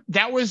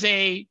was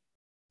a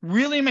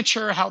really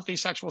mature, healthy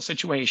sexual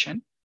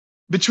situation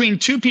between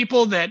two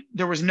people that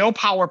there was no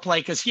power play,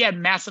 because he had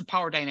massive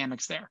power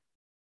dynamics there,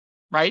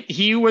 right?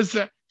 He was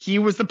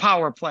the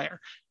power player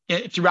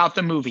throughout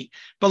the movie.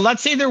 But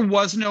let's say there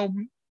was no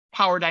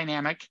power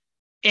dynamic,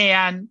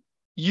 and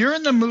you're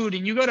in the mood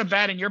and you go to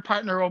bed and your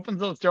partner opens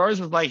those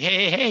doors with like,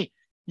 hey,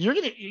 you're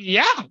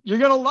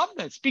gonna love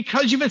this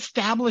because you've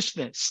established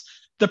this.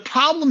 The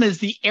problem is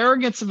the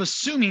arrogance of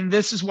assuming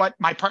this is what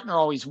my partner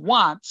always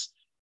wants,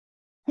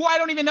 who I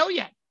don't even know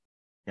yet.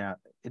 Yeah,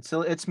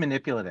 it's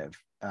manipulative.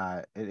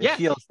 It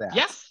feels that.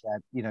 Yes.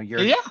 That,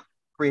 you're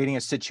creating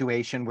a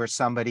situation where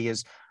somebody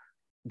is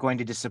going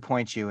to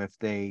disappoint you if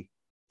they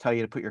tell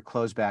you to put your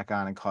clothes back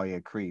on and call you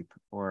a creep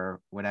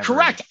or whatever.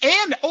 Correct.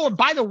 And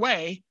by the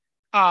way,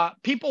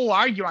 people will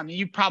argue on me.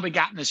 You've probably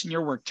gotten this in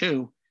your work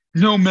too.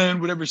 No man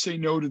would ever say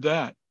no to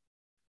that.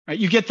 Right?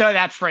 You get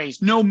that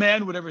phrase. No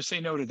man would ever say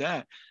no to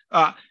that.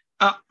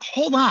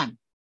 Hold on.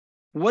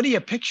 What are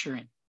you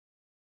picturing?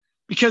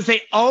 Because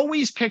they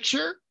always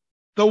picture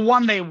the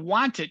one they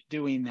wanted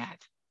doing that.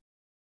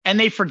 And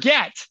they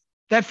forget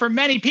that for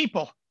many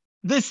people,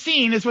 this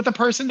scene is with the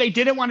person they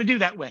didn't want to do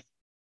that with.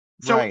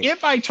 So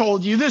if I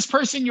told you this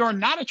person you're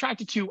not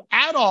attracted to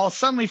at all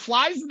suddenly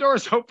flies the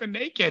doors open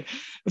naked,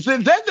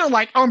 then they're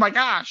like, oh my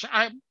gosh,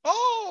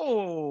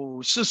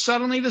 so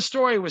suddenly the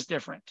story was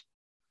different.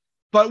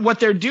 But what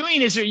they're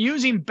doing is they're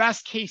using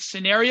best case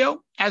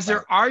scenario as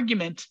their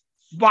argument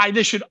why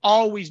this should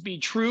always be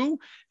true,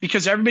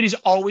 because everybody's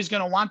always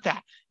going to want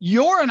that.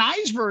 Your and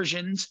I's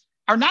versions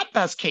are not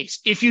best case.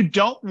 If you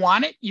don't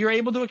want it, you're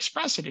able to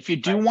express it. If you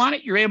do want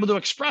it, you're able to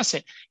express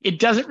it. It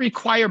doesn't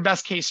require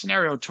best case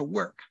scenario to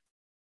work.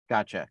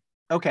 Gotcha.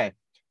 Okay.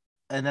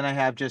 And then I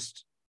have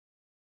just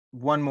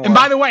one more. And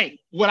by the way,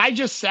 what I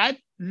just said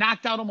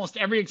knocked out almost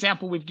every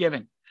example we've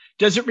given.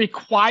 Does it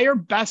require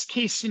best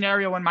case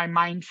scenario in my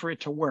mind for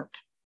it to work?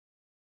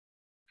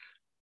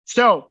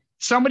 So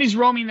somebody's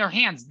roaming their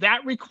hands.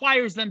 That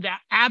requires them to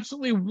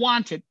absolutely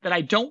want it, that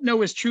I don't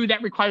know is true.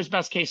 That requires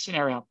best case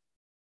scenario.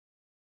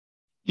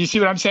 You see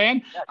what I'm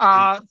saying?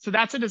 So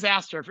that's a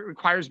disaster if it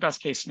requires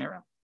best case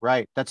scenario.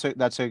 Right. That's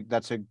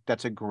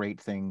a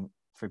great thing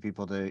for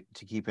people to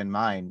keep in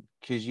mind,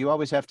 because you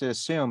always have to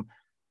assume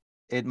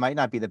it might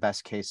not be the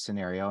best case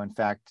scenario. In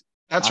fact,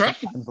 that's right.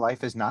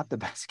 Life is not the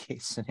best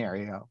case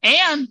scenario.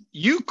 And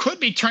you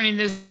could be turning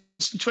this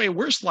into a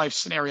worse life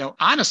scenario,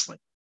 honestly,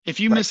 if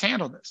you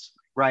mishandle this.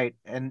 Right.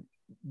 And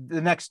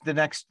the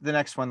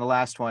next one, the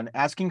last one,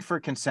 asking for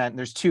consent.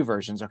 There's two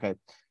versions. Okay.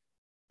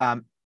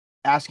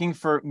 Asking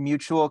for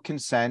mutual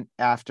consent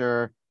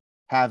after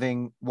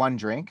having one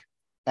drink,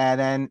 and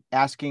then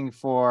asking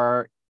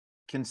for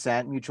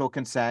mutual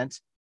consent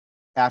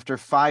after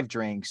 5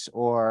 drinks,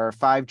 or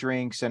 5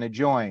 drinks and a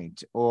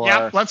joint,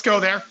 or let's go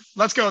there.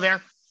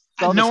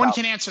 No one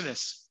can answer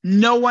this.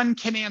 No one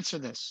can answer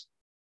this,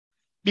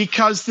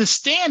 because the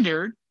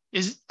standard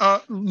is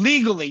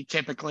legally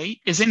typically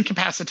is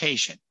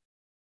incapacitation.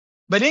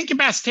 But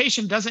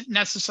incapacitation doesn't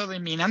necessarily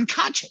mean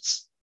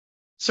unconscious.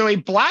 So a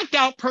blacked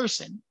out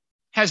person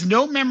has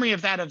no memory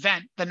of that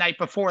event the night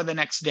before the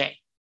next day,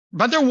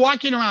 but they're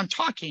walking around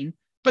talking,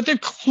 but they're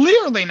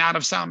clearly not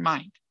of sound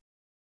mind,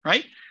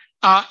 right?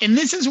 And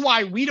this is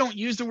why we don't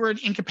use the word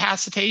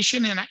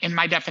incapacitation in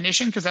my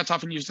definition, because that's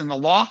often used in the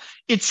law.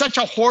 It's such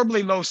a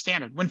horribly low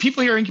standard. When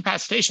people hear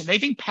incapacitation, they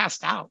think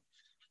passed out,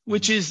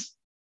 which is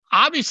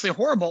obviously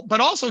horrible,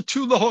 but also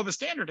too low of a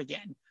standard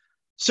again.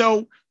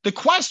 So the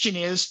question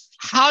is,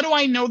 how do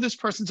I know this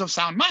person's of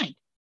sound mind?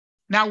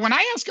 Now, when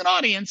I ask an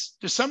audience,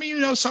 do some of you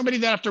know somebody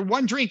that after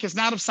one drink is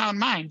not of sound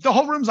mind? The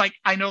whole room's like,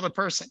 I know the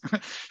person.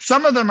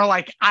 Some of them are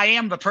like, I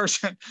am the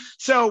person.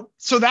 So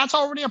that's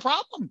already a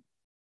problem.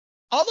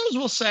 Others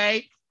will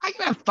say, I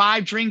can have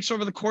 5 drinks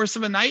over the course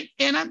of a night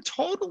and I'm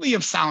totally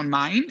of sound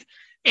mind.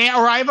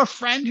 Or I have a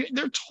friend who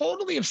they're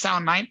totally of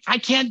sound mind. I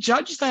can't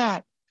judge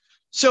that.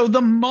 So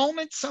the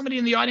moment somebody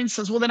in the audience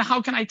says, well, then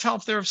how can I tell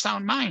if they're of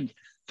sound mind?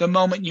 The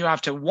moment you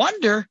have to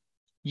wonder,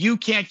 you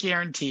can't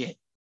guarantee it.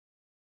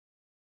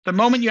 The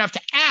moment you have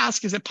to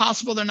ask, is it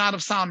possible they're not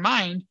of sound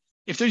mind?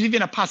 If there's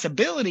even a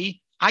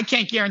possibility, I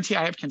can't guarantee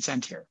I have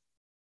consent here.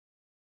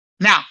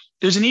 Now,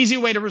 there's an easy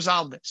way to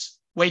resolve this.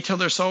 Wait till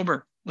they're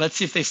sober. Let's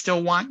see if they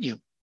still want you.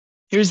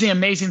 Here's the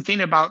amazing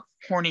thing about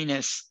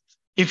horniness.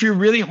 If you're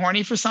really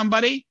horny for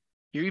somebody,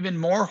 you're even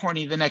more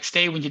horny the next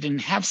day when you didn't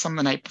have some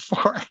the night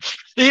before.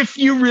 If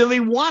you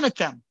really wanted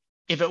them.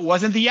 If it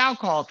wasn't the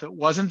alcohol, if it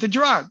wasn't the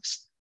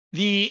drugs,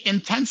 the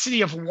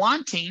intensity of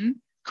wanting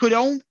could,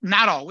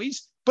 not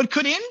always, but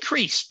could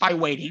increase by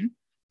waiting.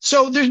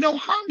 So there's no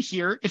harm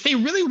here. If they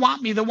really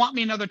want me, they'll want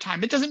me another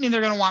time. It doesn't mean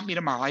they're going to want me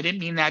tomorrow. I didn't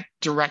mean that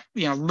direct,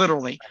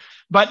 literally,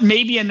 but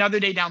maybe another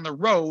day down the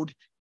road.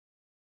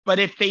 But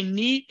if they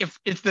need,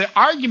 if the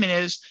argument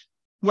is,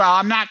 well,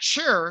 I'm not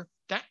sure,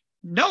 that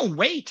no,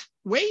 wait.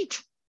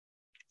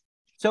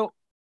 So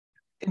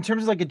in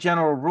terms of like a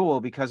general rule,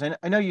 because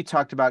I know you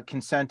talked about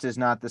consent is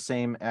not the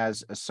same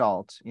as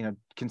assault,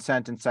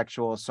 consent and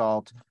sexual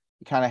assault,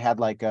 you kind of had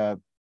like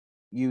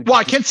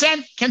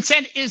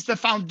consent is the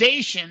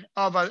foundation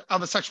of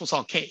a sexual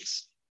assault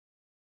case.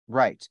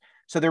 Right.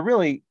 So they're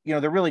really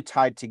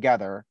tied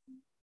together.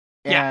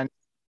 And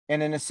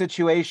in a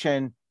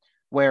situation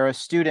where a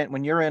student,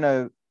 when you're in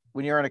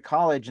a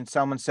college and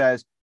someone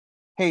says,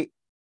 hey,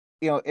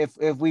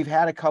 if we've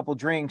had a couple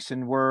drinks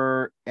and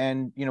we're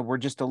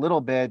just a little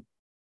bit,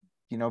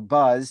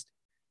 buzzed,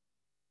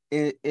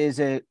 is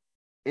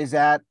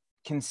that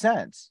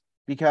consent?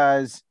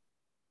 Because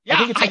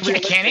I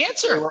can't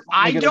answer.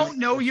 I don't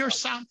know your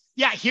sound.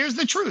 Yeah, here's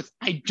the truth.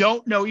 I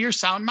don't know your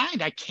sound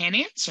mind. I can't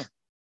answer.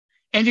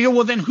 And you go,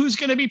 well, then who's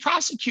going to be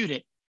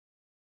prosecuted?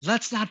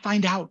 Let's not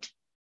find out.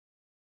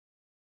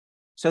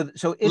 So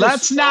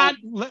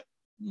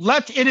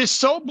it is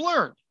so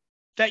blurred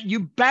that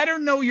you better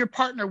know your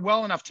partner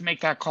well enough to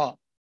make that call.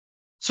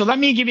 So let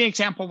me give you an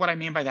example of what I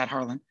mean by that,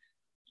 Harlan.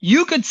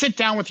 You could sit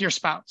down with your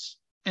spouse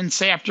and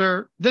say,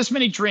 after this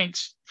many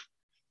drinks,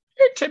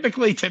 you're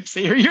typically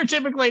tipsy or you're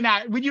typically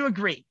not. Would you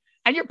agree?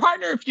 And your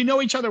partner, if you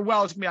know each other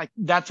well, is going to be like,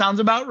 that sounds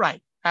about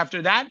right.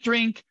 After that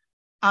drink,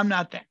 I'm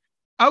not there.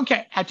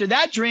 Okay, after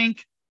that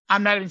drink,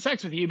 I'm not having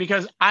sex with you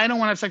because I don't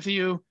want to have sex with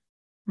you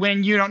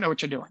when you don't know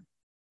what you're doing,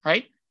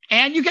 right?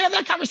 And you can have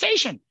that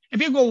conversation. And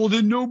people go, well,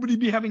 then nobody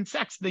be having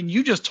sex. Then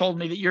you just told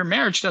me that your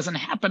marriage doesn't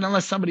happen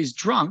unless somebody's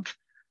drunk.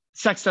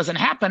 Sex doesn't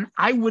happen.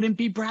 I wouldn't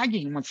be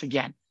bragging once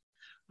again.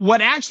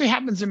 What actually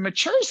happens in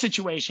mature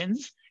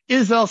situations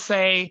is they'll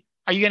say,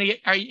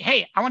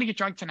 hey, I want to get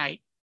drunk tonight,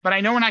 but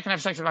I know we're not going to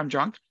have sex if I'm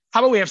drunk. How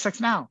about we have sex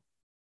now?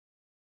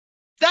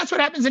 That's what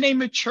happens in a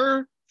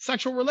mature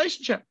sexual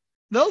relationship.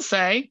 They'll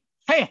say,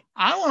 hey,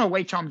 I don't want to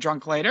wait till I'm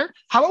drunk later.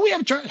 How about we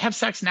have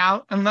sex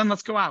now and then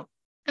let's go out?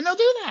 And they'll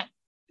do that.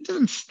 It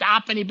doesn't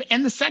stop anybody.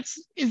 And the sex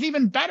is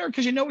even better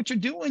because you know what you're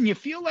doing. You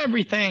feel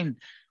everything.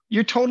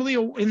 You're totally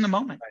in the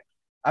moment.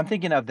 I'm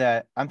thinking of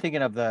the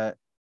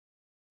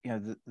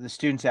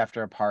students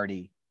after a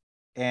party,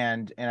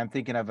 and I'm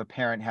thinking of a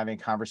parent having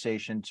a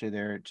conversation to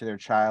their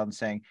child and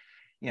saying,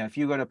 if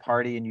you go to a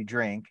party and you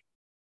drink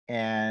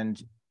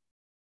and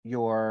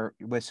you're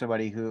with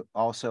somebody who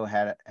also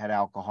had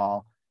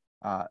alcohol,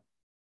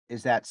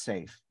 is that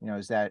safe?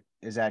 Is that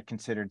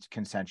considered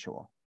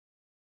consensual?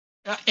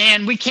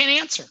 And we can't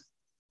answer.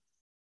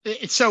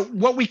 So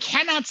what we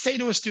cannot say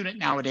to a student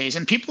nowadays,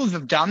 and people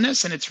have done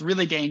this, and it's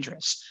really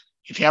dangerous.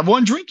 If you have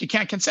one drink, you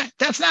can't consent.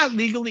 That's not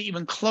legally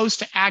even close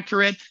to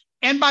accurate.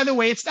 And by the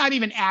way, it's not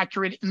even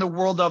accurate in the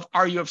world of,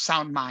 are you of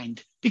sound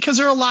mind? Because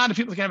there are a lot of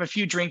people who can have a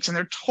few drinks and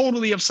they're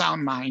totally of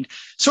sound mind.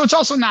 So it's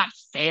also not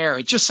fair.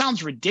 It just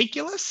sounds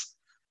ridiculous.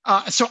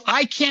 So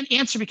I can't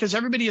answer because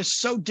everybody is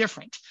so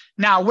different.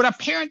 Now, what a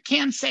parent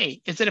can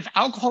say is that if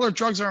alcohol or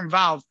drugs are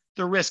involved,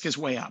 the risk is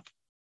way up.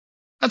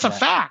 That's a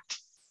fact.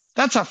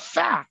 That's a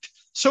fact.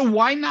 So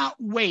why not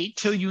wait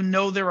till you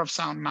know they're of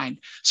sound mind?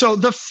 So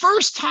the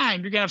first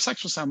time you're going to have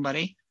sex with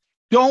somebody,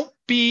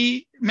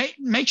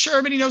 make sure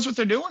everybody knows what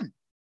they're doing.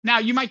 Now,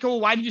 you might go,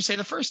 well, why did you say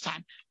the first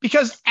time?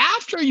 Because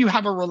after you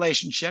have a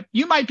relationship,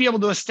 you might be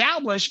able to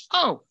establish,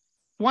 oh,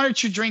 one or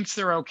two drinks,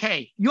 they're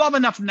okay. You have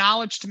enough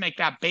knowledge to make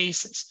that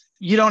basis.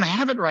 You don't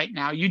have it right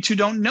now. You two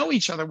don't know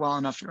each other well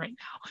enough right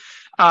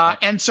now.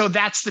 And so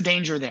that's the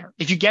danger there.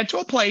 If you get to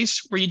a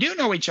place where you do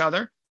know each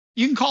other,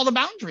 you can call the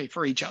boundary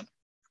for each other.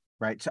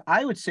 Right. So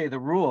I would say the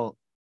rule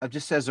of,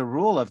 just as a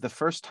rule of, the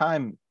first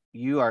time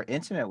you are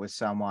intimate with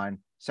someone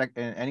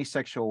in any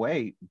sexual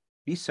way,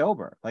 be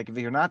sober. Like if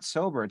you're not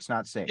sober, it's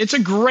not safe. It's a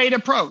great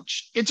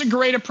approach. It's a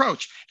great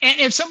approach. And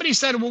if somebody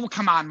said, well,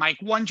 come on, Mike,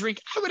 one drink,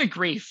 I would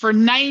agree. For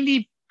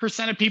 90%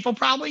 of people,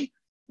 probably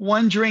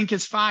one drink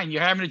is fine.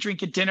 You're having a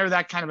drink at dinner,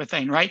 that kind of a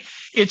thing, right?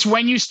 It's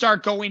when you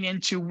start going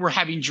into, we're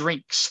having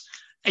drinks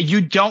and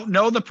you don't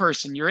know the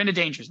person, you're in a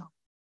danger zone.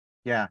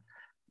 Yeah.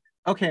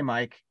 Okay,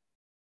 Mike,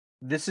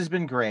 this has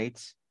been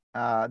great.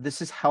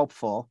 This is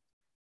helpful.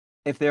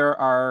 If there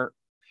are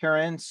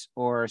parents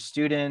or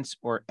students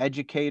or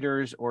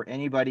educators or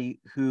anybody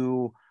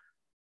who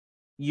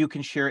you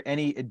can share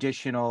any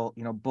additional,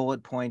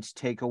 bullet points,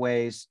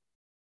 takeaways,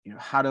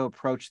 how to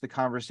approach the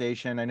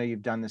conversation. I know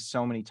you've done this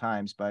so many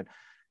times, but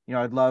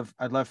I'd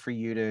love for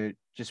you to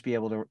just be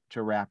able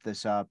to wrap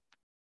this up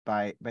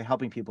by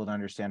helping people to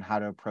understand how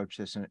to approach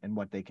this and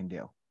what they can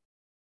do.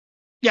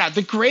 Yeah,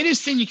 the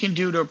greatest thing you can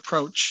do to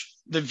approach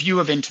the view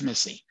of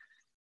intimacy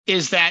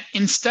is that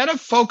instead of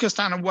focused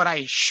on what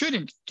I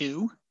shouldn't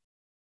do,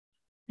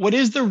 what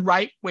is the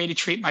right way to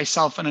treat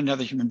myself and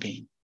another human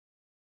being?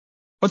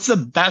 What's the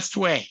best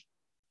way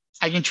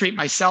I can treat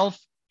myself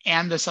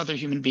and this other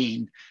human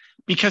being?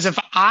 Because if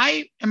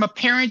I am a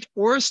parent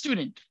or a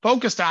student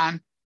focused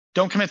on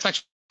don't commit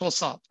sexual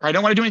assault, or I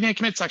don't want to do anything to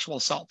commit sexual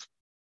assault,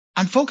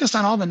 I'm focused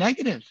on all the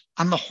negative,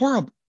 on the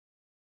horrible.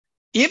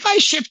 If I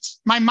shift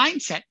my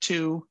mindset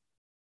to,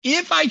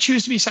 if I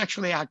choose to be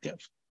sexually active,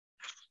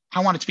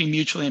 I want it to be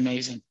mutually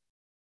amazing.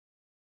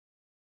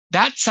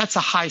 That sets a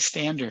high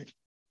standard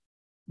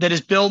that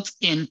is built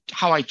in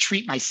how I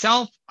treat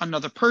myself,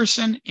 another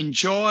person, in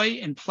joy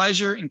and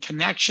pleasure and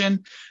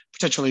connection,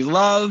 potentially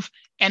love.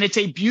 And it's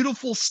a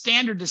beautiful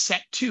standard to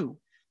set too.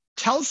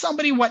 Tell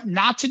somebody what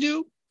not to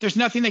do. There's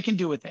nothing they can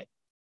do with it.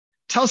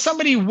 Tell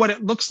somebody what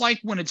it looks like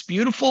when it's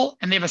beautiful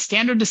and they have a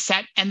standard to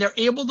set and they're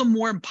able to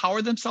more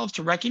empower themselves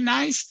to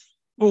recognize,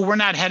 well, we're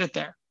not headed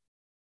there.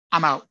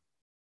 I'm out.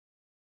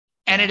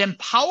 And it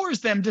empowers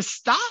them to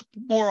stop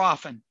more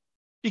often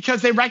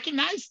because they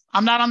recognize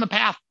I'm not on the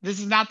path. This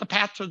is not the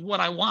path to what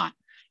I want.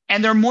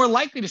 And they're more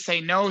likely to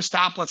say, no,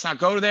 stop, let's not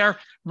go there,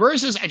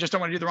 versus I just don't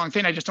want to do the wrong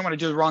thing. I just don't want to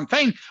do the wrong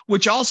thing,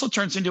 which also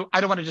turns into,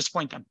 I don't want to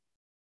disappoint them.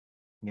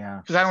 Yeah.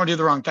 Because I don't want to do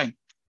the wrong thing.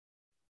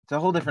 It's a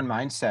whole different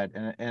mindset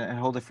and a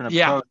whole different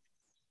approach.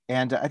 Yeah.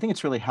 And I think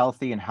it's really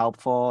healthy and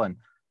helpful. And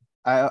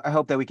I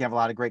hope that we can have a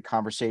lot of great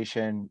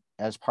conversation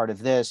as part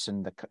of this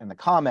and in the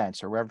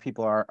comments or wherever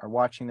people are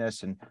watching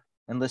this and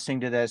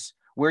listening to this.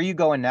 Where are you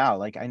going now?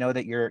 Like, I know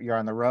that you're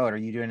on the road. Are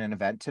you doing an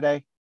event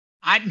today?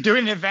 I'm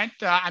doing an event.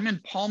 I'm in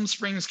Palm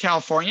Springs,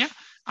 California.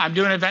 I'm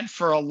doing an event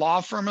for a law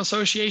firm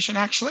association,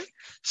 actually.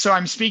 So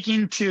I'm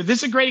speaking to, this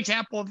is a great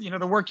example of,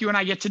 the work you and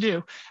I get to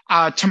do.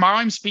 Tomorrow,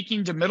 I'm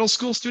speaking to middle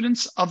school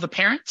students of the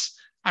parents.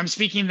 I'm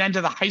speaking then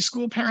to the high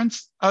school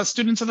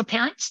students of the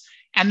parents.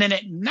 And then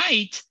at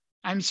night,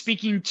 I'm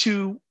speaking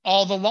to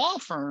all the law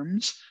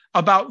firms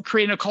about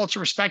creating a culture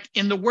of respect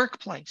in the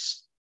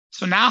workplace.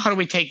 So now how do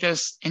we take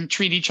this and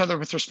treat each other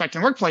with respect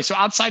in the workplace? So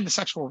outside the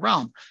sexual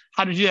realm,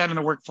 how to do that in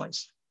the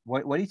workplace?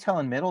 What are you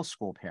telling middle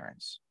school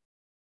parents?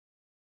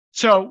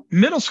 So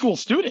middle school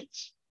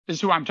students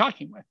is who I'm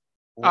talking with.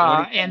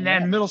 And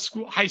then middle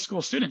school, high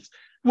school students.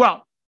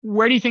 Well,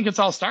 where do you think it's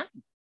all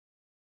starting?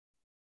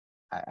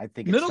 I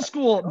think middle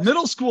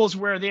school is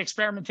where the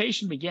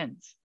experimentation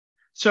begins.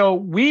 So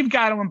we've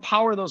got to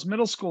empower those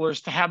middle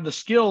schoolers to have the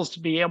skills to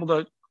be able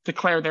to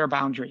declare their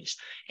boundaries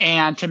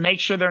and to make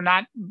sure they're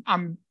not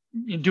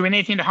doing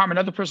anything to harm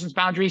another person's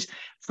boundaries.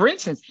 For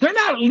instance, they're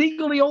not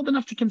legally old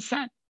enough to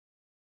consent.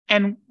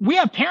 And we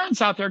have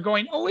parents out there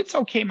going, oh, it's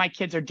okay, my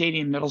kids are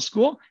dating in middle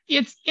school.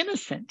 It's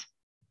innocent.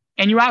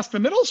 And you ask the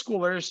middle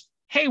schoolers,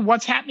 hey,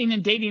 what's happening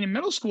in dating in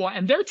middle school?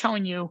 And they're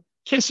telling you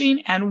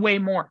kissing and way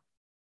more.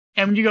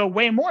 And when you go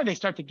way more, they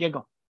start to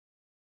giggle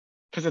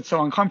because it's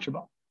so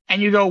uncomfortable.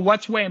 And you go,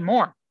 what's way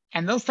more?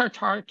 And they'll start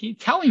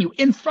telling you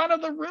in front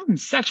of the room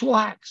sexual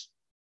acts.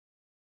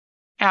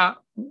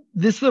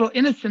 This little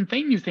innocent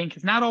thing you think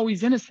is not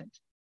always innocent.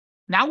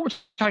 Now we're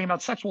talking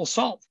about sexual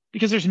assault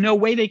because there's no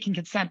way they can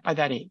consent by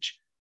that age.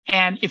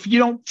 And if you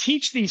don't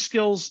teach these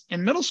skills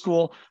in middle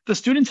school, the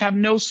students have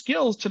no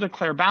skills to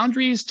declare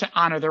boundaries, to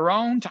honor their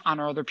own, to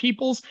honor other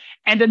people's,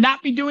 and to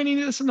not be doing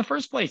any of this in the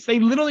first place. They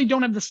literally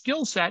don't have the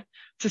skill set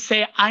to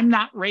say, I'm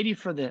not ready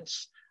for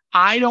this.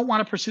 I don't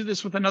want to pursue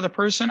this with another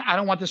person. I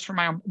don't want this for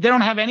my own. They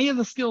don't have any of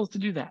the skills to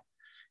do that.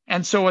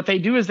 And so what they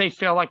do is they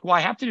feel like, well,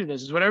 I have to do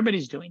this. This is what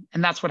everybody's doing.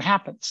 And that's what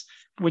happens,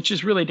 which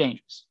is really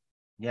dangerous.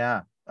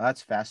 Yeah,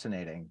 that's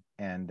fascinating.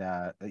 And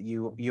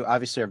you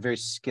obviously are very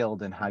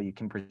skilled in how you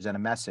can present a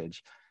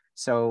message.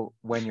 So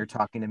when you're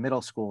talking to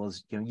middle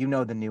schools, you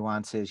know the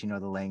nuances, the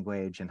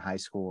language, and high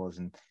schools,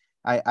 and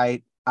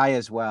I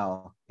as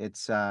well.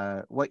 It's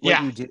what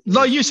you do.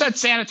 No, you said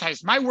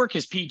sanitized. My work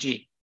is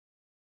PG.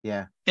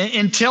 Yeah.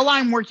 Until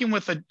I'm working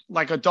with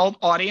like adult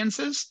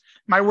audiences,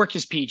 my work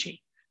is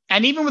PG.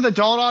 And even with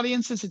adult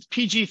audiences, it's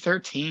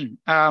PG-13.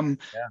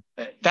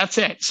 Yeah. That's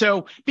it.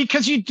 So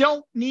because you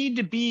don't need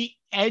to be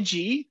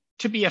edgy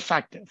to be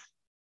effective.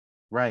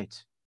 Right.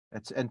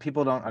 And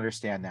people don't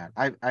understand that.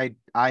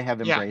 I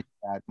have Yeah. embraced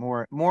that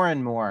more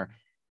and more.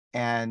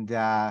 And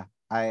I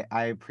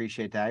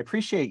appreciate that. I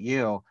appreciate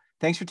you.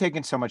 Thanks for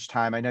taking so much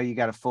time. I know you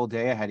got a full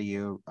day ahead of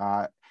you.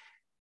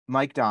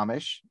 Mike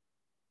Domitrz,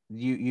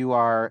 you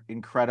are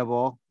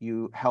incredible.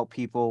 You help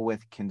people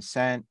with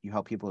consent, you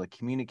help people to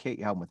communicate,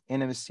 you help them with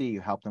intimacy, you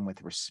help them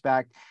with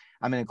respect.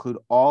 I'm going to include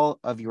all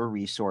of your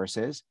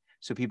resources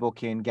so people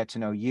can get to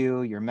know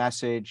you, your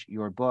message,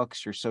 your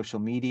books, your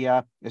social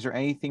media. Is there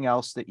anything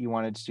else that you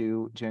wanted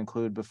to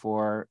include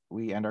before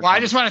we end our Well, I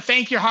just conversation? want to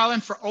thank you, Harlan,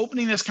 for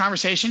opening this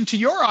conversation to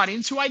your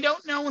audience who I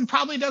don't know and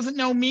probably doesn't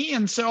know me.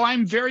 And so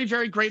I'm very,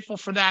 very grateful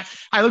for that.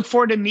 I look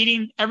forward to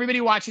meeting everybody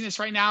watching this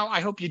right now.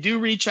 I hope you do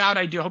reach out.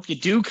 I do hope you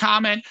do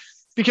comment,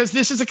 because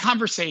this is a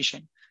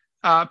conversation.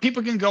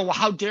 People can go, well,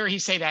 how dare he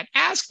say that?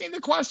 Ask me the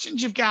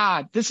questions you've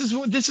got. This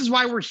is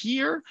why we're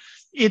here.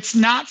 It's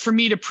not for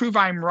me to prove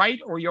I'm right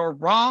or you're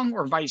wrong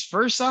or vice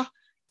versa.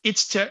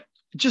 It's to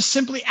just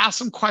simply ask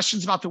some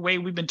questions about the way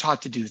we've been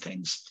taught to do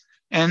things.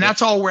 And Yep.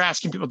 that's all we're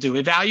asking people to do.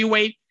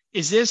 Evaluate,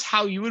 is this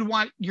how you would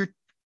want your,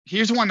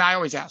 here's one I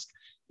always ask,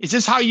 is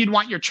this how you'd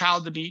want your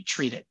child to be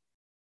treated?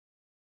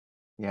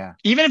 Yeah.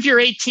 Even if you're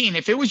 18,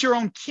 if it was your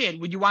own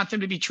kid, would you want them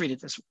to be treated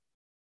this way?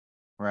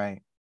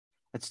 Right.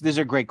 These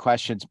are great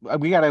questions.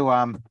 We got to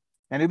and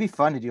it'd be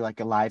fun to do like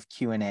a live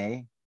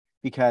Q&A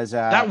because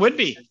That would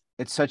be.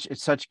 it's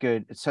such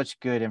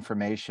good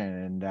information.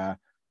 And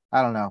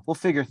I don't know, we'll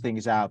figure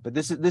things out, but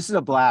this is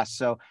a blast.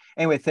 So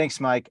anyway, thanks,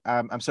 Mike.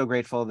 I'm so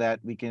grateful that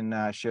we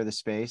can share the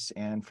space.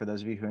 And for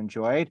those of you who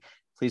enjoyed,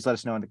 please let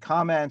us know in the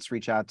comments,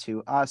 reach out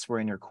to us. We're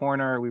in your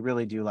corner. We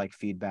really do like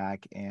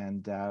feedback,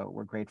 and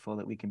we're grateful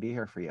that we can be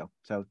here for you.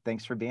 So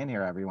thanks for being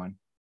here, everyone.